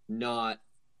not,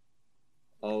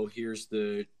 oh, here's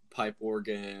the pipe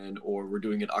organ, or we're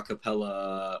doing it a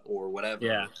cappella or whatever.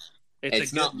 Yeah.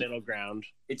 It's a good middle ground.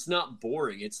 It's not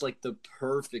boring. It's like the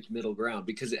perfect middle ground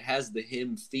because it has the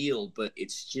hymn feel, but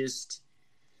it's just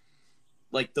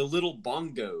like the little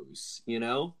bongos, you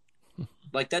know?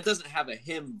 Like that doesn't have a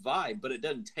hymn vibe, but it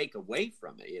doesn't take away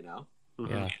from it, you know?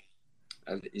 Yeah.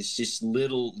 It's just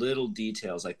little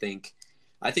details, I think.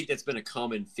 I think that's been a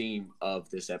common theme of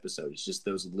this episode. It's just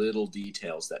those little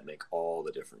details that make all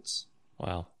the difference.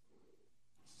 Wow.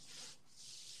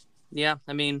 Yeah,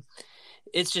 I mean,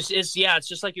 it's just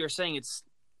like you were saying,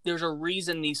 there's a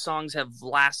reason these songs have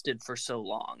lasted for so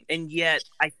long. And yet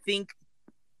I think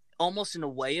almost in a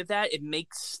way of that,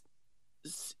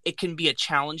 it can be a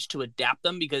challenge to adapt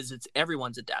them because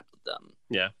everyone's adapted them.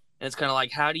 Yeah. And it's kind of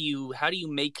like, how do you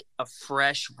make a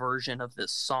fresh version of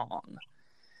this song?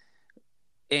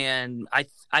 And I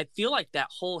feel like that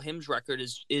whole hymns record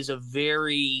is a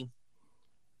very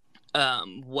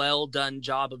well done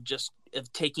job of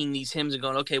taking these hymns and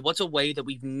going, okay, what's a way that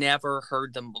we've never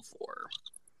heard them before?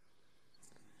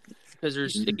 Because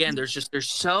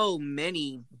there's so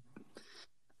many.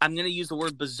 I'm going to use the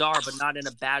word bizarre, but not in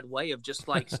a bad way, of just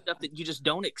like stuff that you just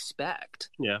don't expect.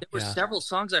 Yeah. There were several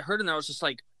songs I heard and I was just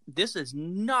like, this is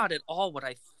not at all what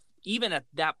even at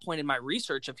that point in my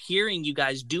research of hearing you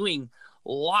guys doing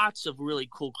lots of really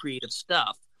cool creative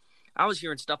stuff. I was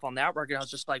hearing stuff on that record. I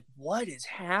was just like, what is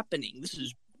happening? This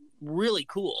is really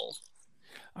cool.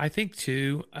 I think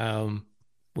too,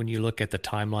 when you look at the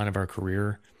timeline of our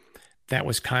career, that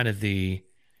was kind of the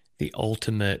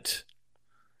ultimate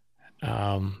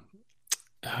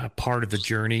part of the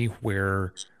journey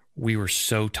where we were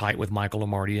so tight with Michael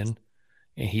Amardian,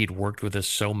 and he'd worked with us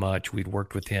so much. We'd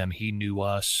worked with him. He knew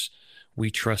us.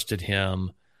 We trusted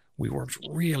him. We worked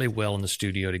really well in the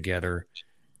studio together.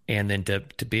 And then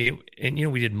to be, and you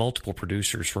know, we did multiple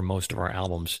producers for most of our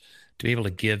albums, to be able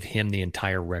to give him the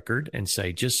entire record and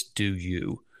say, just do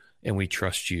you, and we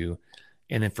trust you.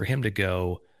 And then for him to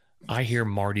go, I hear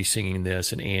Marty singing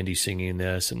this and Andy singing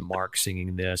this and Mark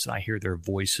singing this, and I hear their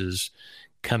voices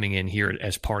coming in here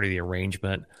as part of the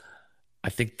arrangement. I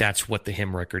think that's what the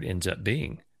hymn record ends up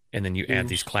being. And then you add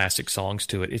these classic songs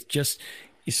to it.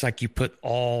 It's like you put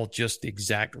all just the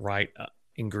exact right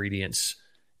ingredients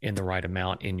in the right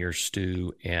amount in your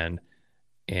stew, and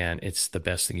it's the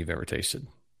best thing you've ever tasted.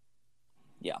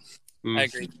 Yeah, I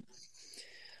agree.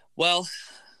 Well,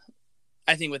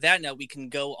 I think with that note, we can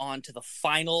go on to the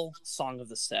final song of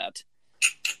the set.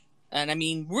 And I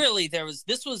mean, really,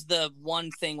 this was the one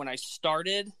thing when I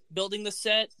started building the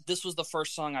set, this was the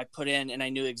first song I put in, and I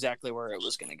knew exactly where it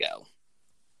was going to go.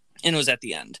 And it was at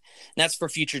the end. And that's For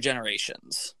Future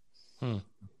Generations. It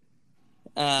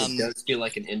does feel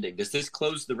like an ending. Does this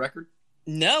close the record?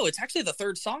 No, it's actually the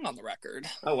third song on the record.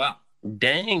 Oh, wow.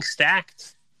 Dang,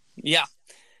 stacked. Yeah.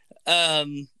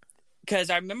 Because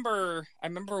I remember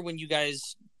when you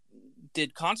guys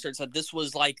did concerts that this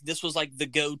was like the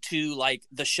go-to, like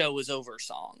the show is over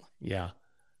song. Yeah.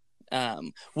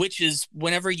 Which is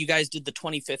whenever you guys did the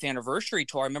 25th anniversary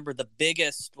tour, I remember the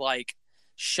biggest like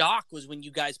shock was when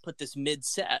you guys put this mid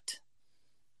set.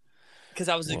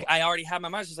 because I already had my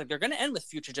mind. I was just like, they're going to end with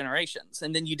Future Generations,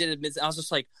 and then you did it. I was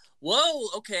just like, whoa,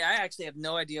 okay. I actually have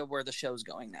no idea where the show's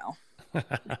going now.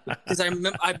 Because I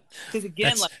remember, because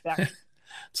again, like that.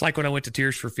 It's like when I went to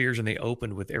Tears for Fears and they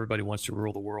opened with "Everybody Wants to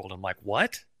Rule the World." I'm like,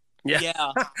 what?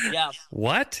 Yeah.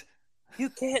 What?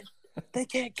 They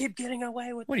can't keep getting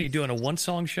away with. What are you doing? A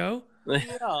one-song show?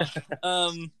 Yeah.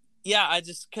 Yeah. I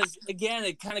just because again,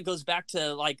 it kind of goes back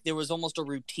to like there was almost a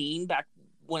routine back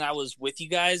when I was with you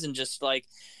guys, and just like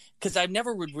because I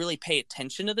never would really pay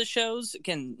attention to the shows.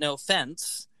 Again, no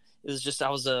offense. It was just I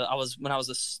was when I was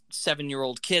a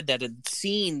 7-year-old kid that had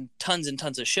seen tons and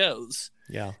tons of shows.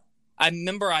 Yeah. I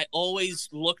remember I always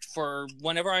looked for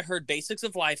whenever I heard Basics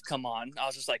of Life come on, I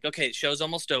was just like, okay, the show's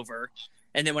almost over.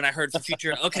 And then when I heard the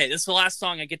Future, okay, this is the last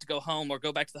song. I get to go home or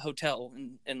go back to the hotel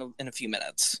in a few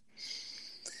minutes.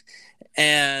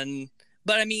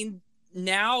 But I mean,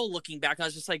 now looking back, I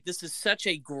was just like, this is such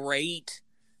a great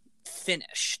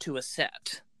finish to a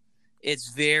set. It's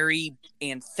very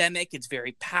anthemic. It's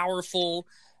very powerful.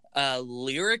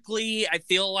 Lyrically, I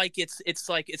feel like it's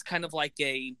kind of like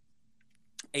a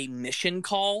mission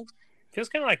call. Feels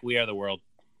kind of like We Are the World.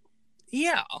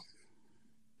 Yeah.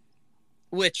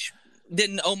 Which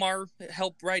didn't Omar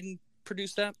help write and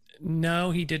produce that?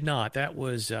 No, he did not. That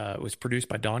was produced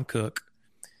by Don Cook,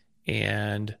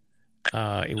 and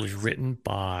it was written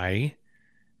by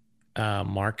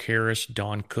Mark Harris,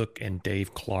 Don Cook, and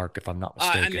Dave Clark, if I'm not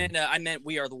mistaken. I meant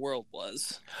We Are the World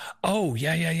was. Oh,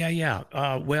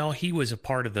 yeah. Well, he was a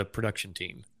part of the production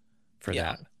team for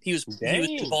that. He was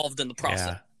involved in the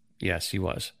process. Yeah. Yes, he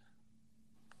was.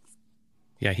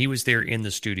 Yeah, he was there in the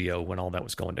studio when all that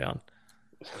was going down.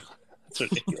 That's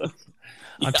ridiculous.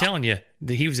 I'm telling you,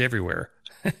 he was everywhere.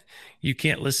 You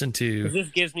can't listen to. This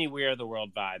gives me We Are the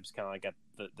World vibes, kind of like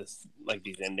this, like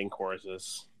these ending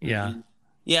choruses. Yeah,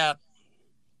 yeah.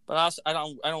 But I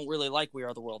don't really like We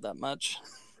Are the World that much.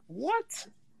 What?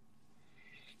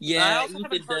 Yeah,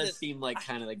 Ethan does seem like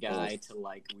kind of the guy to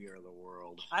like We Are the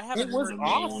World. I haven't. It was heard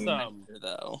awesome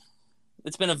though.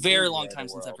 It's been a very long time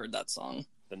since I've heard that song.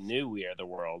 The new We Are the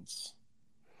Worlds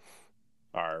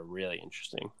are really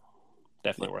interesting.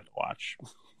 Definitely worth a watch.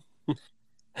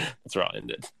 That's where I'll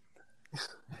end it.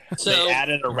 So they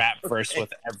added a rap verse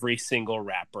with every single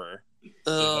rapper.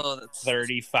 Oh, that's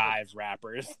 35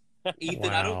 rappers.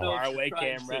 Ethan, wow. I don't know. Faraway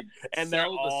camera, and they're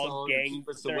all gang.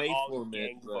 They're all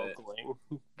gang vocaling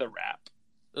the rap.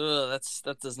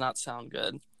 That does not sound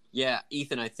good. Yeah,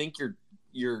 Ethan, I think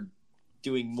you're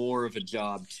doing more of a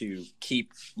job to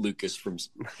keep Lucas from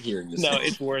hearing this. No,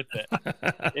 it's worth it.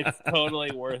 It's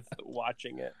totally worth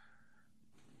watching it.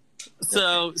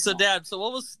 So Dad, so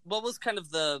what was kind of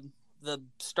the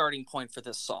starting point for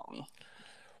this song?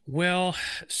 Well,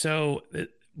 so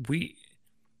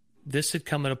this had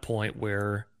come at a point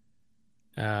where,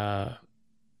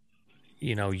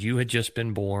 you had just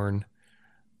been born.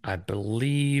 I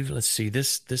believe. Let's see.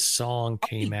 This song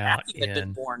came out Matthew had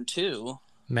been born too.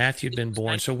 Matthew had been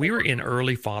born, so we were in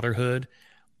early fatherhood,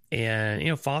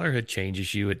 and fatherhood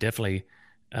changes you. It definitely,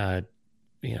 as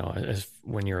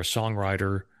when you're a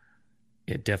songwriter,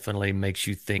 it definitely makes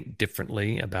you think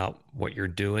differently about what you're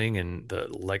doing and the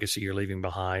legacy you're leaving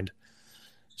behind.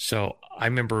 So I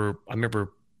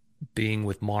remember being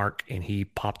with Mark, and he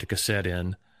popped a cassette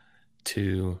in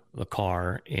to the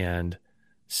car and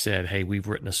said, "Hey, we've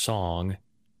written a song,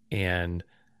 and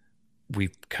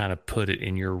we've kind of put it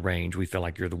in your range. We feel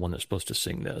like you're the one that's supposed to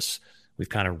sing this. We've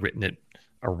kind of written it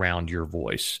around your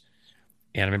voice."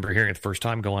 And I remember hearing it the first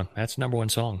time going, that's number one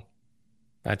song.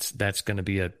 That's going to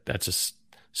be a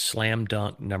slam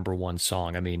dunk number one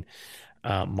song. I mean,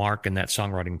 Mark and that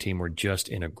songwriting team were just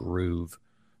in a groove,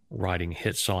 writing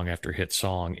hit song after hit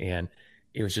song. And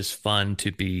it was just fun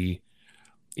to be,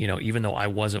 even though I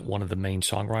wasn't one of the main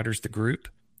songwriters of the group,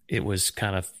 it was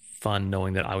kind of fun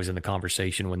knowing that I was in the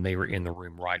conversation when they were in the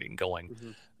room writing,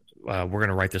 going, we're going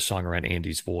to write this song around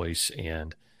Andy's voice.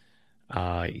 And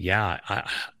I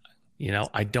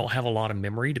don't have a lot of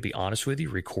memory, to be honest with you,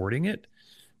 recording it,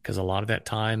 because a lot of that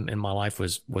time in my life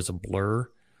was a blur.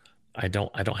 I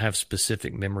don't have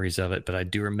specific memories of it, but I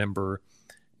do remember,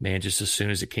 man, just as soon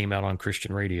as it came out on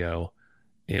Christian radio,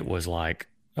 it was like,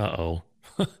 uh-oh.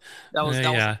 That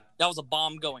was a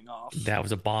bomb going off. That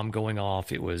was a bomb going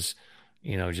off. It was,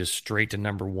 just straight to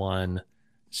number one,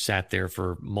 sat there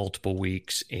for multiple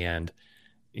weeks, and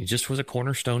it just was a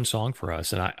cornerstone song for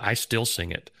us. And I still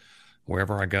sing it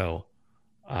wherever I go.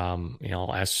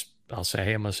 I'll say,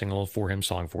 hey, I'm going to sing a little For Him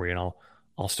song for you, and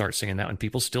I'll start singing that, and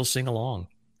people still sing along.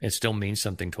 It still means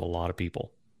something to a lot of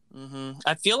people. Mm-hmm.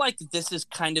 I feel like this has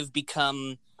kind of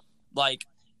become like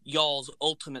y'all's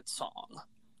ultimate song.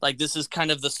 Like this is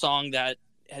kind of the song that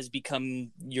has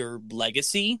become your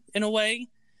legacy in a way?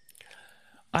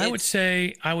 I would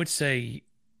say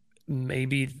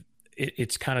maybe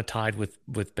it's kind of tied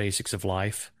with Basics of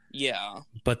Life. Yeah.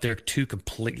 But they're two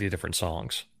completely different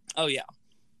songs. Oh yeah.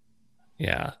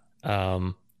 Yeah.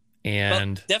 And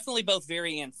but definitely both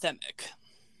very anthemic.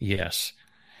 Yes.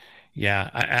 Yeah.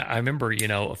 I remember,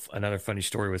 another funny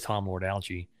story with Tom Lord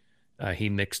Alge. He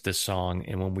mixed this song,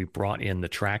 and when we brought in the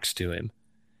tracks to him,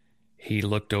 he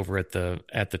looked over at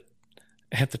the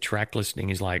track listing.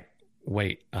 He's like,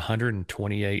 wait,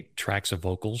 128 tracks of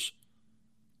vocals?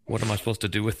 What am I supposed to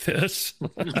do with this?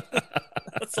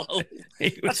 That's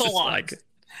a lot.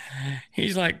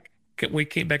 He's like, we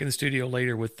came back in the studio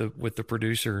later with the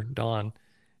producer, Don,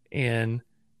 and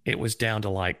it was down to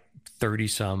like 30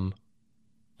 some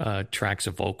tracks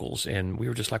of vocals. And we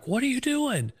were just like, what are you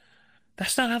doing?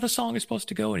 That's not how the song is supposed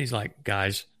to go. And he's like,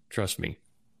 guys, trust me.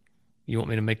 You want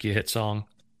me to make you a hit song?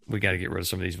 We got to get rid of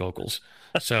some of these vocals.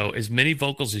 So as many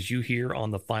vocals as you hear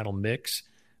on the final mix,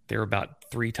 they're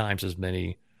about 3 times as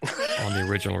many on the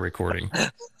original recording.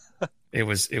 It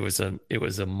was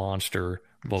a monster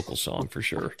vocal song for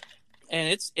sure.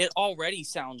 And it already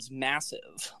sounds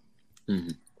massive.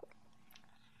 Mm-hmm.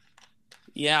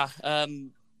 Yeah.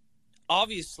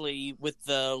 Obviously with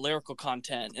the lyrical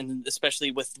content, and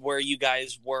especially with where you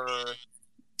guys were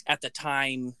at the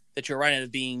time that you're writing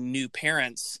of being new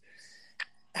parents,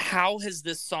 how has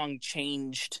this song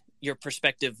changed your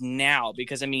perspective now?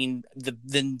 Because I mean,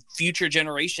 the future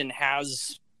generation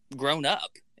has grown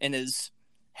up and is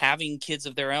having kids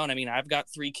of their own. I mean, I've got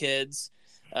 3 kids.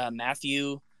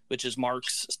 Matthew, which is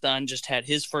Mark's son, just had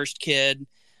his first kid.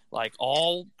 Like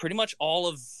pretty much all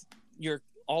of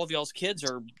y'all's kids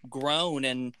are grown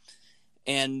and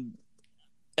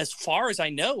as far as I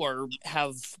know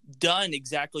have done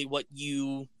exactly what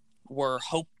you were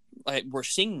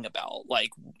singing about.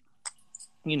 Like,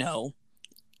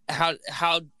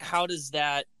 how does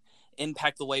that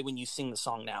impact the way when you sing the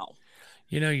song now?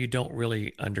 You don't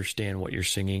really understand what you're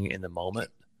singing in the moment.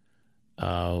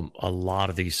 A lot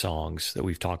of these songs that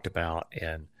we've talked about,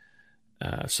 and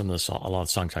a lot of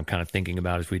songs I'm kind of thinking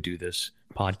about as we do this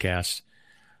podcast,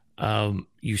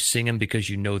 you sing them because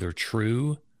you know they're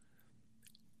true,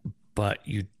 but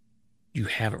you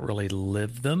haven't really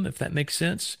lived them, if that makes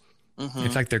sense. Mm-hmm.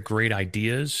 It's like they're great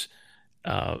ideas,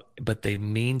 but they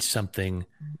mean something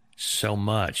so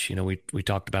much. We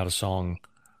talked about a song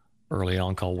early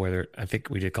on called Where I think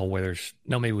we did call Where There's,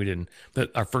 no, maybe we didn't, but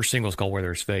our first single is called Where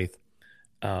There's Faith.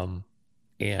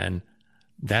 And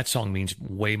that song means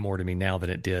way more to me now than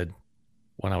it did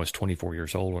when I was 24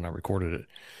 years old when I recorded it.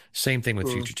 Same thing with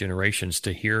Future Generations.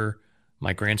 To hear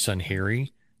my grandson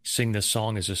Harry sing this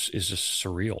song is just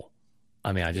surreal.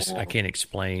 I mean, I can't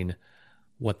explain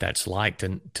what that's like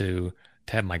to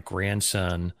have my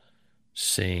grandson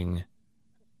sing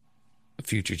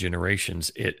Future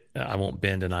Generations. I won't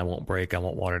bend and I won't break. I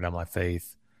won't water down my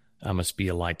faith. I must be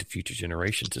a light to future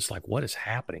generations. It's like, what is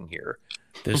happening here?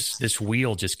 This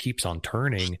wheel just keeps on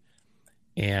turning.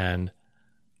 And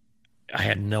I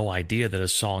had no idea that a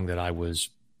song that I was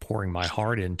pouring my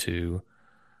heart into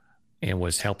and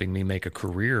was helping me make a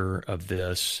career of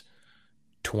this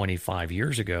 25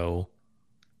 years ago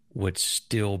would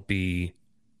still be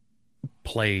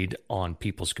played on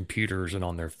people's computers and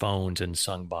on their phones and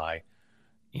sung by,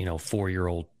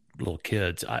 4-year-old little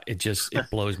kids. It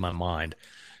blows my mind.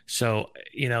 So,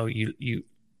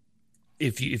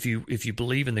 if you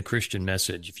believe in the Christian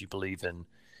message, if you believe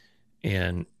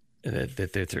in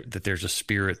that there's a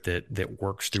spirit that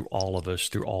works through all of us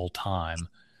through all time,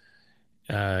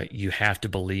 you have to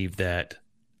believe that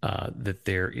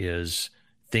there is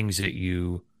things that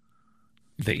you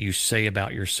say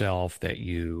about yourself, that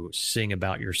you sing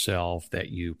about yourself, that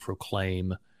you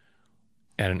proclaim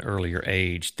at an earlier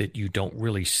age that you don't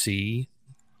really see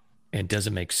and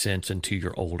doesn't make sense until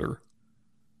you're older.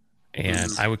 And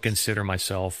I would consider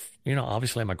myself,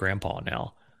 obviously I'm a grandpa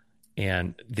now,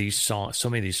 and these songs, so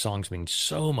many of these songs mean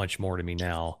so much more to me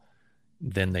now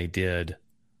than they did,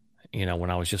 when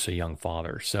I was just a young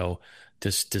father. So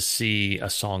to see a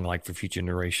song like For Future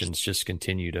Generations just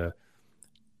continue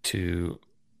to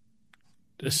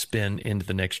spin into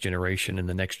the next generation and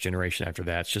the next generation after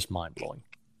that, it's just mind blowing.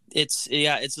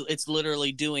 It's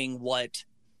literally doing what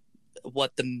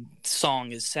the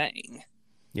song is saying.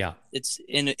 Yeah. It's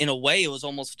in a way it was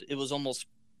almost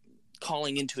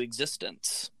calling into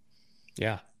existence.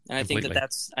 Yeah. And completely.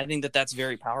 I think that's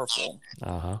very powerful.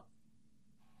 Uh-huh.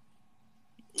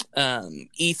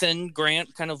 Ethan,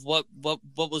 Grant, kind of what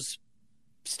was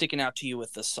sticking out to you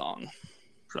with this song?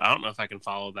 I don't know if I can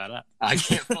follow that up. I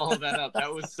can't follow that up.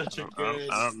 That was such a good.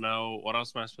 I don't know what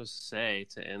else am I supposed to say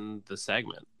to end the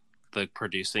segment. The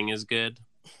producing is good.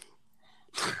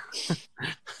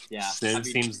 Yeah,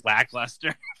 Seems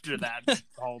lackluster after that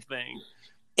whole thing.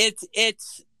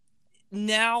 It's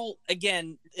now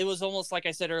again. It was almost like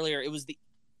I said earlier.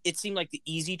 It seemed like the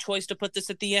easy choice to put this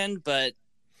at the end, but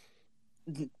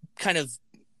kind of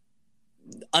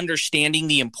understanding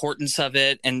the importance of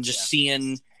it and just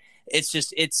seeing,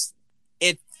 it's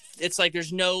like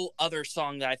there's no other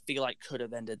song that I feel like could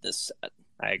have ended this set.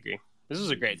 I agree. This was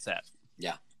a great set.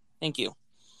 Yeah, thank you.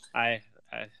 I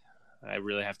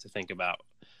really have to think about.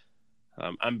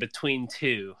 I'm between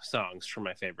two songs for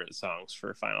my favorite songs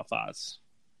for Final Thoughts.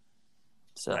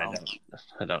 So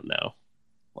I don't know.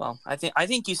 Well, I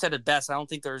think you said it best. I don't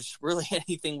think there's really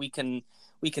anything we can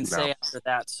say after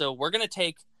that. So we're gonna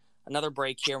take another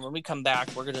break here. When we come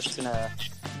back, we're just gonna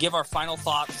give our final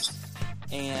thoughts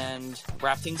and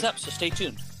wrap things up. So stay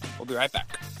tuned. We'll be right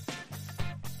back.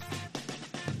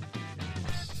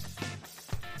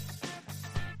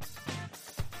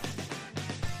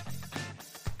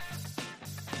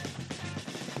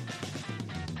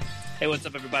 Hey, what's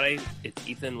up, everybody? It's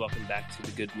Ethan. Welcome back to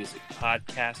the Good Music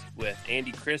Podcast with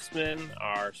Andy Chrisman,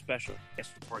 our special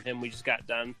guest for him. We just got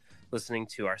done listening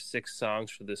to our 6 songs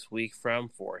for this week from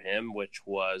For Him, which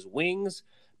was Wings,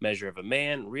 Measure of a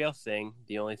Man, Real Thing,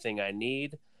 The Only Thing I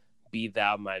Need, Be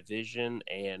Thou My Vision,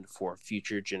 and For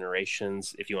Future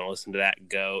Generations. If you want to listen to that,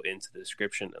 go into the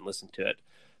description and listen to it.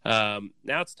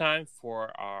 Now it's time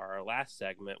for our last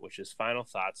segment, which is Final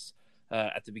Thoughts.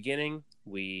 At the beginning,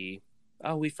 we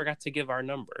forgot to give our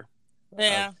number.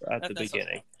 Yeah, at the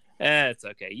beginning. Okay. It's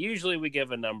okay. Usually we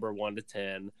give a number 1 to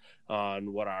 10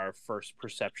 on what our first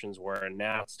perceptions were, and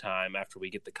now it's time, after we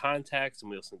get the context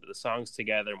and we listen to the songs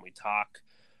together and we talk,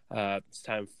 it's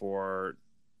time for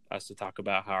us to talk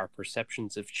about how our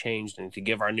perceptions have changed and to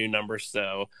give our new numbers.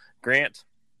 So, Grant,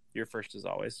 you're first as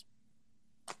always.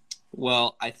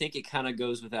 Well, I think it kind of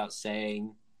goes without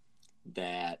saying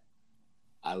that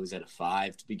I was at a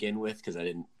 5 to begin with because I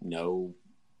didn't know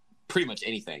pretty much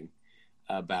anything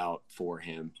about For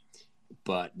Him.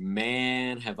 But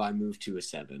man, have I moved to a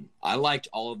 7. I liked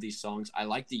all of these songs. I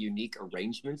liked the unique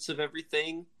arrangements of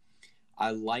everything.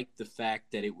 I liked the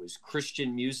fact that it was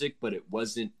Christian music, but it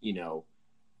wasn't,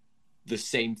 the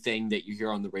same thing that you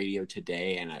hear on the radio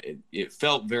today. And it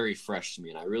felt very fresh to me.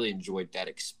 And I really enjoyed that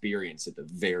experience at the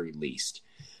very least.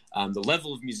 The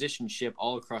level of musicianship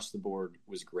all across the board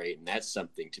was great, and that's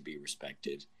something to be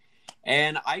respected.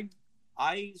 And I,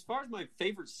 as far as my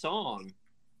favorite song,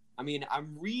 I mean,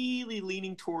 I'm really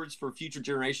leaning towards For Future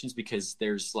Generations because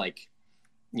there's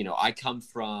I come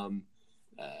from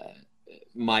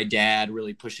my dad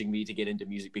really pushing me to get into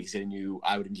music because he knew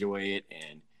I would enjoy it,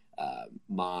 and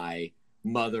my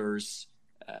mother's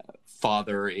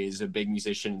father is a big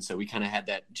musician, so we kind of had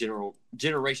that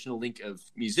generational link of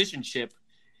musicianship.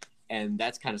 And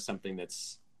that's kind of something that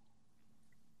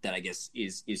I guess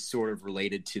is sort of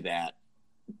related to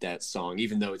that song,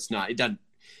 even though it doesn't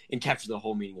capture the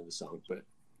whole meaning of the song.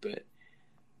 But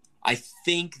I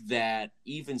think that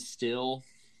even still,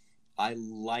 I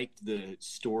liked the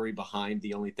story behind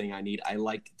The Only Thing I Need. I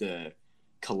liked the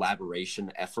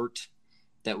collaboration effort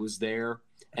that was there,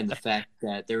 and the fact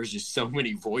that there was just so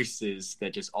many voices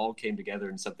that just all came together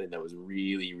in something that was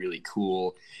really, really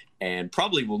cool and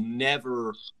probably will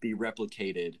never be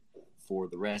replicated for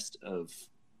the rest of,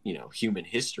 human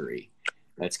history.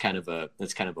 That's kind of a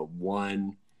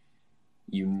one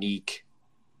unique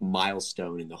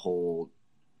milestone in the whole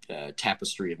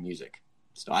tapestry of music.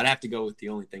 So I'd have to go with The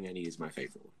Only Thing I Need is my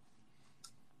favorite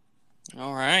one.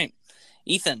 All right.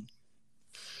 Ethan.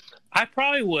 I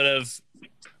probably would have,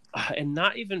 and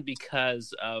not even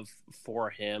because of For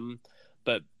Him,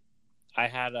 but I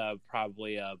had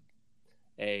probably a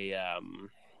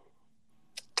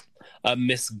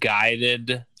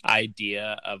misguided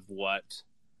idea of what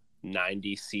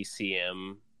 90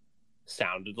 CCM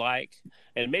sounded like,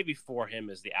 and maybe For Him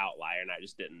is the outlier and I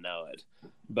just didn't know it.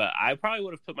 But I probably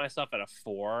would have put myself at a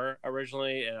 4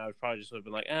 originally, and I would probably just would have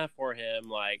been like, For Him,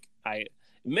 like I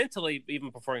mentally, even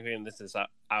before including this,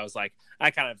 I was like, I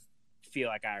kind of feel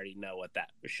like I already know what that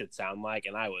should sound like,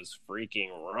 and I was freaking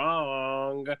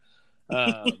wrong.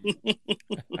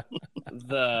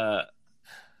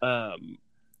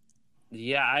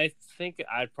 I think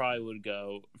I probably would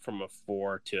go from a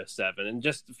 4 to a 7. And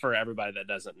just for everybody that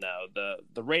doesn't know,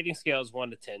 the rating scale is 1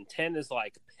 to 10. 10 is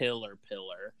like pillar.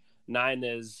 9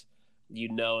 is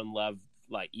and love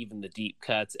like even the deep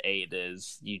cuts. 8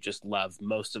 is you just love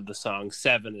most of the songs.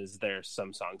 7 is there's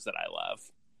some songs that I love.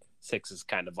 6 is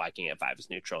kind of liking it. 5 is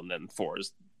neutral, and then 4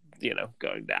 is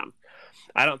going down.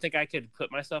 I don't think I could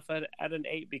put myself at an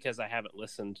 8 because I haven't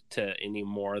listened to any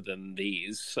more than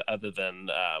these, other than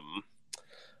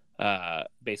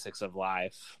Basics of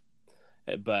Life.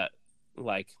 But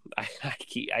like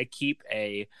I keep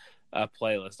a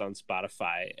playlist on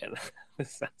Spotify, and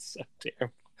this sounds so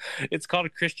terrible. It's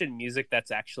called Christian Music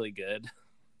That's Actually Good.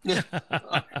 Oh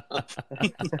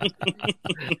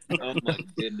my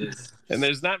goodness! And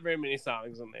there's not very many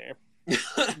songs in there.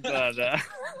 But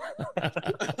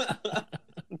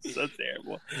it's so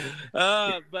terrible.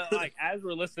 But like as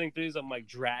we're listening through these, I'm like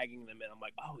dragging them in. I'm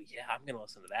like, oh yeah, I'm gonna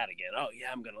listen to that again. Oh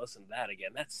yeah, I'm gonna listen to that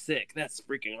again. That's sick. That's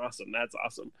freaking awesome. That's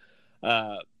awesome.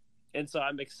 And so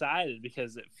I'm excited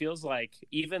because it feels like,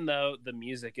 even though the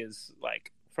music is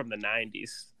like from the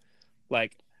 90s,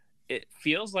 like it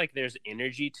feels like there's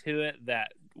energy to it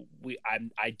that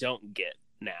I don't get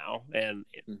now. And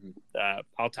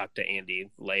I'll talk to Andy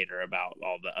later about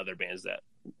all the other bands that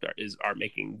are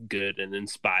making good and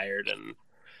inspired, and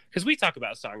because we talk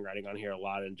about songwriting on here a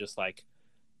lot, and just like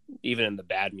even in the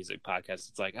Bad Music podcast,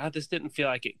 it's like, this didn't feel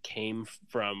like it came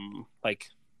from like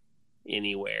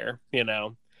anywhere,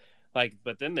 like,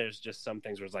 but then there's just some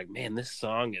things where it's like, man, this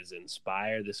song is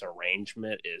inspired, this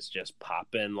arrangement is just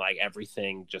popping, like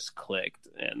everything just clicked.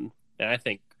 And I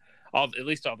think at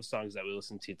least all the songs that we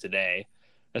listened to today,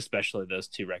 especially those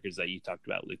 2 records that you talked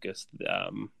about, Lucas,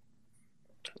 The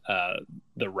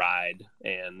Ride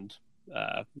and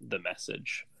The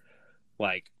Message,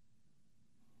 like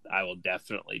I will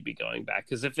definitely be going back,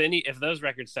 because if those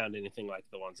records sound anything like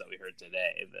the ones that we heard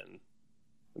today, then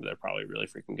they're probably really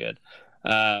freaking good.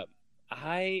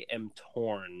 I am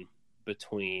torn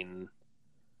between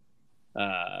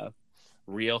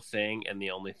Real Thing and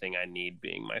The Only Thing I Need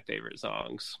being my favorite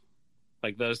songs.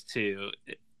 Like those 2,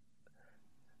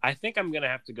 I think I'm gonna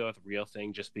have to go with Real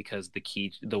Thing, just because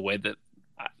the way that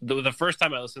the first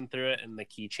time I listened through it, and the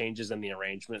key changes and the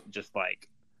arrangement, just like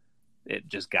it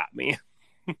just got me.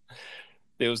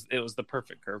 It was the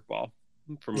perfect curveball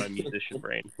for my musician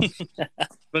brain.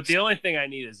 But The Only Thing I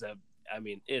Need is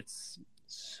it's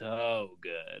so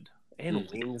good. And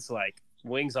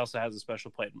Wings also has a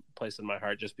special place in my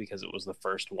heart, just because it was the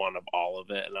first one of all of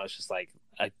it, and I was just like,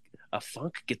 a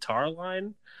funk guitar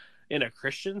line in a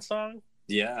Christian song?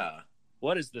 Yeah.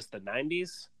 What is this, the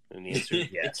 90s? And the answer is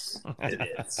yes, it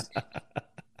is.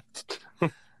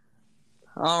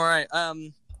 All right.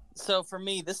 So for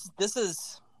me, this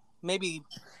is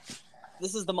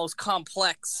the most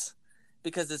complex,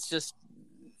 because it's just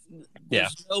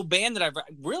there's no band that I've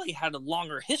really had a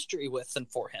longer history with than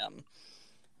For Him.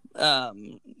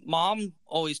 Mom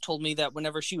always told me that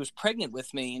whenever she was pregnant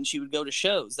with me and she would go to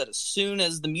shows, that as soon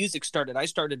as the music started, I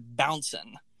started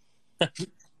bouncing.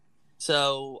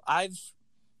 So I've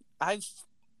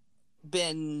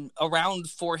been around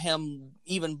For Him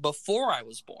even before I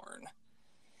was born,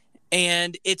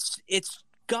 and it's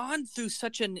gone through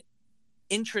such an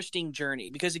interesting journey,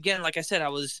 because again, like I said, I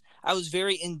was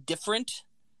very indifferent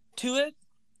to it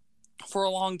for a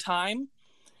long time.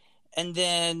 And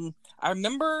then I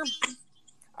remember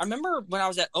when I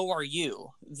was at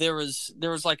ORU, there was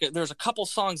a couple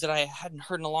songs that I hadn't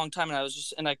heard in a long time,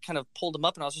 and I kind of pulled them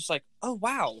up, and I was just like, oh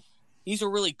wow, these are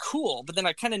really cool. But then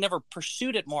I kind of never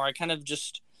pursued it more. I kind of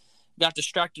just got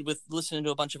distracted with listening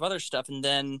to a bunch of other stuff. And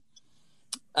then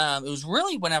it was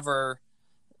really whenever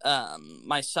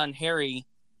my son Harry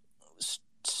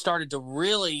started to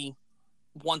really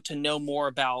want to know more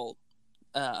about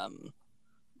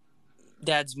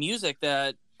Dad's music,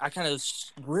 that I kind of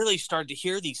really started to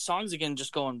hear these songs again,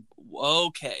 just going,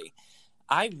 okay,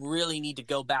 I really need to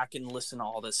go back and listen to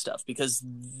all this stuff, because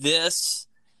this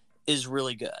is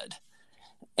really good.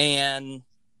 And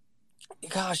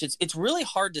gosh, it's really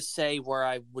hard to say where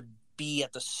I would be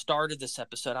at the start of this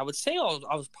episode. I would say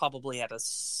I was probably at a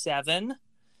 7.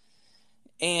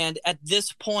 And at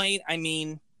this point, I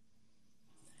mean,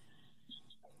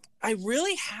 I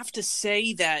really have to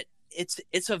say that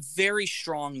it's a very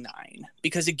strong 9,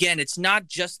 because again, it's not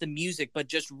just the music, but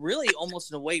just really almost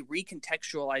in a way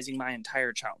recontextualizing my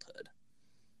entire childhood.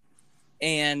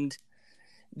 And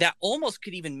that almost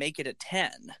could even make it a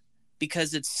 10,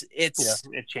 because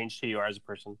it changed who you are as a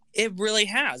person. It really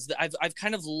has. I've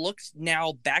kind of looked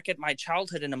now back at my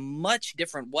childhood in a much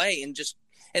different way,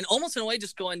 and almost in a way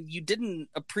just going, you didn't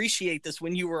appreciate this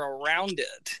when you were around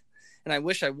it. And I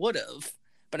wish I would have.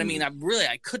 But I mean, I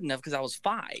couldn't have, because I was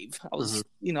 5. I was,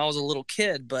 I was a little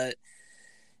kid. But,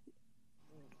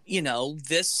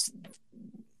 this,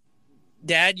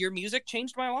 Dad, your music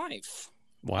changed my life.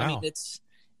 Wow. I mean, it's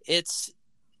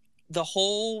the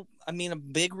whole, a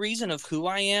big reason of who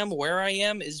I am, where I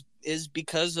am is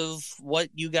because of what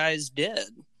you guys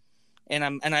did. And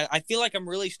I feel like I'm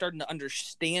really starting to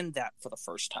understand that for the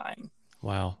first time.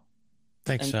 Wow.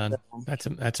 Thanks, son.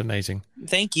 That's amazing.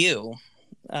 Thank you.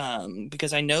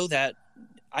 Because I know that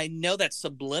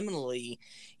subliminally,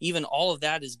 even all of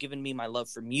that has given me my love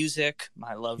for music,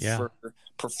 my love for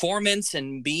performance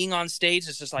and being on stage.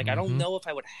 It's just like, I don't know if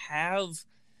I would have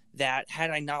that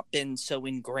had I not been so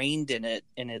ingrained in it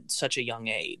at such a young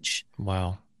age.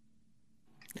 Wow.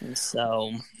 And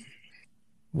so,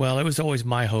 well, it was always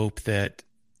my hope that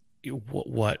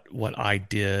what I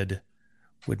did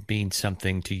would mean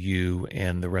something to you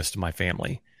and the rest of my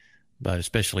family, but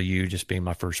especially you, just being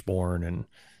my firstborn,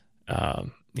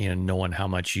 and knowing how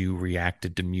much you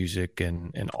reacted to music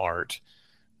and art,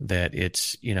 that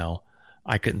it's,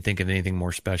 I couldn't think of anything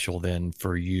more special than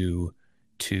for you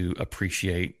to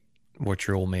appreciate what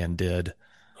your old man did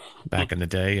back in the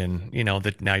day, and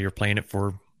that now you're playing it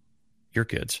for your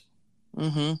kids.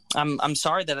 I'm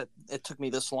sorry that it took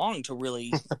me this long to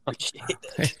really appreciate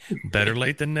it. Better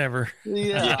late than never.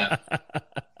 Yeah.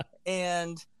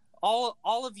 And all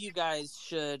of you guys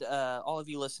should, all of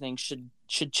you listening should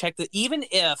check that. Even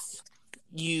if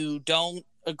you don't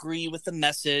agree with the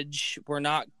message, we're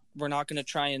not going to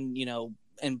try and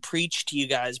and preach to you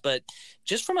guys, but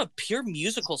just from a pure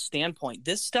musical standpoint,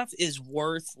 this stuff is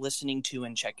worth listening to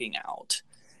and checking out.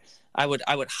 I would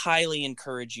highly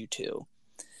encourage you to.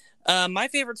 My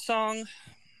favorite song,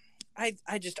 I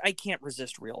can't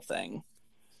resist Real Thing.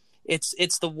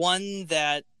 It's the one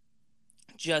that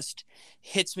just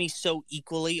hits me so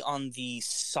equally on the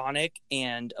sonic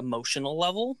and emotional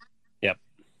level. Yep.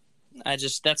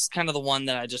 That's kind of the one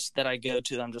that I go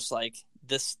to. I'm just like,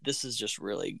 this is just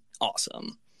really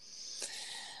awesome.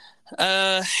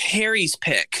 Harry's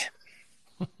pick.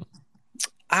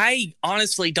 I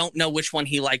honestly don't know which one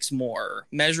he likes more,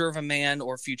 Measure of a Man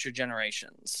or Future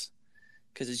Generations,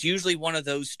 because it's usually one of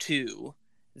those two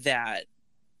that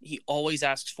he always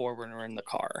asks for when we're in the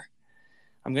car.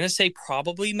 I'm going to say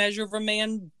probably Measure of a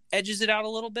Man edges it out a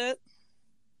little bit.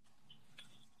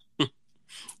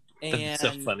 It's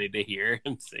so funny to hear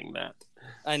him sing that.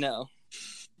 I know.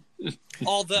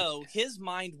 Although his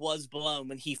mind was blown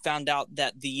when he found out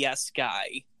that the Yes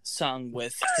guy sung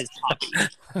with his hobby.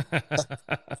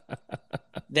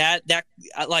 that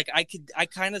like I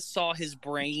kind of saw his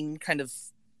brain kind of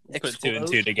explode. Put two and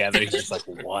two together. He's just like,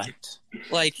 what?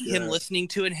 Like him listening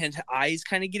to it and his eyes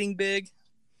kind of getting big.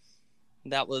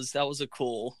 That was a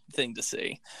cool thing to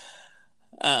see.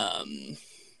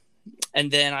 And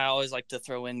then I always like to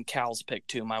throw in Cal's pick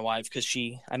too, my wife, because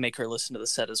I make her listen to the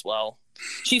set as well.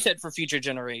 She said for Future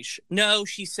Generation. No,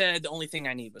 she said The Only Thing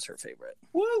I Need was her favorite.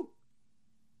 Woo!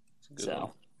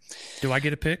 So, do I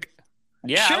get a pick?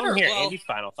 Yeah, sure. I want to hear Andy's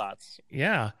final thoughts.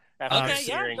 Yeah. Go ahead.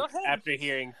 After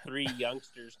hearing three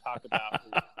youngsters talk about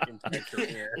his entire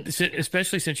career.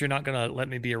 Especially since you're not going to let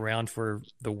me be around for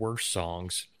the worst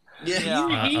songs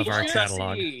Yeah. of our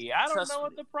catalog. I don't know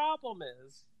what the problem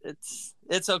is.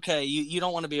 It's okay. You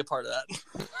don't want to be a part of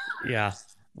that. Yeah.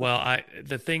 Well,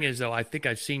 the thing is, though, I think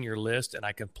I've seen your list, and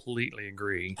I completely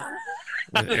agree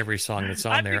with every song that's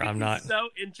on there. I'm not so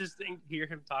interesting to hear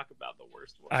him talk about the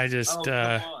worst one. I just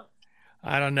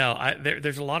I don't know.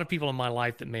 There's a lot of people in my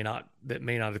life that may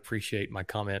not appreciate my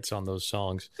comments on those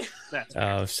songs.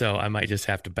 So I might just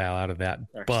have to bow out of that.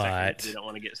 But you don't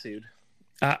want to get sued.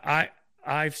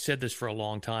 I've said this for a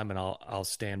long time, and I'll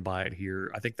stand by it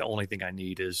here. I think The Only Thing I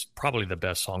Need is probably the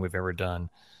best song we've ever done.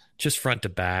 Just front to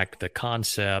back, the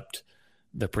concept,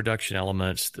 the production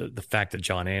elements, the fact that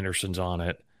John Anderson's on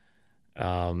it.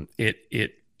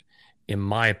 It in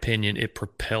my opinion, it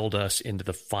propelled us into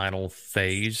the final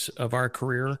phase of our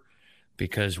career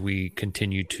because we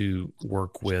continued to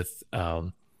work with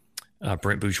Brent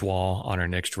Bourgeois on our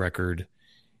next record.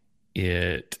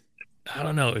 I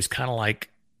don't know, it was kind of like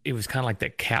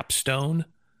that capstone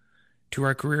to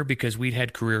our career because we'd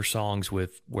had career songs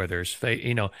with Where There's Faith.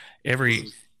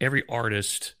 Every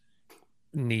artist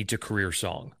needs a career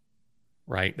song,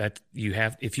 right? That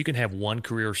if you can have one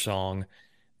career song,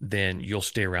 then you'll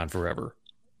stay around forever.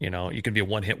 You can be a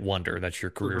one-hit wonder. That's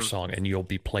your career song, and you'll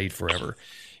be played forever.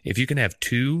 If you can have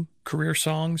two career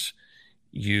songs,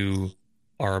 you're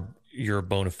a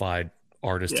bona fide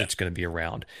artist that's going to be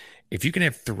around. If you can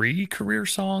have three career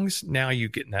songs, now you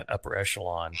get in that upper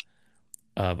echelon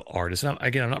of artists. And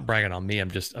I'm not bragging on me.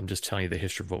 I'm just telling you the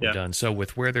history of what we've done. So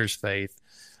with Where There's Faith,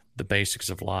 The Basics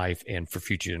of Life, and For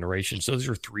Future Generations, those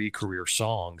are three career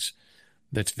songs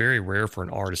that's very rare for an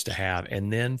artist to have.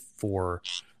 And then for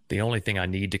The Only Thing I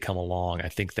Need to come along, I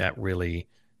think that really,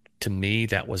 to me,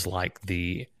 that was like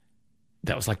the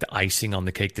icing on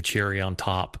the cake, the cherry on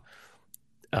top,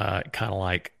 kind of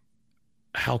like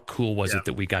how cool was it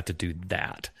that we got to do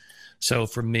that? So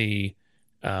for me,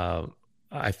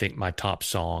 I think my top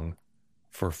song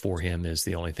for him is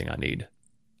The Only Thing I Need.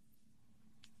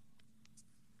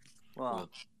 Well,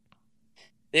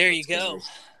 there you go.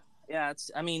 Yeah,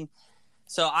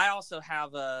 so I also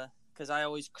have because I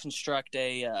always construct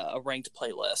a ranked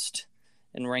playlist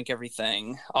and rank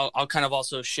everything. I'll kind of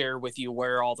also share with you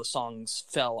where all the songs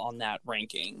fell on that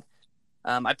ranking.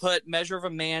 I put Measure of a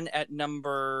Man at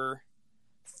number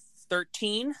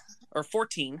 13 or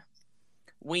 14,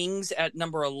 Wings at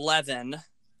number 11,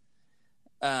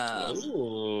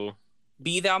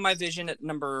 Be Thou My Vision at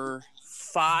number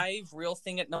 5, Real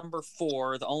Thing at number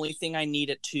 4, The Only Thing I Need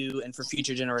at 2, and For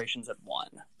Future Generations at 1.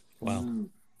 Wow.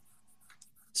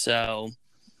 So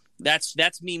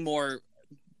that's me more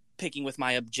picking with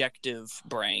my objective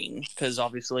brain, because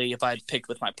obviously if I'd picked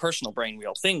with my personal brain,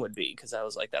 Real Thing would be, because I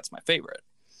was like, that's my favorite.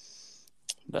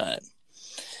 But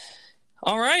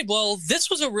all right, well, this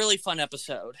was a really fun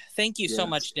episode. Thank you so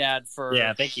much, Dad, for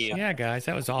thank you. Yeah, guys,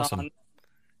 that was awesome.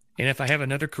 And if I have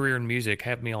another career in music,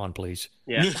 have me on, please.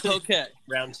 Yeah. Okay.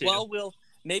 Round 2. Well,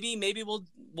 maybe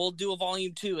we'll do a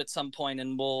volume 2 at some point,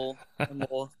 and we'll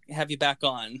have you back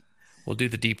on. We'll do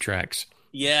the deep tracks.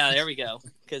 Yeah, there we go.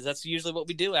 Because that's usually what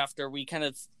we do after we kind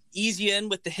of ease you in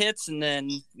with the hits, and then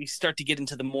we start to get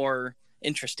into the more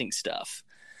interesting stuff.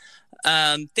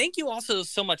 Thank you also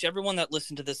so much, everyone that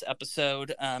listened to this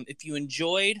episode. If you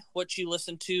enjoyed what you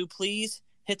listened to, please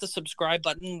hit the subscribe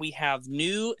button. We have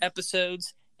new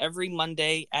episodes every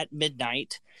Monday at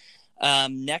midnight.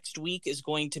 Next week is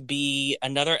going to be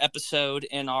another episode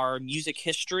in our music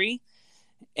history.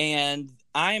 And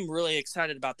I am really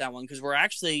excited about that one, because we're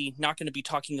actually not going to be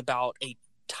talking about a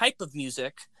type of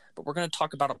music, but we're going to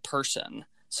talk about a person,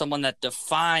 someone that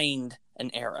defined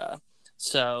an era.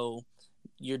 So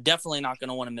you're definitely not going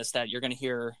to want to miss that. You're going to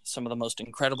hear some of the most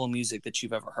incredible music that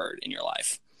you've ever heard in your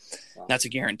life. Wow. That's a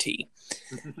guarantee.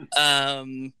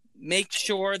 Make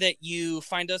sure that you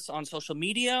find us on social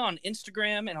media, on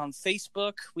Instagram and on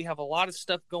Facebook. We have a lot of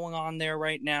stuff going on there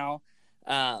right now.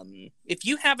 If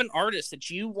you have an artist that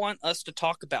you want us to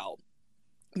talk about,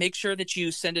 make sure that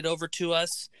you send it over to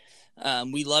us.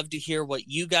 We love to hear what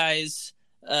you guys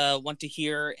want to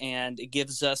hear, and it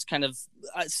gives us kind of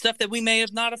stuff that we may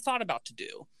have not have thought about to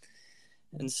do.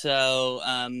 And so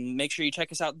make sure you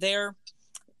check us out there.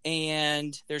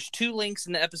 And there's 2 links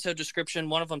in the episode description.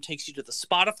 One of them takes you to the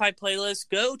Spotify playlist.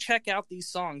 Go check out these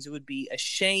songs. It would be a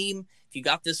shame if you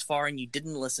got this far and you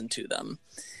didn't listen to them.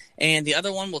 And the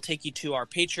other one will take you to our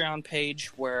Patreon page,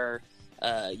 where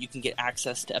you can get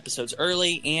access to episodes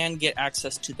early and get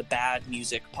access to the Bad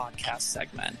Music podcast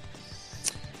segment.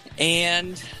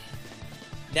 And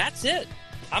that's it.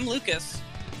 I'm Lucas.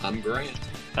 I'm Grant.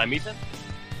 I'm Ethan.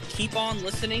 Keep on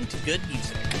listening to good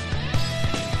music.